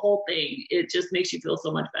just the whole thing. It just makes you feel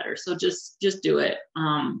so much better. So just do it.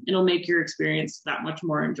 It'll make your experience that much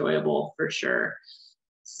more enjoyable, for sure.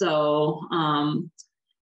 So,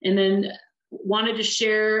 and then wanted to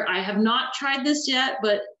share, I have not tried this yet,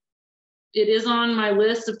 but it is on my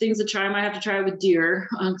list of things to try. I might have to try with deer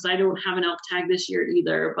because I don't have an elk tag this year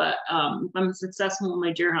either. But if I'm successful in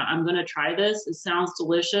my deer hunt, I'm going to try this. It sounds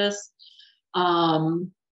delicious.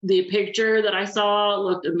 The picture that I saw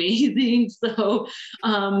looked amazing. So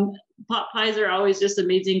pot pies are always just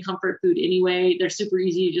amazing comfort food anyway. They're super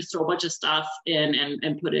easy. You just throw a bunch of stuff in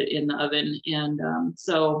and put it in the oven. And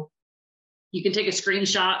so you can take a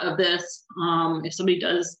screenshot of this. If somebody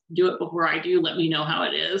does do it before I do, let me know how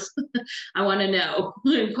it is. I want to know.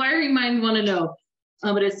 Inquiring minds want to know.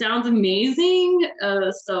 But it sounds amazing.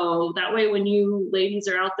 So that way, when you ladies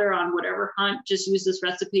are out there on whatever hunt, just use this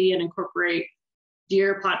recipe and incorporate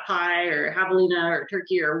deer pot pie or javelina or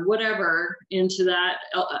turkey or whatever into that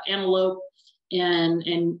antelope, and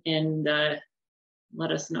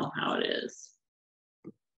let us know how it is.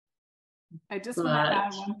 I just want to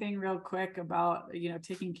add one thing real quick about,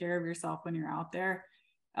 taking care of yourself when you're out there.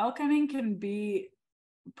 Elk hunting can be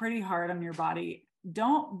pretty hard on your body.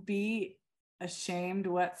 Don't be ashamed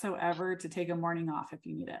whatsoever to take a morning off if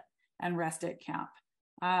you need it and rest at camp.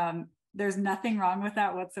 There's nothing wrong with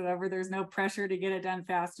that whatsoever. There's no pressure to get it done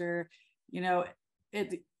faster.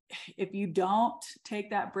 If you don't take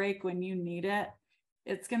that break when you need it,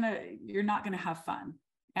 you're not gonna have fun.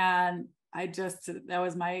 And that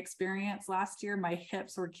was my experience last year. My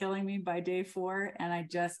hips were killing me by day 4. And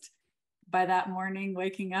by that morning,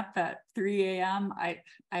 waking up at 3 a.m., I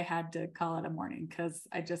had to call it a morning because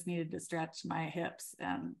I just needed to stretch my hips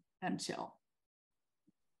and chill.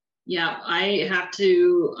 Yeah, I have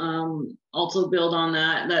to also build on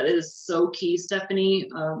that. That is so key, Stephanie.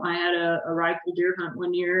 I had a rifle deer hunt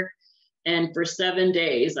one year, and for 7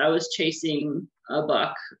 days I was chasing a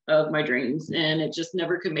buck of my dreams, and it just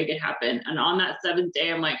never could make it happen. And on that 7th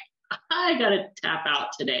day, I'm like, I gotta tap out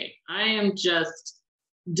today. I am just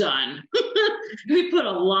done. We put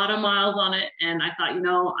a lot of miles on it, and I thought,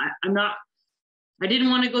 I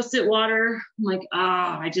didn't want to go sit water. I'm like,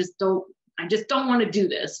 I just don't want to do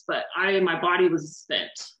this, but my body was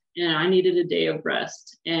spent and I needed a day of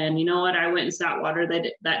rest. And you know what? I went and sat water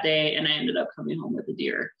that day, and I ended up coming home with a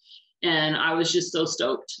deer. And I was just so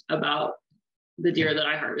stoked about the deer that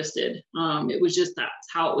I harvested. It was just, that's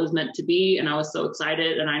how it was meant to be. And I was so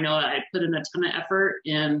excited, and I know I put in a ton of effort,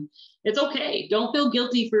 and it's okay. Don't feel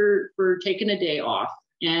guilty for taking a day off.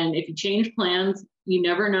 And if you change plans, you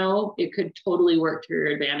never know, it could totally work to your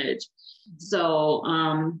advantage. So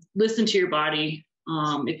listen to your body.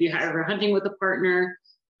 If you are hunting with a partner,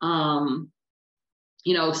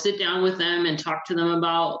 sit down with them and talk to them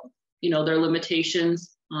about, their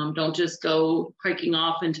limitations. Don't just go hiking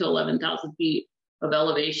off into 11,000 feet of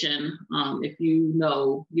elevation.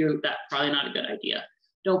 If that's probably not a good idea.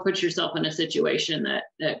 Don't put yourself in a situation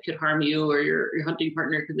that could harm you or your hunting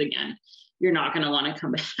partner, because again, you're not going to want to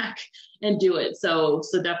come back and do it. So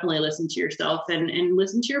definitely listen to yourself and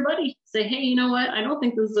listen to your buddy. Say, hey, you know what? I don't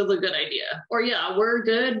think this is a good idea. Or yeah, we're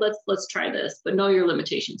good. Let's try this, but know your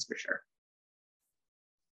limitations for sure.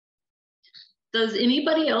 Does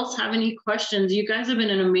anybody else have any questions? You guys have been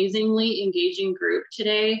an amazingly engaging group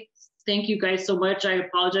today. Thank you guys so much. I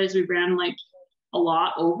apologize. We ran a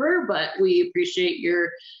lot over, but we appreciate your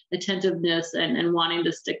attentiveness and wanting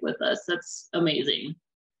to stick with us. That's amazing.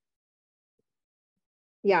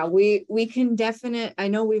 Yeah, we can I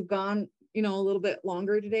know we've gone, a little bit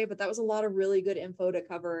longer today, but that was a lot of really good info to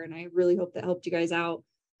cover. And I really hope that helped you guys out.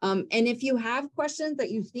 And if you have questions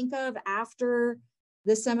that you think of after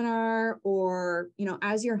the seminar, or,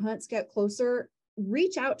 as your hunts get closer,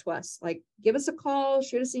 reach out to us, give us a call,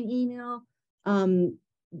 shoot us an email.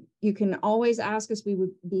 You can always ask us. We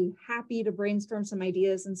would be happy to brainstorm some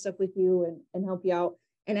ideas and stuff with you and help you out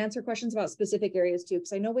and answer questions about specific areas too.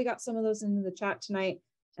 Because I know we got some of those into the chat tonight,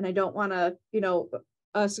 and I don't want to,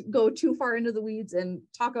 us go too far into the weeds and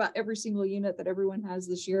talk about every single unit that everyone has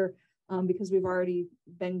this year, because we've already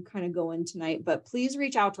been kind of going tonight. But please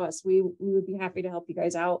reach out to us. We would be happy to help you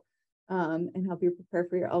guys out and help you prepare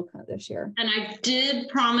for your elk hunt this year. And I did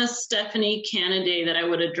promise Stephanie Canaday that I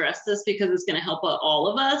would address this because it's going to help out all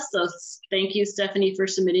of us. So thank you, Stephanie, for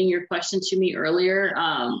submitting your question to me earlier.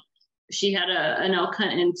 She had an elk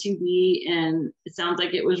hunt in 2B, and it sounds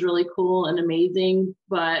like it was really cool and amazing.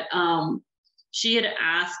 But she had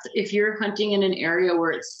asked if you're hunting in an area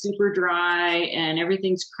where it's super dry and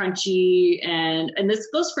everything's crunchy, and this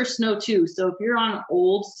goes for snow too. So if you're on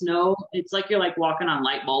old snow, it's like you're walking on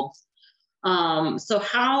light bulbs. So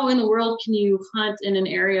how in the world can you hunt in an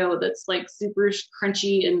area that's super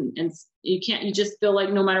crunchy and you just feel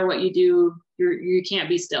like no matter what you do, you can't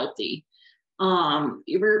be stealthy.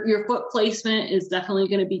 Your foot placement is definitely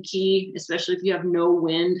going to be key, especially if you have no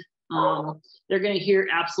wind. They're going to hear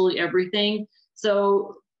absolutely everything.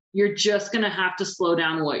 So you're just going to have to slow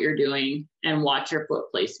down what you're doing and watch your foot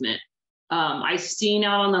placement. I've seen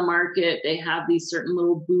out on the market, they have these certain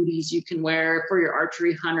little booties you can wear for your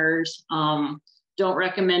archery hunters. Don't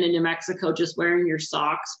recommend in New Mexico just wearing your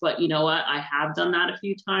socks, but you know what? I have done that a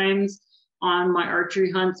few times on my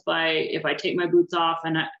archery hunts if I take my boots off,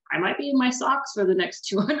 and I might be in my socks for the next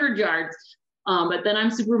 200 yards. But then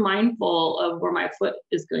I'm super mindful of where my foot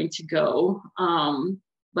is going to go.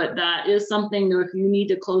 But that is something that if you need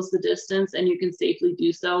to close the distance and you can safely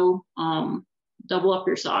do so, double up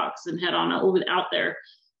your socks and head on out there.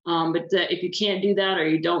 But if you can't do that or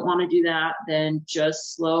you don't want to do that, then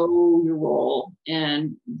just slow your roll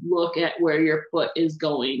and look at where your foot is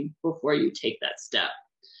going before you take that step.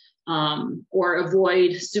 Or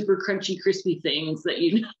avoid super crunchy, crispy things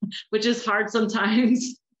that which is hard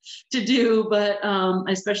sometimes to do, but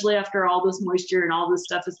especially after all this moisture and all this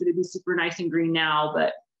stuff is going to be super nice and green now,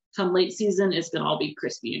 but come late season, it's going to all be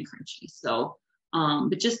crispy and crunchy. So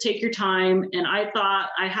but just take your time. And I thought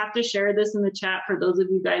I have to share this in the chat for those of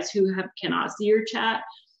you guys who cannot see your chat,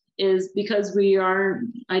 is because we are,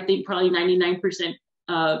 I think, probably 99%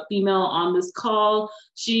 female on this call.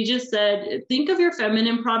 She just said, think of your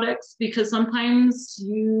feminine products, because sometimes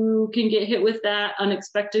you can get hit with that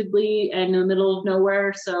unexpectedly and in the middle of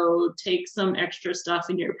nowhere. So take some extra stuff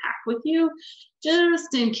in your pack with you,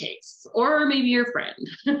 just in case, or maybe your friend,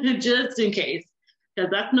 just in case. Because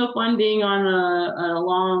that's no fun being on a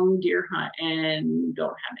long deer hunt and don't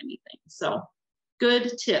have anything. So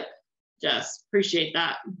good tip, Jess. Appreciate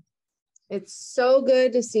that. It's so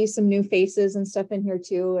good to see some new faces and stuff in here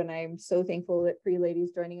too. And I'm so thankful that Free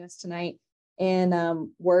Lady's joining us tonight. And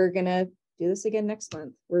we're going to do this again next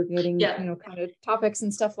month. We're getting, kind of topics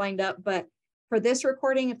and stuff lined up. But for this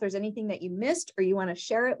recording, if there's anything that you missed or you want to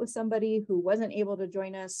share it with somebody who wasn't able to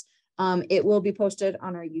join us, it will be posted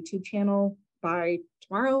on our YouTube channel by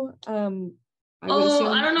tomorrow. I don't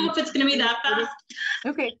know if it's going to be that fast.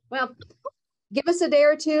 Okay, well, give us a day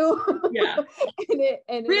or two. Yeah.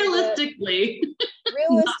 and realistically,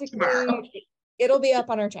 it'll be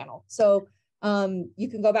up on our channel. So you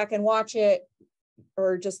can go back and watch it,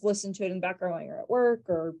 or just listen to it in the background while you're at work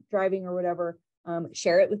or driving or whatever.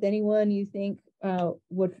 Share it with anyone you think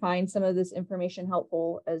would find some of this information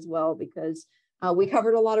helpful as well, because we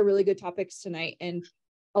covered a lot of really good topics tonight. And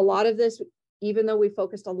a lot of this, even though we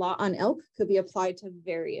focused a lot on elk, could be applied to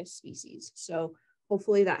various species. So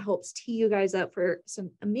hopefully that helps tee you guys up for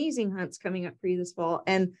some amazing hunts coming up for you this fall.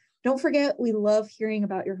 And don't forget, we love hearing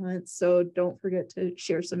about your hunts. So don't forget to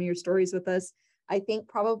share some of your stories with us. I think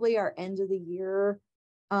probably our end of the year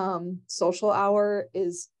social hour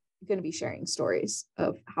is going to be sharing stories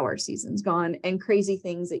of how our season's gone and crazy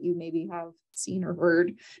things that you maybe have seen or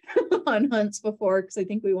heard on hunts before. Because I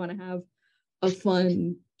think we want to have a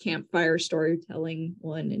fun campfire storytelling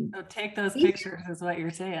one. And so take those pictures is what you're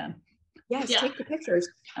saying. Yes, take the pictures.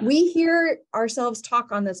 We hear ourselves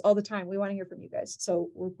talk on this all the time. We want to hear from you guys. So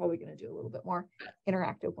we're probably going to do a little bit more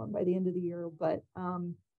interactive one by the end of the year. But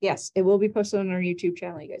yes, it will be posted on our YouTube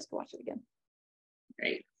channel. You guys can watch it again.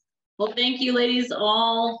 Great. Well, thank you, ladies,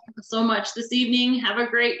 all so much this evening. Have a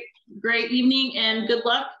great evening, and good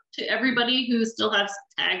luck to everybody who still has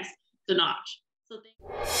tags to notch. So thank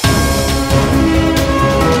you.